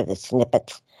 except for the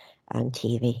snippets on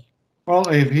TV. Well,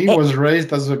 if he was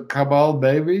raised as a cabal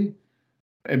baby,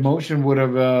 emotion would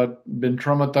have been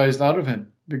traumatized out of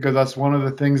him, because that's one of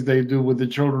the things they do with the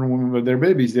children when they're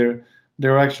babies. They're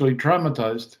actually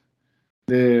traumatized.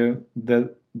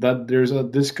 That there's a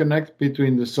disconnect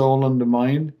between the soul and the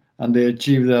mind, and they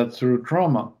achieve that through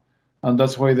trauma, and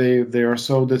that's why they are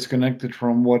so disconnected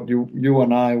from what you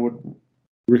and I would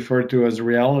refer to as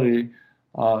reality.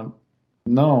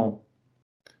 No,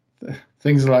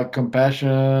 things like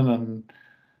compassion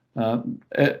and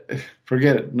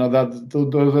forget it. No,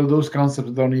 those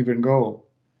concepts don't even go.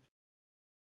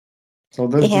 So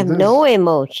they have no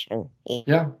emotion.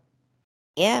 Yeah.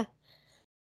 Yeah.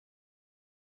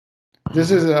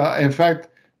 This is, in fact,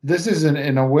 this is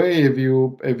in a way, if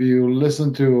you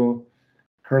listen to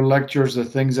her lectures, the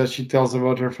things that she tells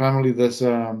about her family. This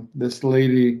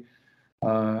lady,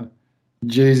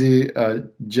 Jessie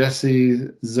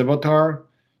Zivatar,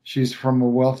 she's from a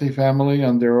wealthy family,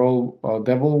 and they're all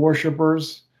devil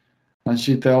worshippers. And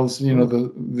she tells,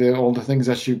 all the things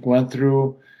that she went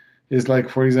through. Is like,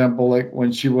 for example, like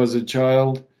when she was a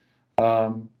child,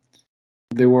 there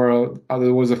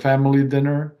was a family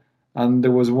dinner, and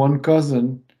there was one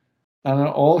cousin, and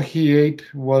all he ate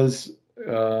was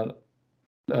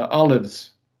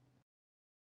olives,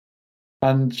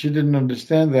 and she didn't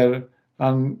understand that.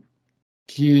 And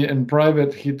he, in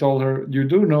private, he told her, "You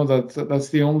do know that that's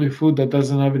the only food that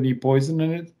doesn't have any poison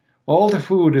in it. All the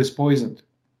food is poisoned.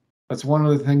 That's one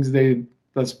of the things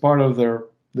that's part of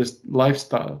this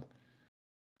lifestyle."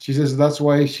 She says that's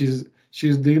why she's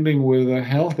dealing with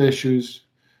health issues,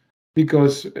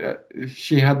 because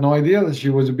she had no idea that she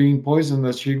was being poisoned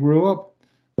as she grew up.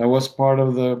 That was part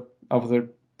of the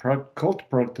cult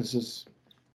practices.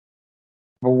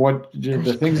 But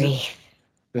the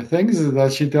things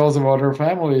that she tells about her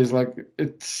family is like,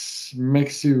 it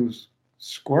makes you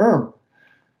squirm.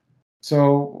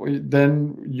 So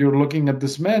then you're looking at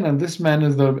this man, and this man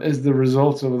is the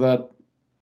result of that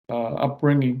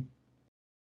upbringing.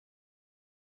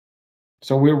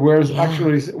 So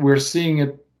we're seeing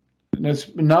it.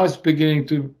 Now it's beginning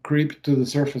to creep to the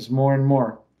surface more and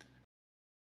more.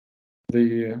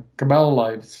 The cabal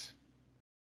lives.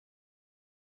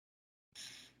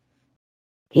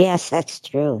 Yes, that's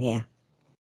true. Yeah.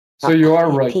 So you are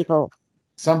right. People.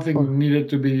 Something needed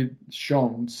to be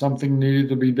shown. Something needed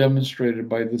to be demonstrated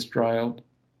by this trial.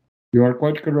 You are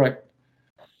quite correct.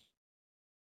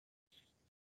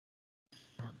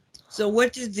 So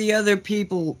what did the other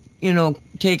people,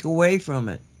 take away from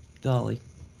it, Dolly?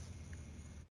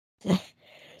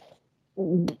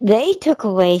 They took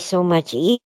away so much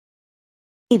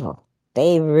evil.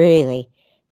 They really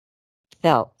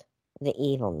felt the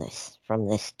evilness from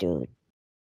this dude.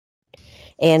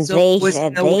 And so they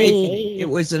said it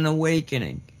was an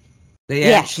awakening.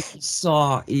 They actually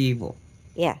saw evil.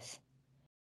 Yes.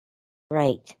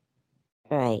 Right.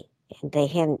 And they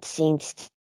hadn't seen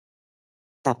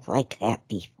stuff like that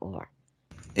before.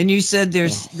 And you said their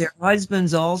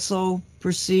husbands also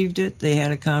perceived it? They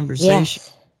had a conversation?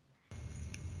 Yes.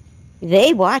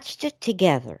 They watched it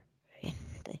together.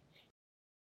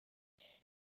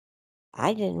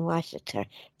 I didn't watch it.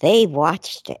 They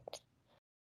watched it.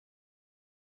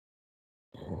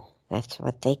 That's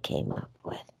what they came up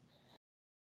with.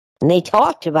 And they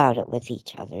talked about it with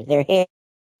each other. Their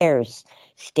hairs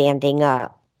standing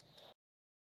up.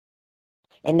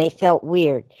 And they felt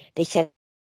weird. They said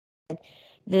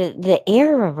the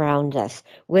air around us,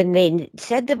 when they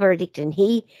said the verdict and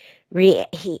he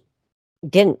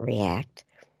didn't react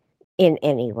in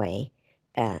any way,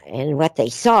 and what they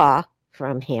saw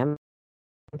from him,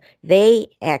 they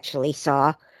actually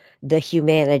saw the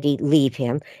humanity leave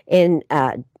him. And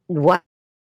one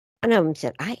of them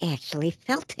said, I actually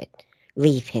felt it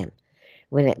leave him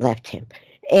when it left him.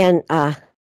 And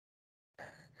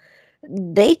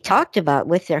they talked about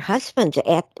with their husbands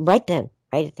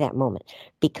right at that moment,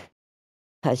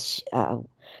 because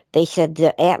they said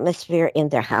the atmosphere in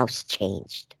their house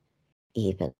changed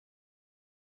even.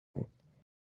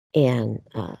 And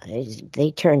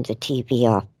they turned the TV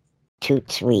off too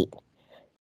sweet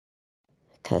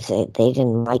because they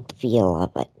didn't like the feel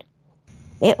of it.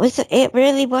 It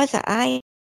really was an eye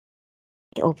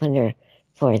opener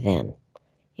for them.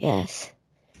 Yes.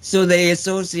 So they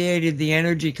associated the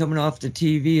energy coming off the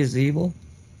TV as evil?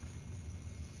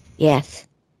 Yes.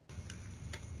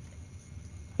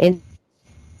 And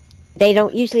they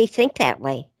don't usually think that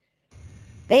way.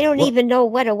 They don't even know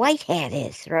what a white hat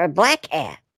is or a black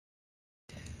hat.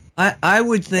 I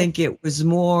would think it was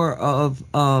more of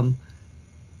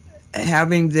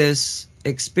having this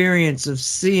experience of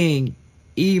seeing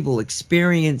evil,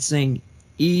 experiencing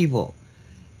evil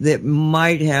that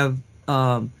might have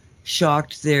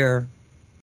shocked their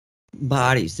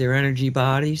bodies, their energy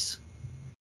bodies,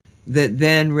 that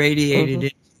then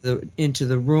radiated into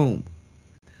the room.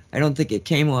 I don't think it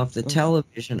came off the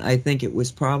television. I think it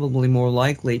was probably more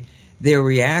likely their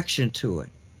reaction to it,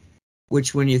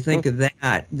 which when you think of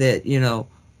that, you know,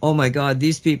 oh my God,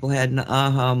 these people had an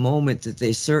aha moment that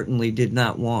they certainly did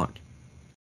not want.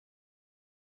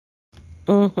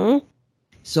 Mm-hmm.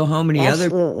 So how many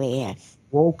Absolutely, other yes.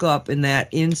 woke up in that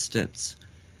instance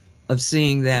of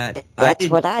seeing that? That's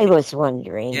what I was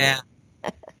wondering. Yeah.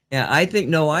 Yeah, I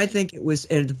think it was,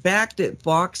 and the fact that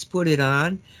Fox put it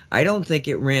on, I don't think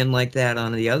it ran like that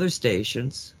on the other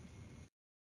stations.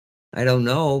 I don't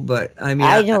know, but I mean,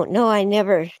 I don't know. I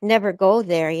never go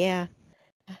there. Yeah.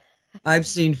 I've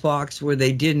seen Fox where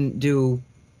they didn't do,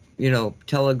 you know,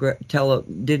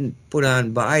 didn't put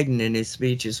on Biden in his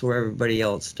speeches where everybody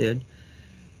else did.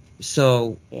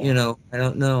 So, you know, I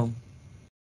don't know.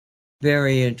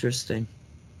 Very interesting.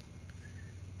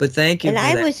 But thank you and for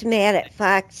I that. was mad at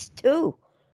Fox too.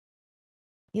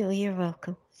 You're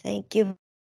welcome. Thank you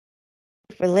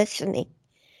for listening.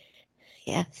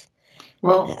 Yes.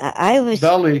 Well, I was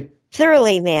Dolly,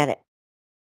 thoroughly mad at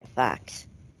Fox.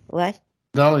 What?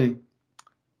 Dolly,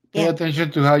 pay Yeah.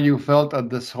 attention to how you felt at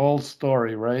this whole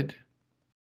story, right?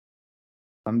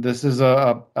 And this is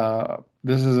a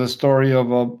story of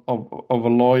a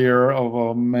lawyer, of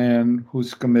a man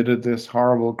who's committed this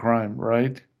horrible crime,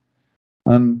 right?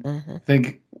 And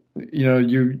think, you know,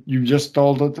 you just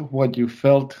told it what you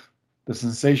felt, the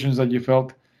sensations that you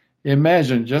felt.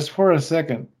 Imagine just for a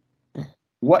second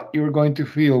what you're going to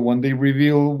feel when they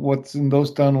reveal what's in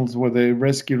those tunnels where they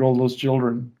rescued all those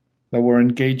children that were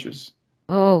in cages.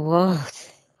 Oh,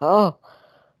 well,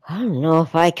 I don't know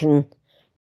if I can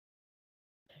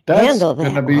handle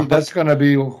that. That's gonna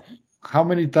be how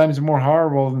many times more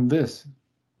horrible than this?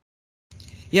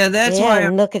 Yeah, that's why.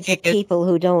 And look at the people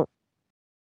who don't.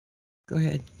 Go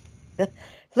ahead.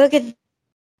 Look at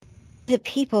the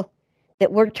people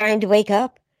that we're trying to wake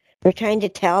up. We're trying to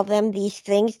tell them these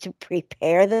things to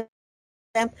prepare them.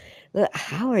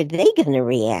 How are they going to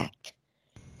react?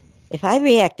 If I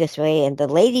react this way and the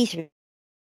ladies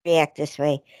react this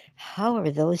way, how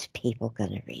are those people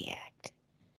going to react?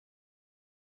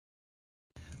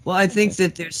 Well, I think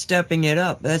that they're stepping it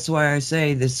up. That's why I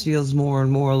say this feels more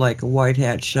and more like a white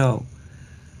hat show.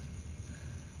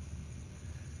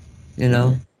 You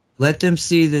know, let them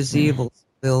see this evil.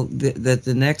 That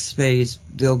the next phase,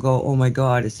 they'll go, oh my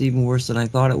God, it's even worse than I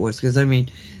thought it was. Because I mean,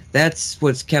 that's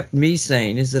what's kept me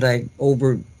sane, is that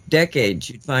over decades,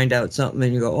 you'd find out something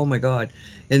and you go, oh my God.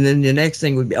 And then the next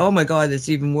thing would be, oh my God, that's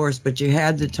even worse. But you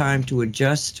had the time to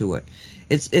adjust to it.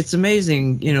 It's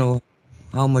amazing, you know,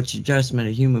 how much adjustment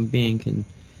a human being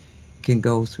can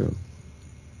go through.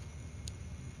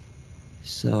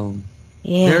 So,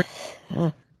 yeah.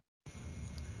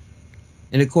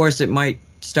 And of course, it might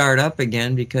start up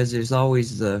again because there's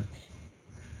always the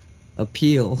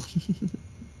appeal.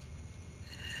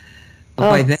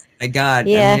 By then, my God,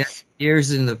 yes. I mean,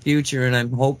 years in the future, and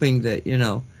I'm hoping that, you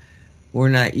know, we're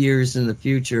not years in the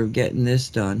future of getting this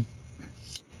done.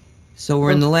 So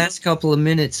we're in the last couple of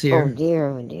minutes here.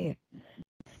 Oh dear.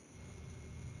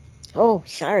 Oh,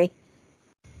 sorry.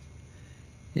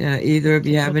 Yeah, either of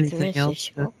you have anything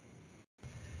else?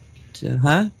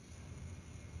 Huh?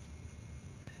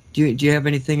 Do you have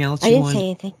anything else? I didn't say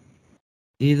anything.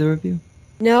 Either of you?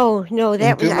 No.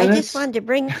 That was. I just wanted to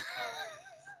bring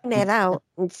that out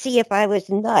and see if I was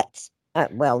nuts.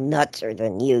 Well, nutser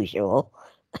than usual.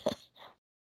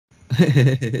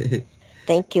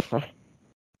 Thank you for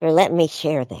letting me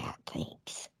share that.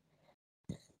 Thanks.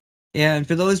 Yeah, and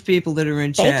for those people that are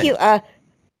in chat, thank you.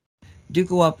 Do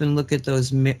go up and look at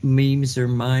those memes or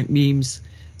memes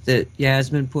that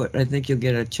Yasmin put. I think you'll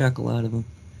get a chuckle out of them.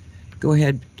 Go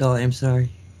ahead, Dolly. I'm sorry.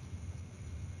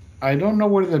 I don't know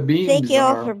where the beams are. Thank you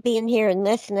all for being here and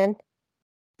listening.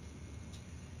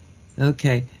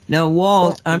 Okay. Now,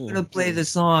 Walt, I'm going to play the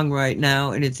song right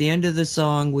now, and at the end of the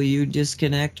song, will you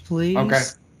disconnect, please? Okay.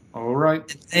 All right.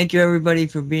 Thank you, everybody,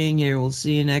 for being here. We'll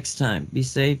see you next time. Be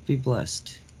safe. Be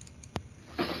blessed.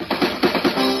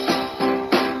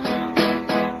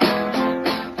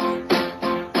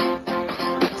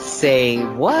 Say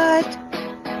what?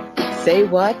 Say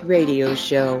what radio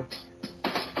show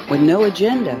with no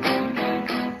agenda.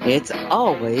 It's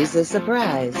always a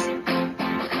surprise.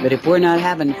 But if we're not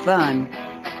having fun,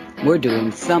 we're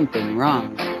doing something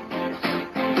wrong.